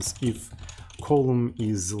for instance, if column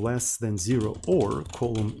is less than 0 or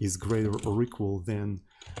column is greater or equal than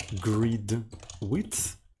grid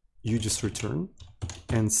width, you just return.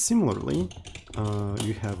 And similarly,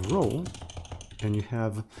 you have row, and you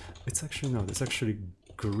have, it's actually not, it's actually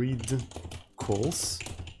grid calls,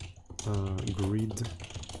 grid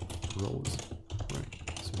rows, right?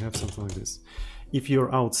 So you have something like this. If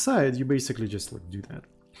you're outside, you basically just like do that.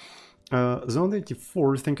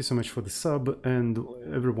 Zone84, thank you so much for the sub, and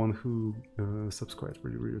everyone who subscribed,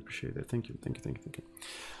 really appreciate it. Thank you.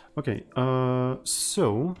 Okay,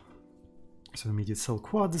 so immediate cell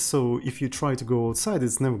quad. So if you try to go outside,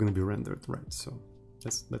 it's never going to be rendered, right? So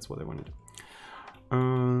that's what I wanted.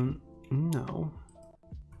 Now,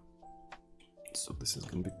 so this is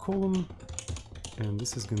going to be column, and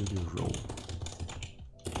this is going to be row.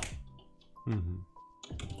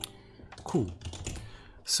 Cool.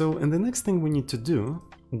 So, and the next thing we need to do,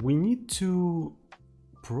 we need to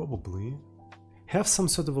probably have some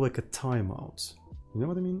sort of like a timeout. You know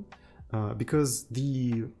what I mean? Because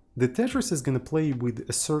the Tetris is going to play with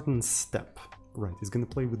a certain step, right? It's going to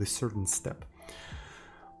play with a certain step.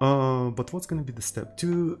 But what's going to be the step?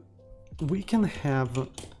 We can have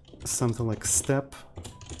something like step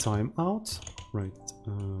timeout, right?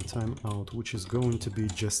 Timeout, which is going to be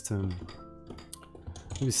just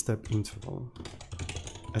maybe step interval.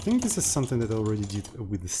 I think this is something that I already did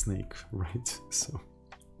with the snake, right? So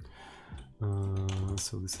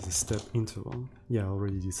this is a step interval. Yeah, I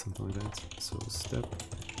already did something like that. So step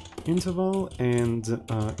interval, and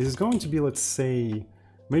it is going to be, let's say,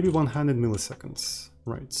 maybe 100 milliseconds,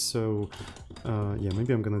 right? So yeah,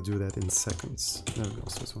 maybe I'm gonna do that in seconds. There we go.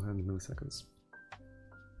 So it's 100 milliseconds.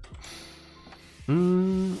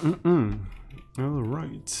 All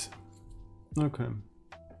right. Okay.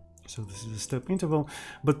 So this is a step interval,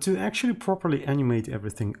 but to actually properly animate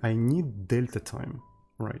everything, I need delta time,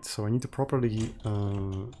 right? So I need to properly,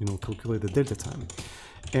 calculate the delta time.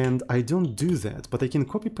 And I don't do that, but I can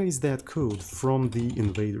copy paste that code from the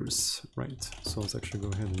invaders, right? So let's actually go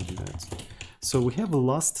ahead and do that. So we have a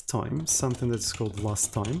last time, something that's called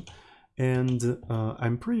last time, and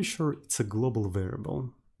I'm pretty sure it's a global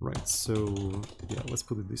variable, right? So yeah, let's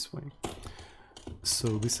put it this way. So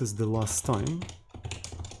this is the last time.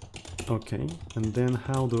 Okay, and then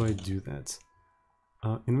how do I do that?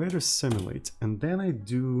 Invaders simulate, and then I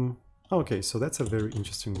do... Okay, so that's a very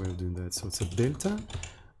interesting way of doing that. So it's a delta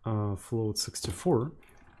float 64.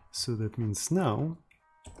 So that means now,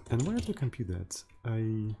 and where do I compute that?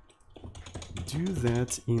 I do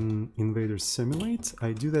that in invaders simulate.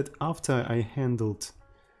 I do that after I handled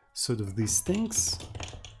sort of these things.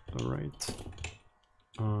 All right,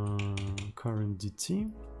 current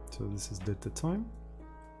DT. So this is delta time.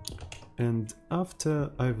 And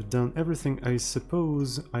after I've done everything, I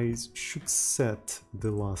suppose I should set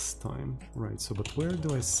the last time, right? So, but where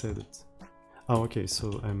do I set it? Oh, okay,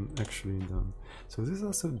 so I'm actually done. So this is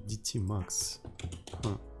also DT max.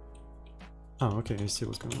 Huh. Oh, okay, I see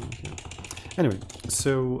what's going on here. Anyway,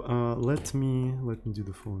 so let me do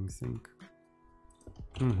the following thing.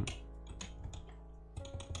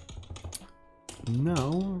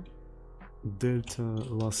 Now delta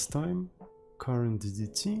last time current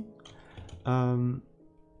DT.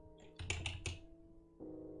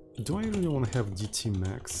 Do I really want to have DT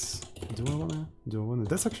max? Do I wanna?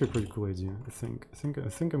 That's actually a pretty cool idea. I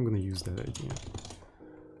think I'm gonna use that idea.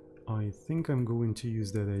 I think I'm going to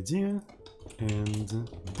use that idea, and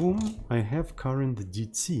boom, I have current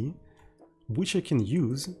DT, which I can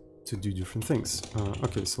use to do different things.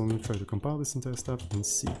 Okay, so let me try to compile this entire stuff and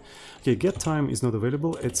see. Okay, get time is not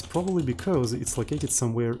available. It's probably because it's located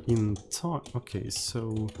somewhere in time. Okay,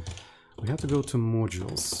 so we have to go to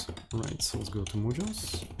modules. Right, so let's go to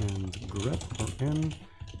modules and grep rn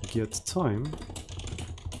get time.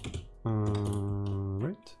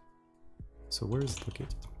 Right. So where is it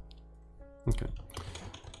located? Okay,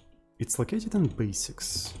 it's located in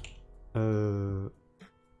basics.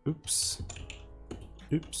 Oops.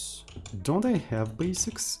 Don't I have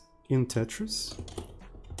basics in Tetris?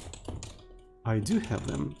 I do have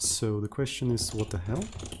them, so the question is, what the hell?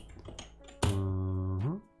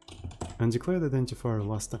 Undeclared identifier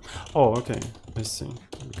last time. Oh, okay, I see.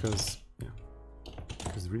 Because, yeah,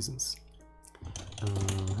 because reasons.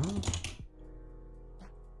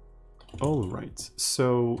 All right,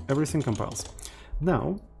 so everything compiles.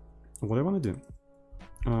 Now, what I want to do.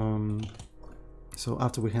 So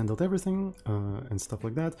after we handled everything and stuff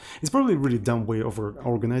like that, it's probably a really dumb way of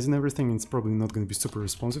organizing everything. It's probably not going to be super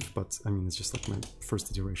responsive, but I mean, it's just like my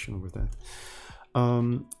first iteration over that.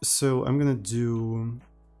 So I'm going to do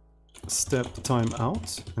step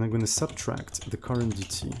timeout, and I'm going to subtract the current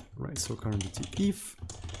DT, right? So current DT, if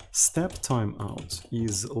step timeout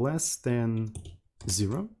is less than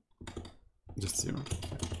 0, just 0.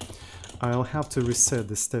 I'll have to reset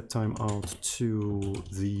the step timeout to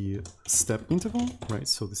the step interval, right?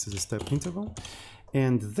 So this is a step interval.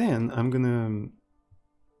 And then I'm gonna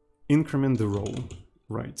increment the row,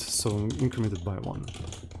 right? So increment it by 1.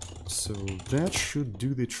 So that should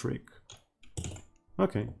do the trick.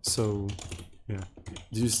 Okay, so yeah.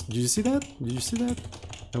 Did you see that? Did you see that?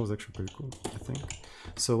 That was actually pretty cool, I think.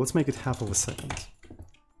 So let's make it half of a second.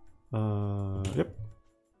 Yep.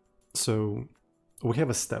 So we have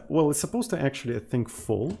a step. Well, it's supposed to actually, I think,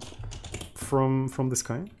 fall from the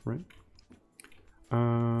sky, right?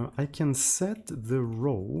 I can set the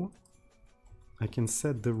row. I can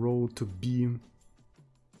set the row to be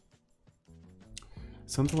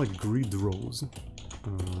something like grid rows.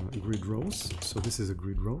 Grid rows. So this is a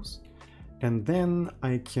grid rows, and then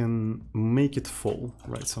I can make it fall,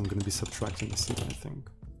 right? So I'm going to be subtracting this here, I think,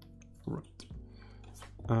 right?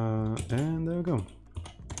 And there we go.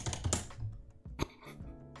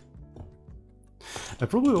 I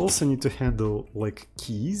probably also need to handle like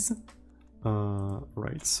keys,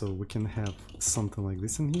 right? So we can have something like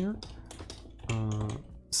this in here.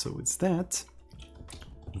 So it's that.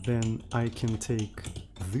 Then I can take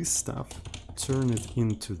this stuff, turn it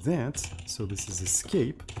into that. So this is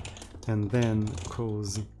escape, and then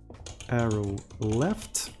cause arrow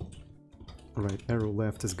left. Right, arrow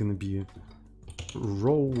left is gonna be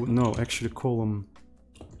row, no, actually column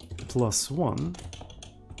 +1.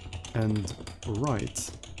 And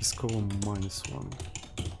right is column -1,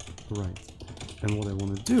 right? And what I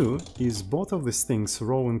want to do is both of these things,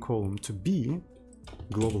 row and column, to be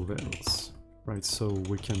global variables, right? So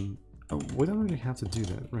we can, we don't really have to do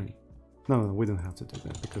that, right? No, we don't have to do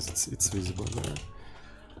that because it's visible there.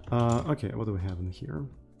 Okay, what do we have in here?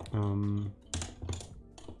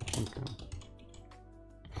 Okay.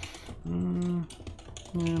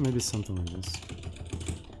 Yeah, maybe something like this.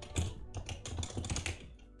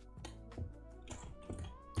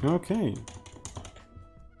 Okay.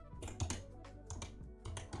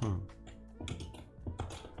 Huh.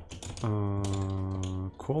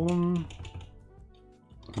 Column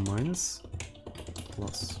minus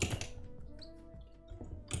plus.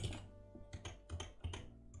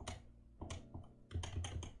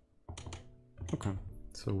 Okay,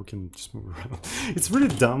 so we can just move around. It's really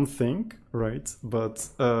dumb thing, right? But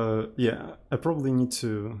yeah, I probably need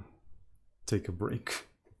to take a break.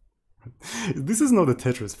 This is not a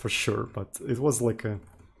Tetris for sure, but it was like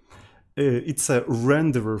it's a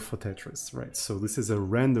renderer for Tetris, right? So this is a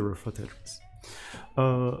renderer for Tetris.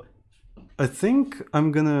 I think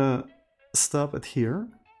I'm gonna stop it here,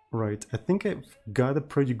 right? I think I've got a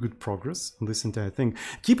pretty good progress on this entire thing.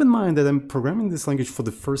 Keep in mind that I'm programming this language for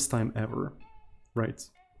the first time ever, right?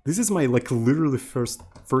 This is my like literally first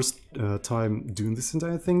time doing this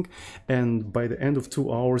entire thing, and by the end of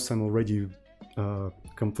 2 hours I'm already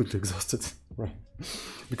completely exhausted. right?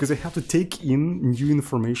 Because I have to take in new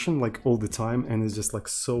information like all the time, and it's just like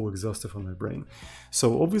so exhaustive on my brain.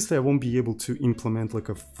 So obviously I won't be able to implement like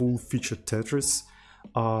a full-featured Tetris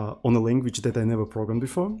on a language that I never programmed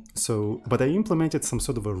before. So, but I implemented some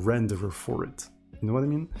sort of a renderer for it. You know what I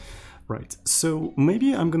mean? Right. So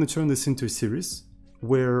maybe I'm gonna turn this into a series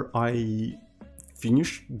where I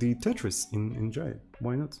finish the Tetris in Jive.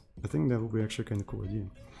 Why not? I think that would be actually kind of cool idea.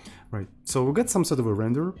 Right. So we'll get some sort of a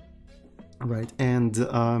render. Right, and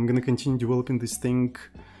I'm gonna continue developing this thing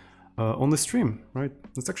on the stream, right?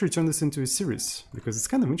 Let's actually turn this into a series, because it's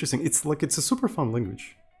kind of interesting. It's like, it's a super fun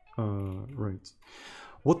language, right?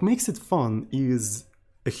 What makes it fun is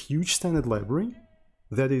a huge standard library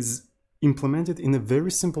that is implemented in a very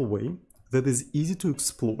simple way, that is easy to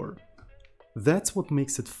explore. That's what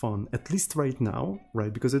makes it fun, at least right now,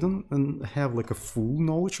 right? Because I don't have like a full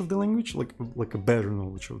knowledge of the language, like a better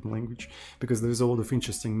knowledge of the language, because there's a lot of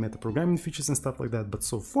interesting meta-programming features and stuff like that. But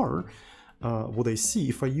so far, what I see,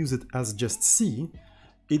 if I use it as just C,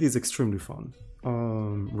 it is extremely fun.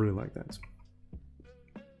 Really like that.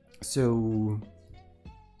 So,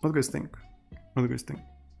 what do you guys think? What do you guys think?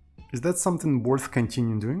 Is that something worth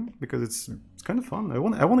continuing doing? Because it's kind of fun. I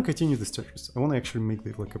want to continue this Tetris. I want to actually make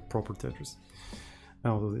it like a proper Tetris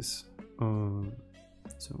out of this.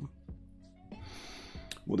 So,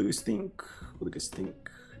 what do you guys think? What do you guys think?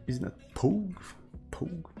 Isn't that Pogue?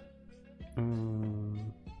 Pogue?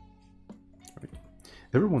 Right.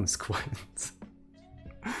 Everyone is quiet.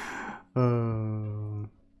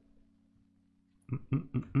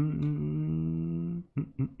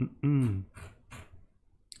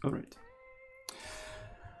 All right.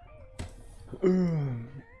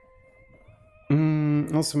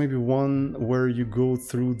 Also, maybe one where you go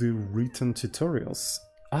through the written tutorials.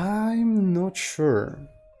 I'm not sure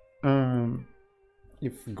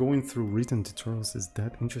if going through written tutorials is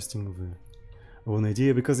that interesting of an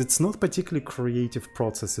idea, because it's not particularly creative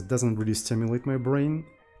process. It doesn't really stimulate my brain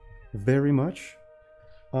very much,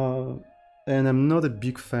 and I'm not a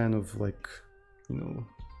big fan of, like, you know,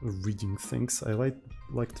 reading things. I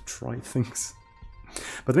like to try things.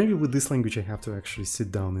 But maybe with this language I have to actually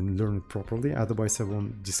sit down and learn it properly, otherwise I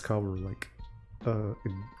won't discover like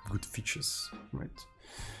good features, right?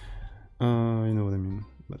 You know what I mean,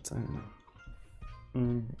 but I don't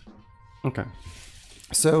know. Okay,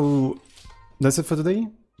 so that's it for today.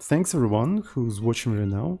 Thanks everyone who's watching right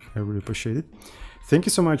now, I really appreciate it. Thank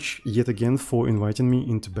you so much yet again for inviting me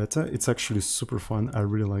into beta. It's actually super fun. I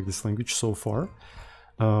really like this language so far.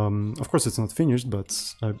 Of course it's not finished, but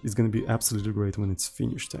it's going to be absolutely great when it's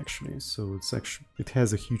finished actually. So it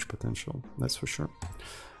has a huge potential, that's for sure.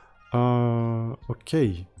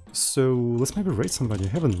 Okay, so let's maybe rate somebody. I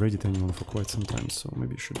haven't rated anyone for quite some time, so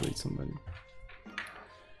maybe I should rate somebody.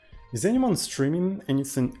 Is anyone streaming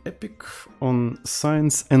anything epic on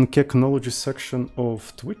science and technology section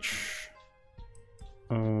of Twitch?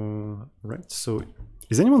 Right, so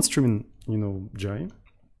is anyone streaming, you know, Jai?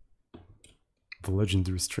 The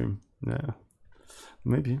legendary stream. Yeah,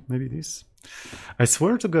 maybe it is. I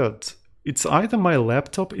swear to God, it's either my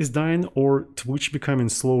laptop is dying or Twitch becoming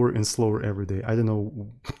slower and slower every day. I don't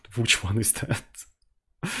know which one is that.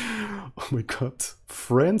 Oh my God,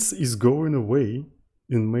 France is going away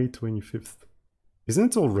in May 25th.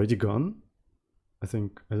 Isn't it already gone? I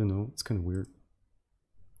think, I don't know, it's kind of weird.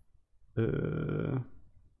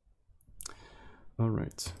 All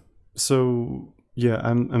right, so yeah,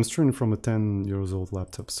 I'm streaming from a 10-year-old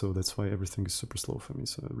laptop, so that's why everything is super slow for me,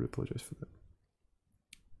 so I really apologize for that.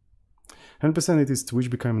 100% it is Twitch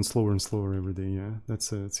becoming slower and slower every day, yeah,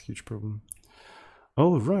 that's a huge problem.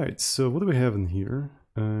 Alright, so what do we have in here?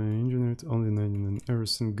 Engineered only 99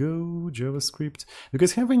 errors in Go, JavaScript. Do you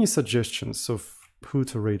guys have any suggestions of who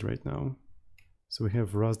to rate right now? So we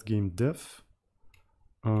have Rust Game Dev.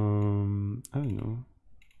 I don't know.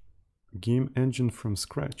 Game engine from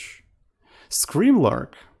scratch.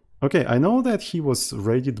 Screamlark. Okay, I know that he was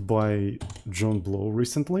rated by John Blow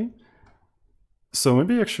recently. So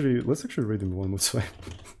maybe actually, let's actually rate him one more time.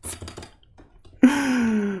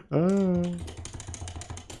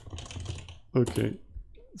 Okay,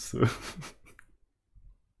 so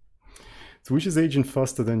Twitch is aging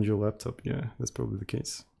faster than your laptop. Yeah, that's probably the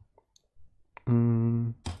case.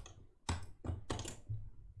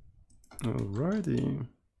 Alrighty.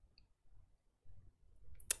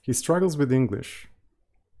 He struggles with English.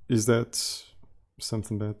 Is that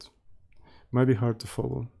something bad? Might be hard to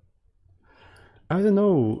follow. I don't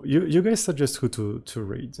know. You guys suggest who to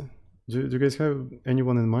rate. Do you guys have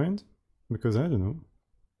anyone in mind? Because I don't know.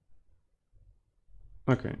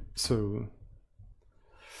 Okay, so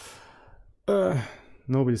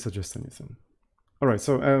nobody suggests anything. All right,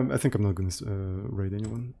 so I think I'm not going to raid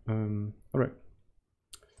anyone. All right.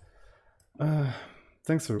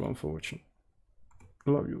 Thanks everyone for watching.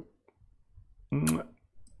 Love you. Mwah.